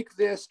take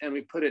this and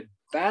we put it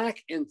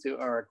back into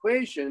our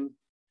equation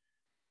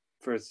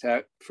for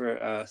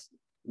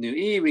nu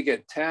E, we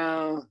get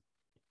tau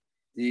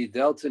d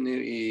delta nu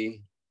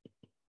E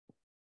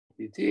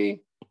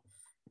dt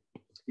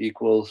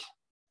equals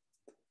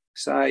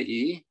psi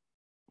E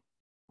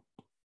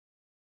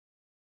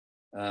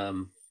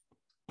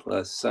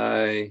plus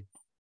psi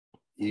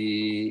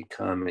E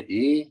comma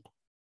E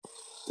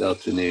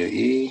delta nu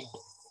E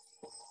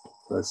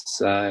plus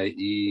psi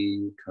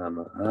E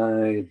comma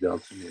I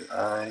delta nu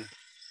I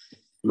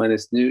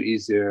minus nu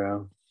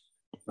E0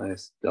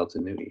 minus delta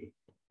nu E.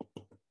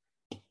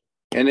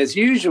 And as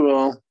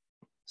usual,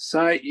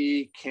 psi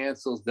E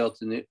cancels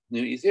delta nu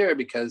E zero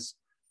because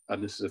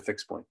this is a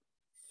fixed point.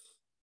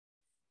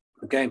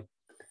 Okay,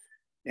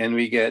 and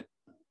we get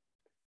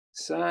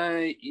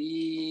psi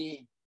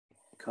E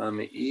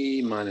comma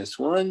E minus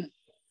 1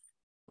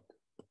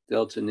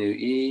 delta nu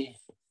E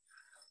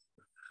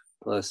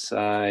plus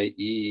psi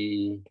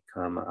E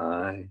comma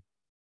I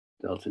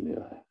delta nu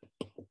I.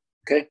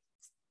 Okay,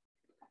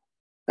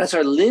 that's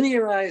our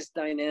linearized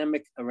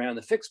dynamic around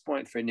the fixed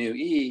point for nu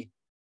E.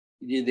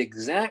 You do the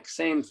exact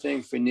same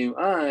thing for nu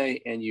I,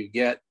 and you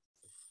get,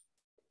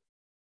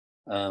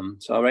 so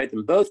I'll write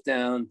them both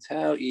down,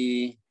 tau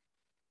E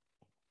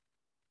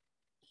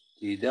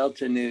d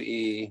delta nu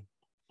E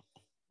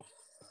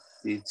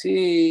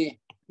dt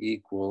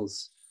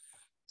equals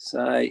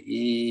psi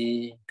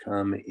E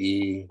comma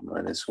E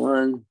minus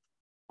 1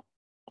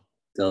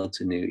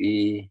 delta nu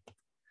E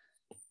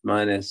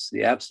minus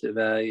the absolute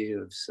value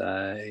of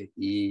psi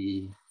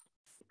E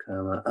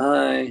comma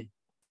I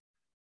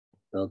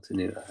delta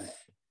nu I.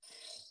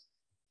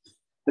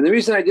 And the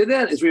reason I did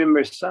that is,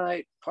 remember,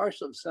 psi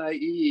partial of psi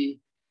E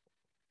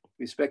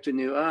respect to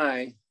nu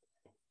I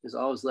is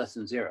always less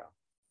than 0.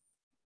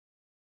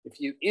 If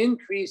you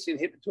increase the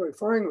inhibitory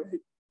firing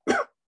rate,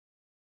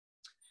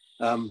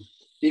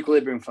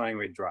 equilibrium firing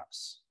rate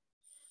drops.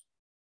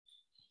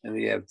 And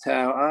we have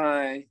tau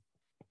I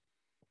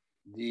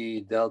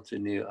d delta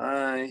nu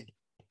I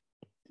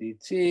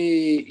dt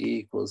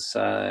equals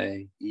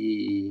psi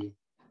E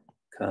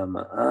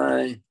comma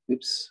I,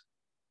 oops,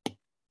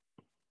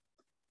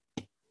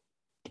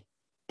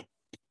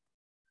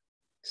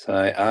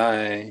 psi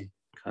I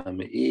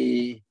comma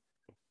E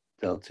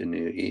delta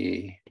nu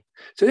E.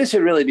 So this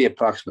should really be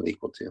approximately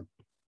equal to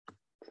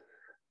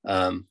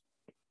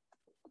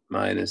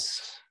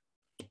minus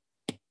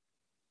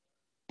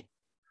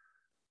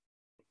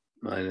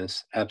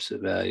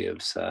absolute value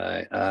of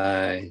psi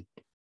I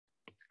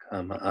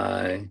comma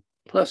I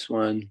plus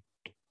 1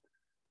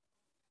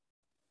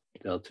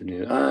 delta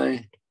nu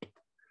I.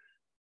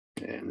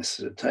 And this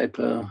is a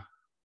typo,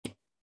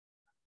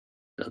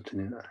 delta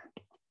nu I.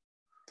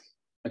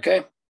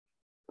 Okay.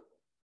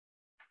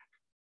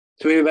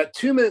 So we have about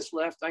 2 minutes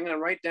left. I'm going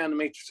to write down the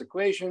matrix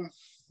equation.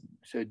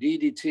 So d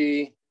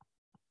dt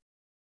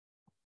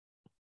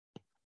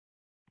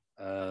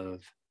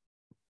of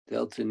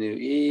delta nu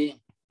E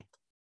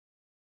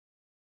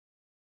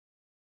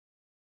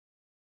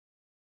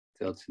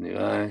delta nu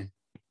I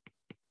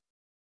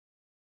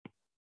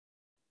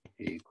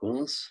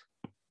equals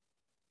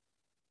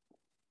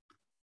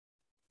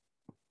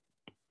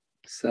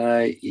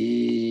psi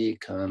E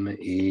comma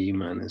E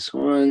minus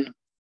 1.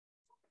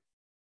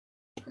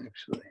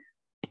 Actually,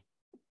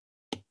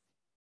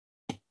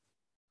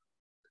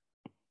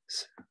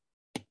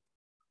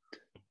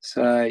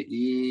 psi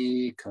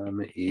E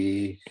comma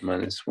E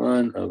minus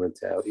 1 over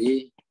tau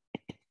E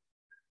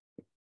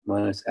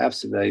minus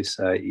absolute value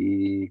psi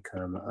E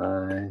comma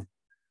I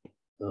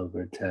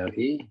over tau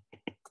E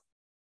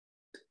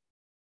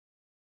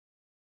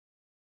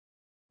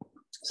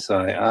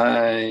psi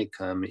I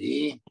comma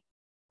E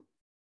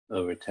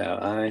over tau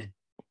I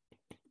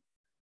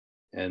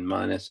and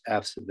minus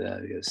absolute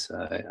value of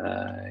psi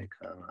I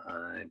comma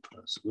I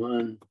plus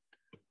 1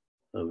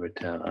 over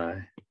tau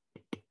I.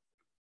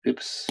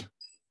 Oops.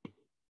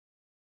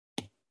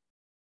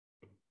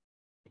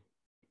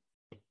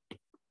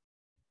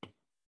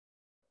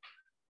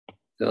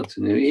 Delta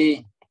nu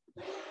E,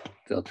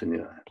 delta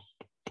nu I.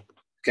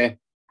 Okay.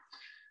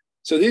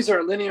 So these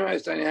are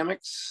linearized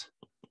dynamics.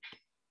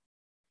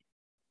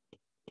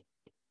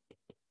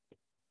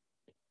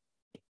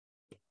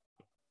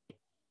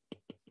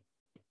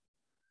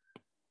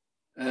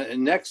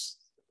 Next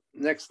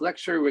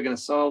lecture, we're going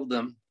to solve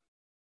them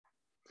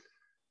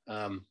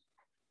and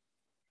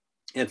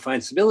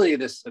find stability of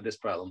this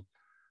problem.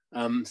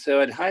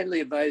 So I'd highly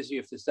advise you,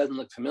 if this doesn't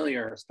look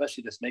familiar,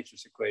 especially this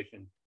matrix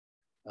equation,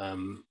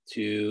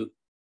 to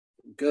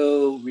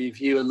go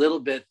review a little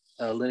bit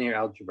linear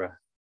algebra,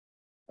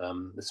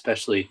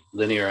 especially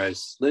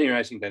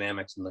linearizing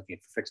dynamics and looking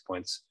for fixed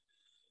points,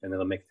 and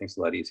that'll make things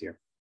a lot easier.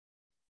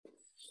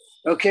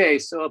 Okay,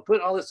 so I'll put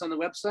all this on the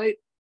website.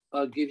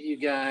 I'll give you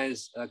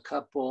guys a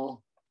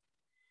couple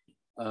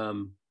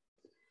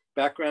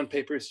background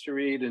papers to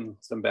read and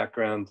some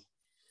background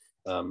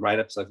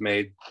write-ups I've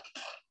made.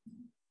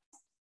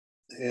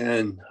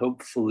 And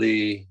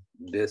hopefully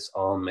this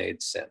all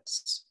made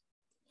sense.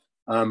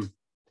 And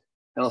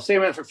I'll stay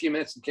around for a few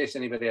minutes in case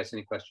anybody has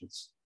any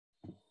questions.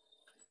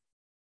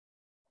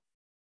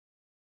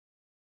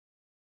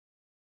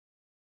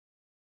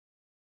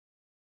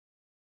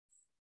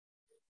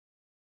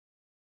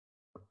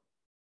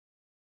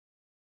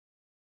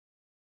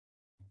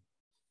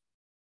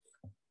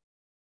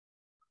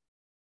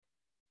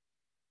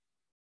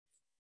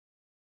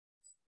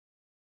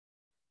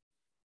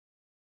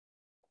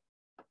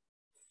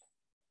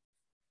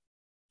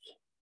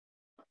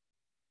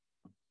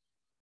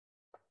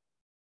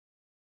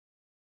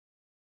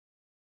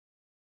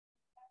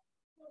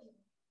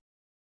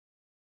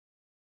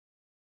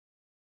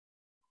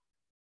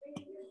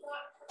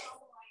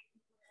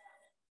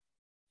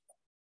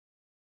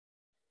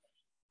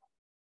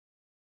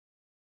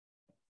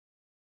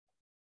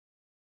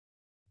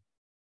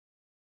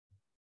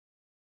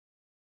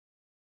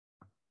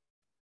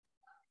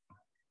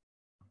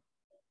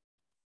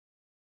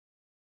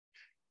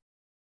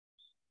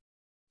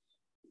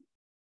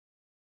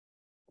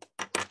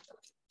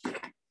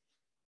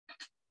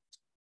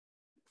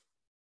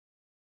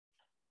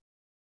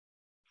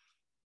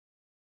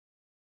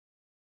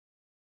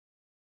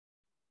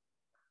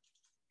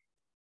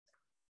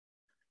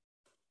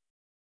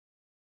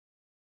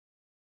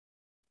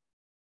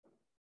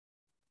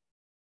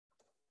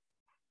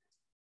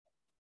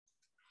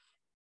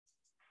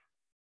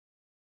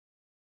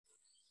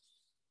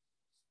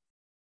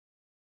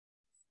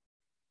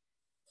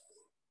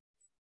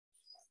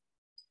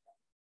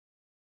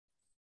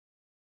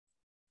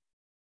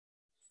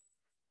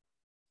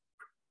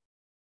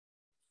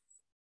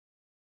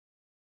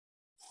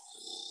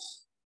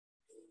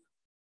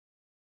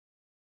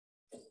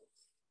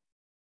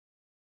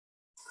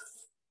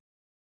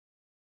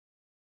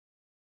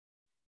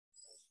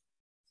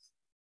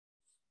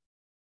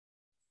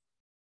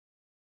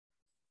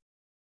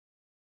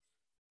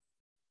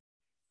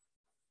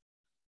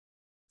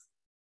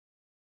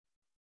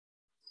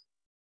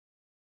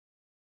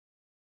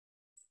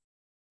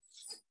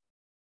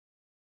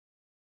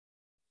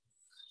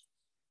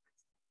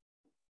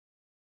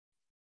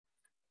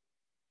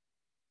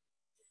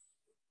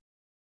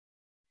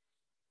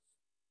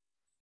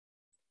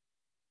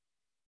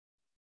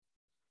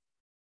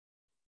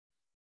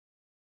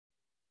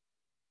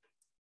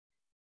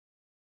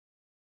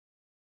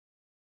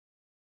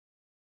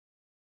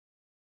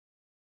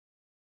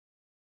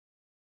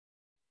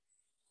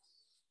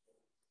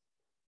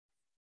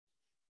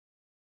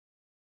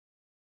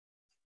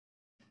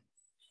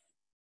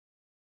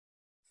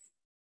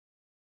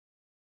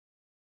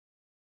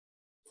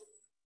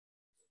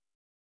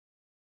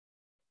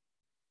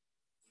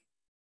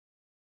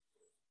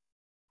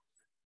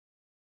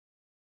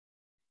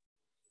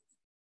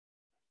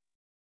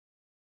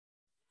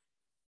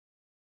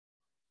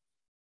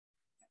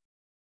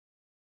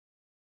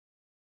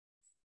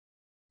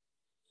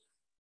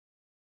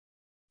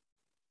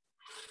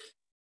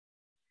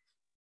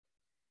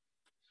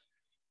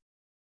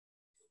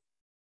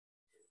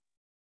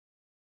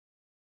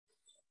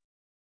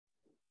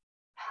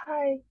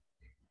 Hi.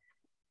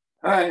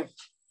 Hi.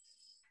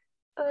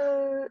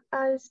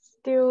 I'm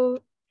still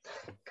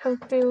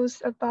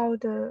confused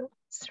about the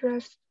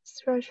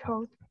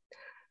threshold.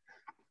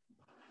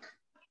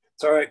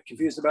 Sorry,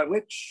 confused about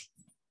which?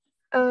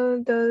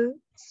 The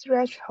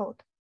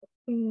threshold.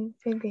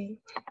 Maybe.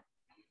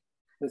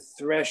 The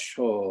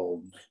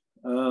threshold.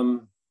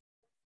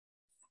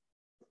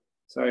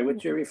 Sorry,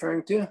 what you're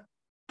referring to?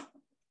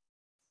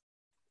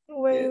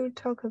 When Yeah. you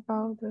talk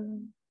about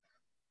the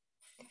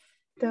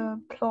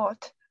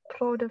plot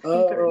of figures.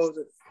 Oh,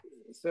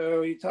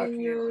 so you're and talking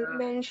you about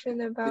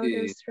mentioned about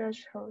the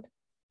threshold.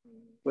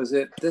 Was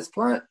it this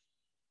plot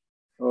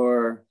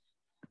or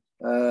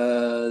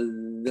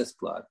this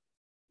plot?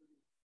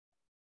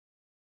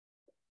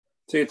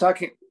 So you're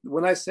talking,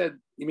 when I said,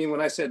 you mean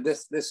when I said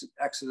this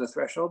X is a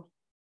threshold?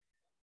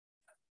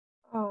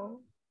 Oh.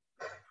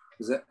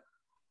 Is that,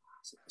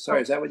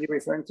 sorry, is that what you're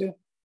referring to?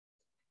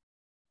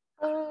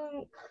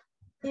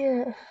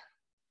 Yeah.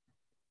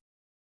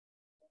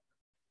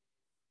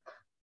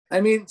 I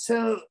mean,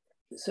 so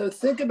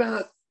think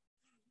about,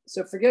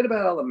 so forget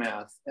about all the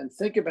math and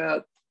think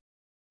about,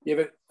 you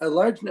have a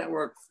large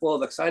network full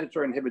of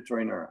excitatory and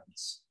inhibitory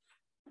neurons.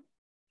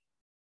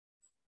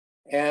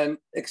 And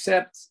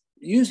except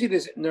usually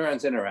these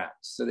neurons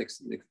interact. So the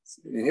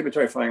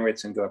inhibitory firing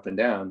rates can go up and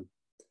down.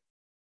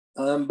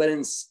 But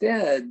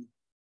instead,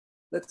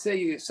 let's say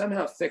you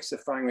somehow fix the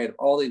firing rate of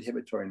all the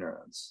inhibitory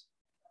neurons.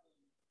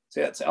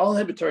 So that's all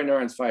inhibitory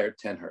neurons fire at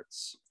 10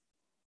 hertz.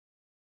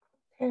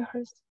 10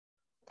 hertz.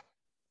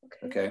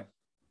 Okay.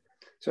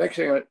 So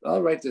actually,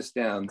 I'll write this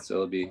down so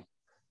it'll be,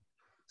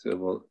 so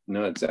we'll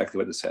know exactly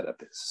what the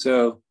setup is.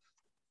 So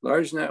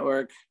large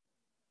network.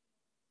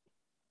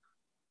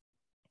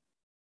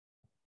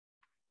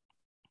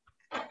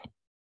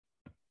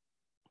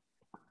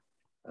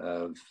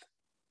 Of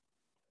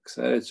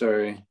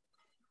excitatory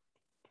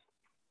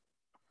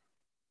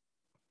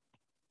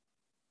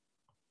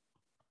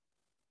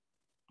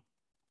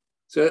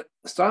So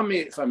stop me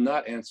if I'm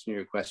not answering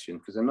your question,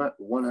 because I'm not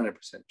 100%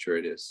 sure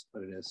it is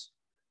what it is.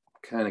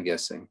 Kind of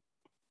guessing.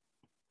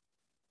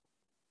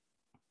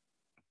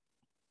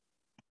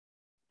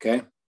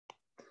 Okay.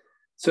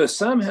 So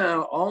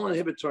somehow all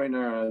inhibitory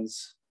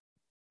neurons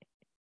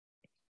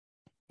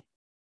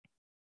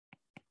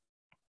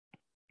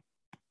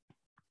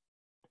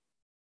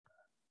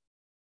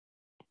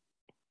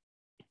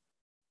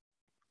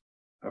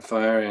are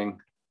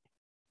firing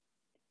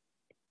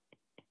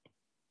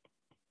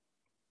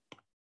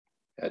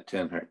at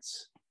 10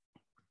 hertz.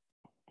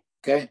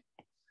 Okay.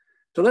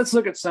 So let's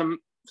look at some,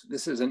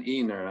 this is an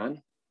E neuron,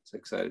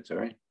 it's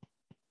excitatory.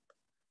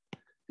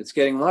 It's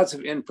getting lots of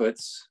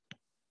inputs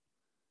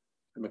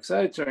from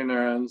excitatory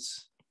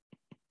neurons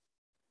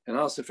and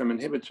also from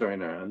inhibitory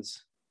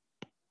neurons.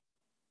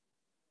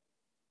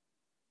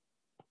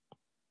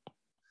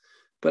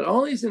 But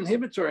all these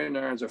inhibitory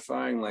neurons are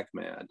firing like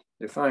mad.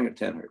 They're firing at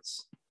 10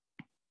 hertz.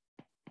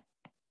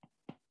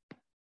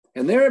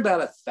 And there are about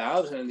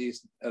 1,000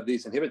 of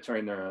these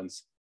inhibitory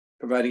neurons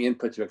providing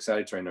input to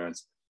excitatory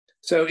neurons.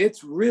 So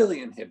it's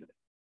really inhibited,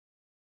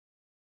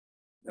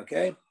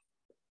 okay?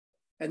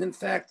 And in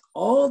fact,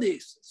 all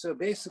these, so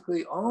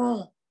basically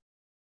all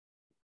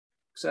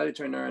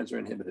excitatory neurons are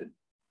inhibited.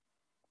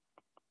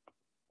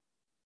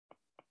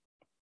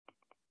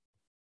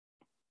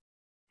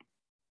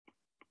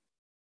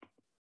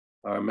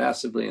 Are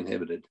massively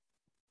inhibited.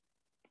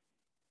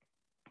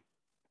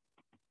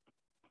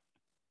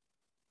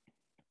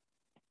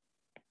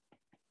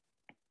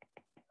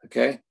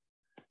 Okay,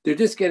 they're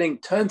just getting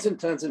tons and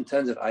tons and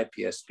tons of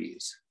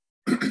IPSPs.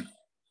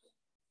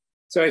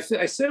 So I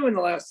assume in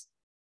the last,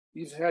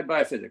 you've had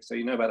biophysics, so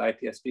you know about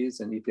IPSPs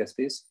and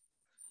EPSPs?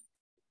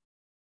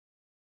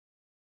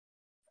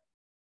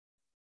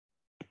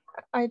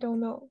 I don't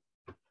know.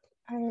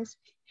 ISP.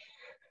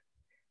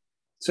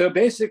 So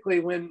basically,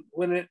 when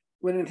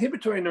an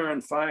inhibitory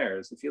neuron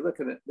fires, if you look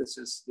at it, this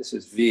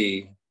is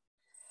V,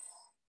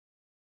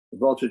 the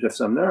voltage of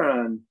some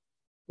neuron.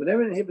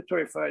 Whenever an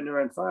inhibitory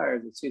neuron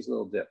fires, it sees a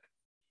little dip.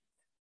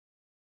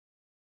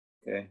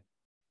 Okay.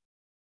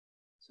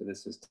 So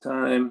this is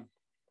time.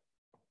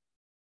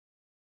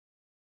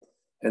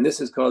 And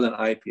this is called an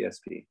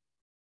IPSP.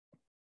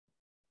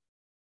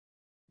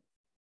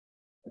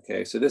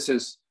 Okay, so this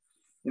is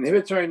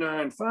inhibitory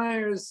neuron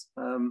fires,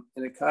 and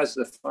it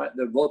causes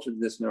the voltage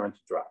of this neuron to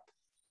drop.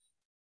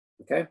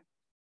 Okay.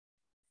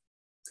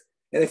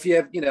 And if you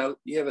have,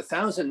 you have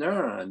 1,000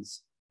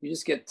 neurons, you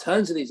just get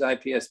tons of these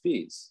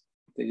IPSPs.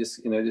 They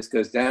just, just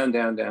goes down,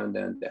 down, down,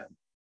 down, down.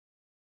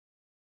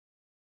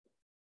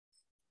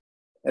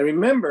 And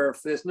remember,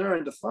 for this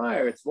neuron to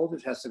fire, its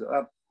voltage has to go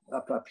up,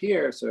 up, up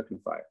here so it can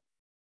fire.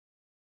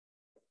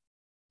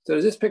 So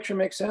does this picture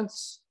make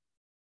sense?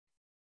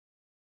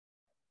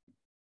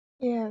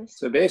 Yes.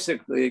 So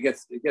basically, it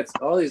gets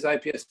all these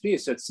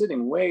IPSPs, so it's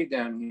sitting way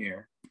down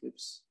here.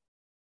 Oops.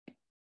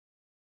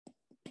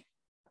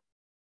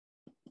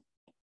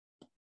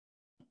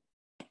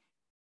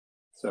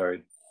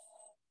 Sorry.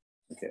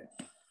 Okay.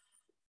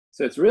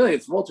 So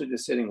its voltage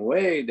is sitting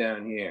way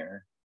down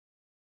here.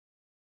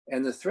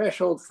 And the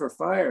threshold for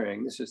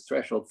firing, this is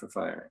threshold for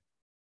firing.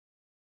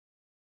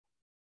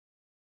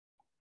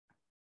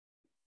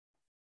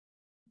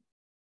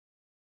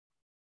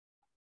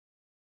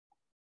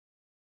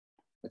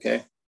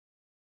 Okay.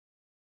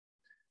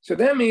 So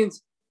that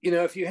means,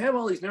 if you have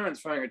all these neurons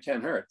firing at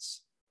 10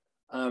 hertz,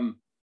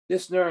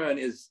 this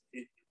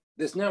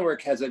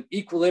network has an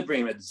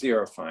equilibrium at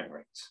 0 firing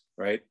rates,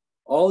 right?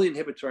 All the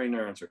inhibitory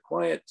neurons are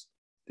quiet.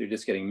 They're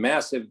just getting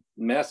massive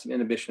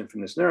inhibition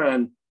from this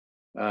neuron.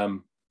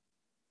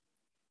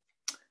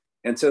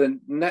 And so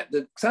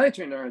the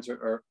excitatory neurons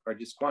are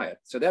just quiet.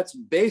 So that's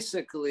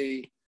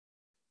basically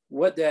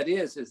what that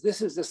is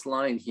this is this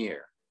line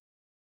here.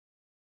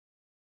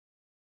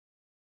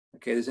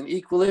 Okay, there's an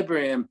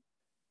equilibrium.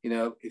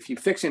 If you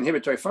fix an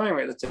inhibitory firing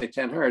rate, let's say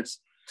 10 hertz,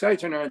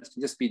 excitatory neurons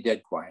can just be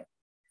dead quiet.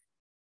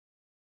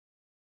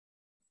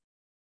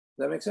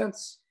 Does that make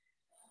sense?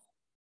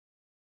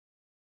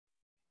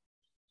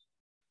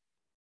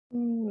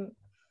 Mm.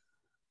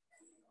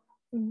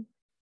 Mm.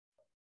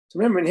 So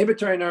remember,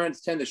 inhibitory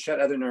neurons tend to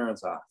shut other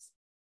neurons off.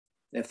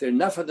 And if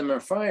enough of them are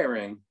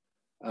firing,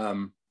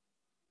 then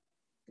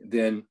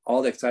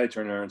all the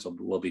excitatory neurons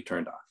will be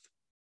turned off.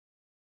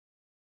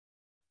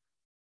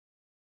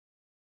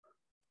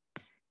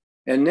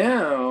 And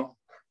now,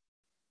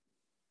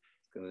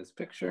 let's go to this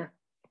picture.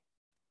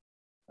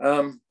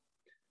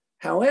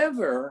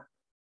 However,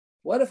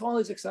 what if all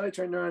these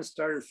excitatory neurons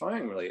started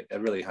firing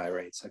at really high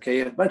rates? Okay,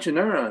 you have a bunch of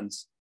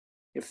neurons.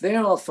 If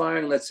they're all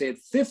firing, let's say at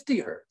 50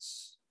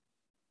 hertz,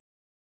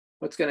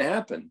 what's going to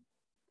happen?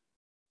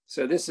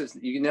 So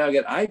you can now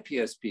get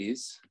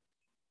IPSPs,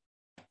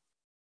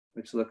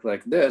 which look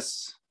like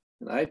this,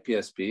 an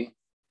IPSP.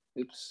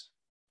 Oops.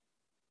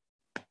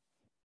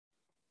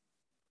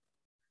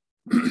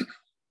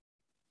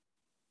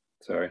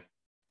 Sorry.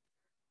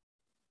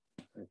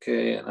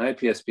 Okay, an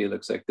IPSP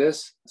looks like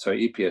this.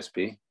 Sorry,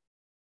 EPSP.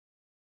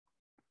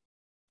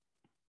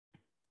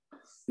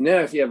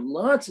 Now, if you have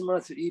lots and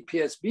lots of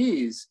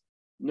EPSBs,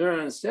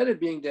 neuron, instead of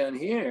being down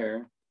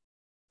here,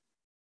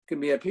 can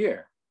be up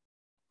here.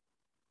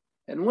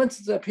 And once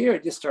it's up here,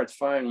 it just starts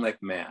firing like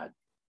mad.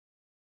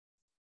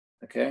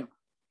 Okay.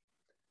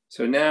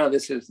 So now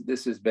this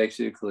is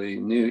basically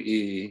nu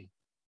E.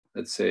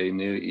 Let's say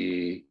nu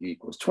E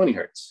equals 20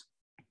 hertz.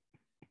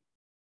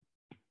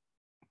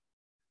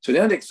 So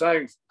now the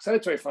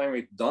excitatory firing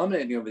rate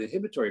dominating over the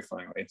inhibitory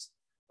firing rates,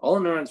 all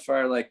neurons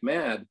fire like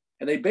mad,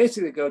 and they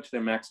basically go to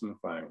their maximum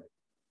firing rate,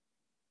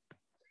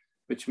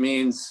 which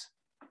means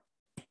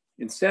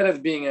instead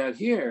of being out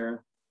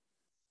here,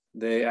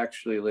 they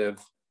actually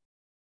live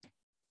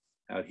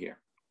out here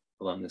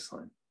along this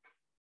line.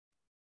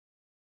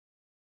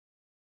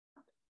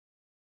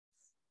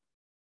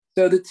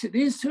 So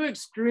these two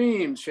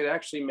extremes should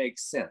actually make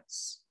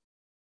sense,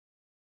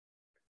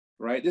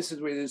 right? This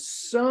is where there's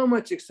so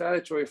much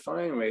excitatory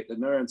firing rate, the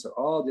neurons are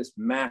all just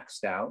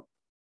maxed out.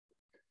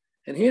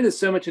 And here there's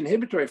so much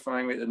inhibitory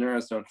firing rate, the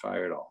neurons don't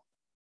fire at all.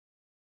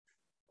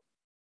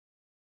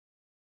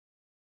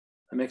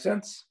 That makes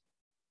sense?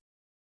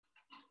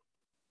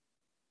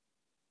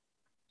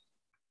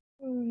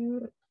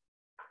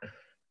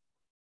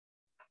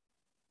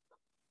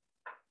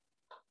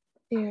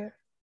 Yeah,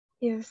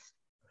 yes.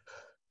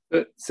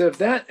 So if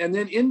that, and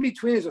then in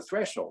between is a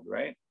threshold,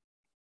 right?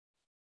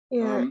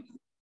 Yeah.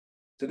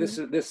 So this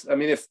is this, I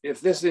mean, if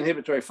this is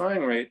inhibitory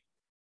firing rate,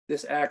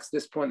 this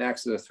point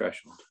acts as a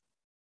threshold.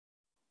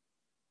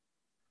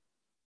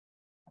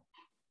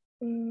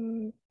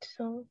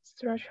 So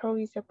threshold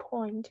is a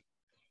point.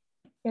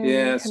 And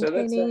yeah,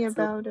 containing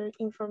about the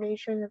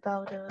information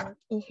about the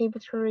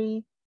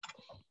inhibitory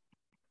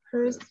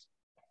HUST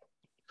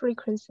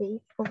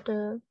frequency of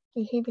the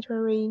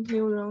inhibitory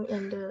neuron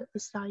and the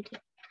excited.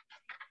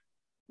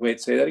 Wait,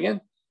 say that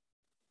again.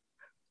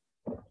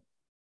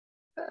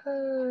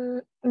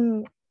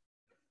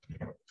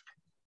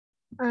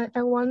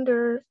 I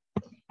wonder,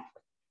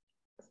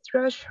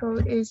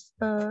 threshold is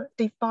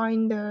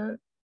defined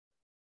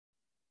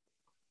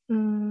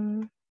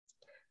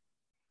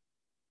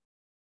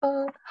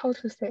how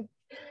to say,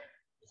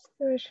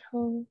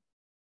 threshold.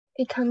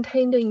 It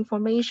contains the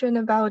information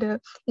about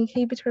the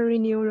inhibitory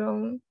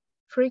neuron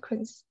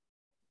frequency.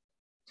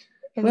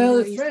 Well,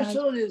 the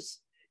threshold is,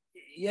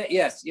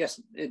 yes,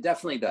 it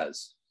definitely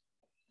does.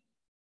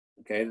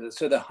 Okay,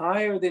 so the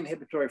higher the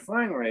inhibitory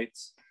firing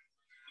rates,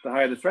 the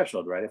higher the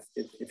threshold, right?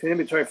 If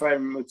inhibitory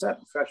firing moves up,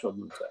 the threshold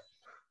moves up.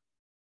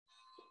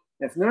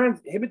 If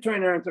inhibitory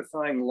neurons are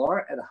firing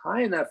at a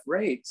high enough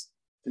rates,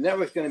 the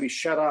network's going to be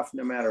shut off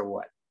no matter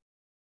what.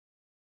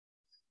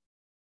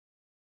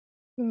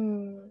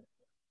 And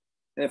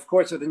of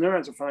course, if the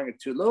neurons are firing at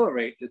too low a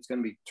rate, it's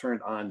going to be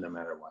turned on no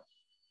matter what.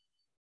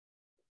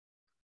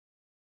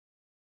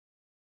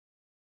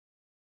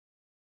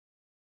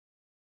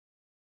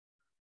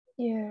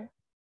 Yeah,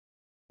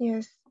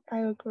 yes, I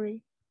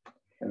agree.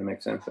 That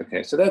makes sense.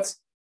 Okay, so that's,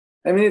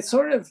 I mean, it's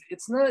sort of,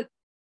 it's not,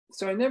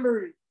 so I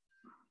never,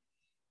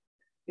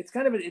 it's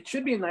kind of, it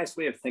should be a nice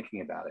way of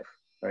thinking about it,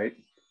 right?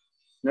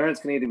 Neurons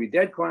can either be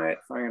dead quiet,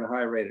 firing at a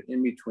high rate, or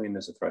in between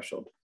there's a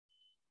threshold.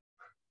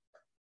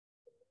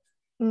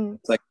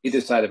 It's like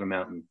either side of a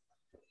mountain.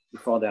 You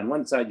fall down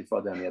one side, you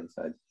fall down the other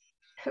side.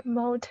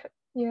 Mountain,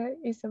 yeah,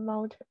 it's a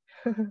mountain.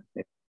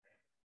 Yeah.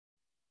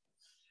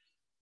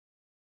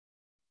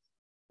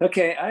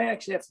 Okay, I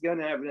actually have to go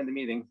now. I have another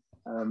meeting,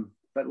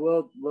 but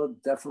we'll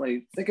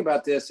definitely think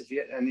about this. If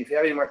you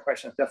have any more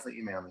questions, definitely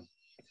email me.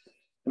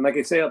 And like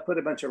I say, I'll put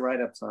a bunch of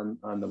write-ups on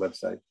the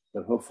website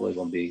that hopefully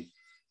will be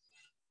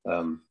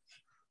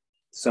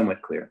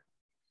somewhat clear.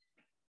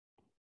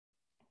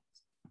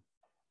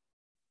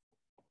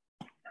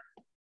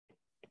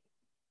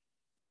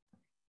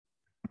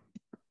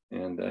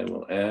 And I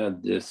will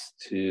add this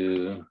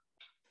to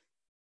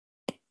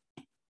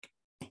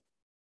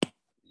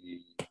the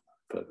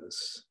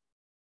photos.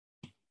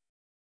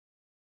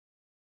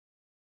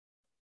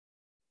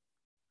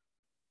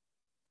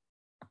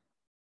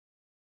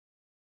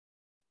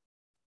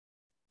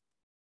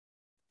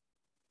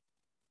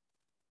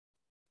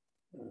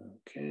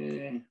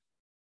 Okay.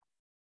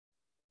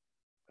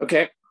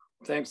 Okay,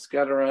 thanks,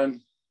 gotta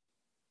run.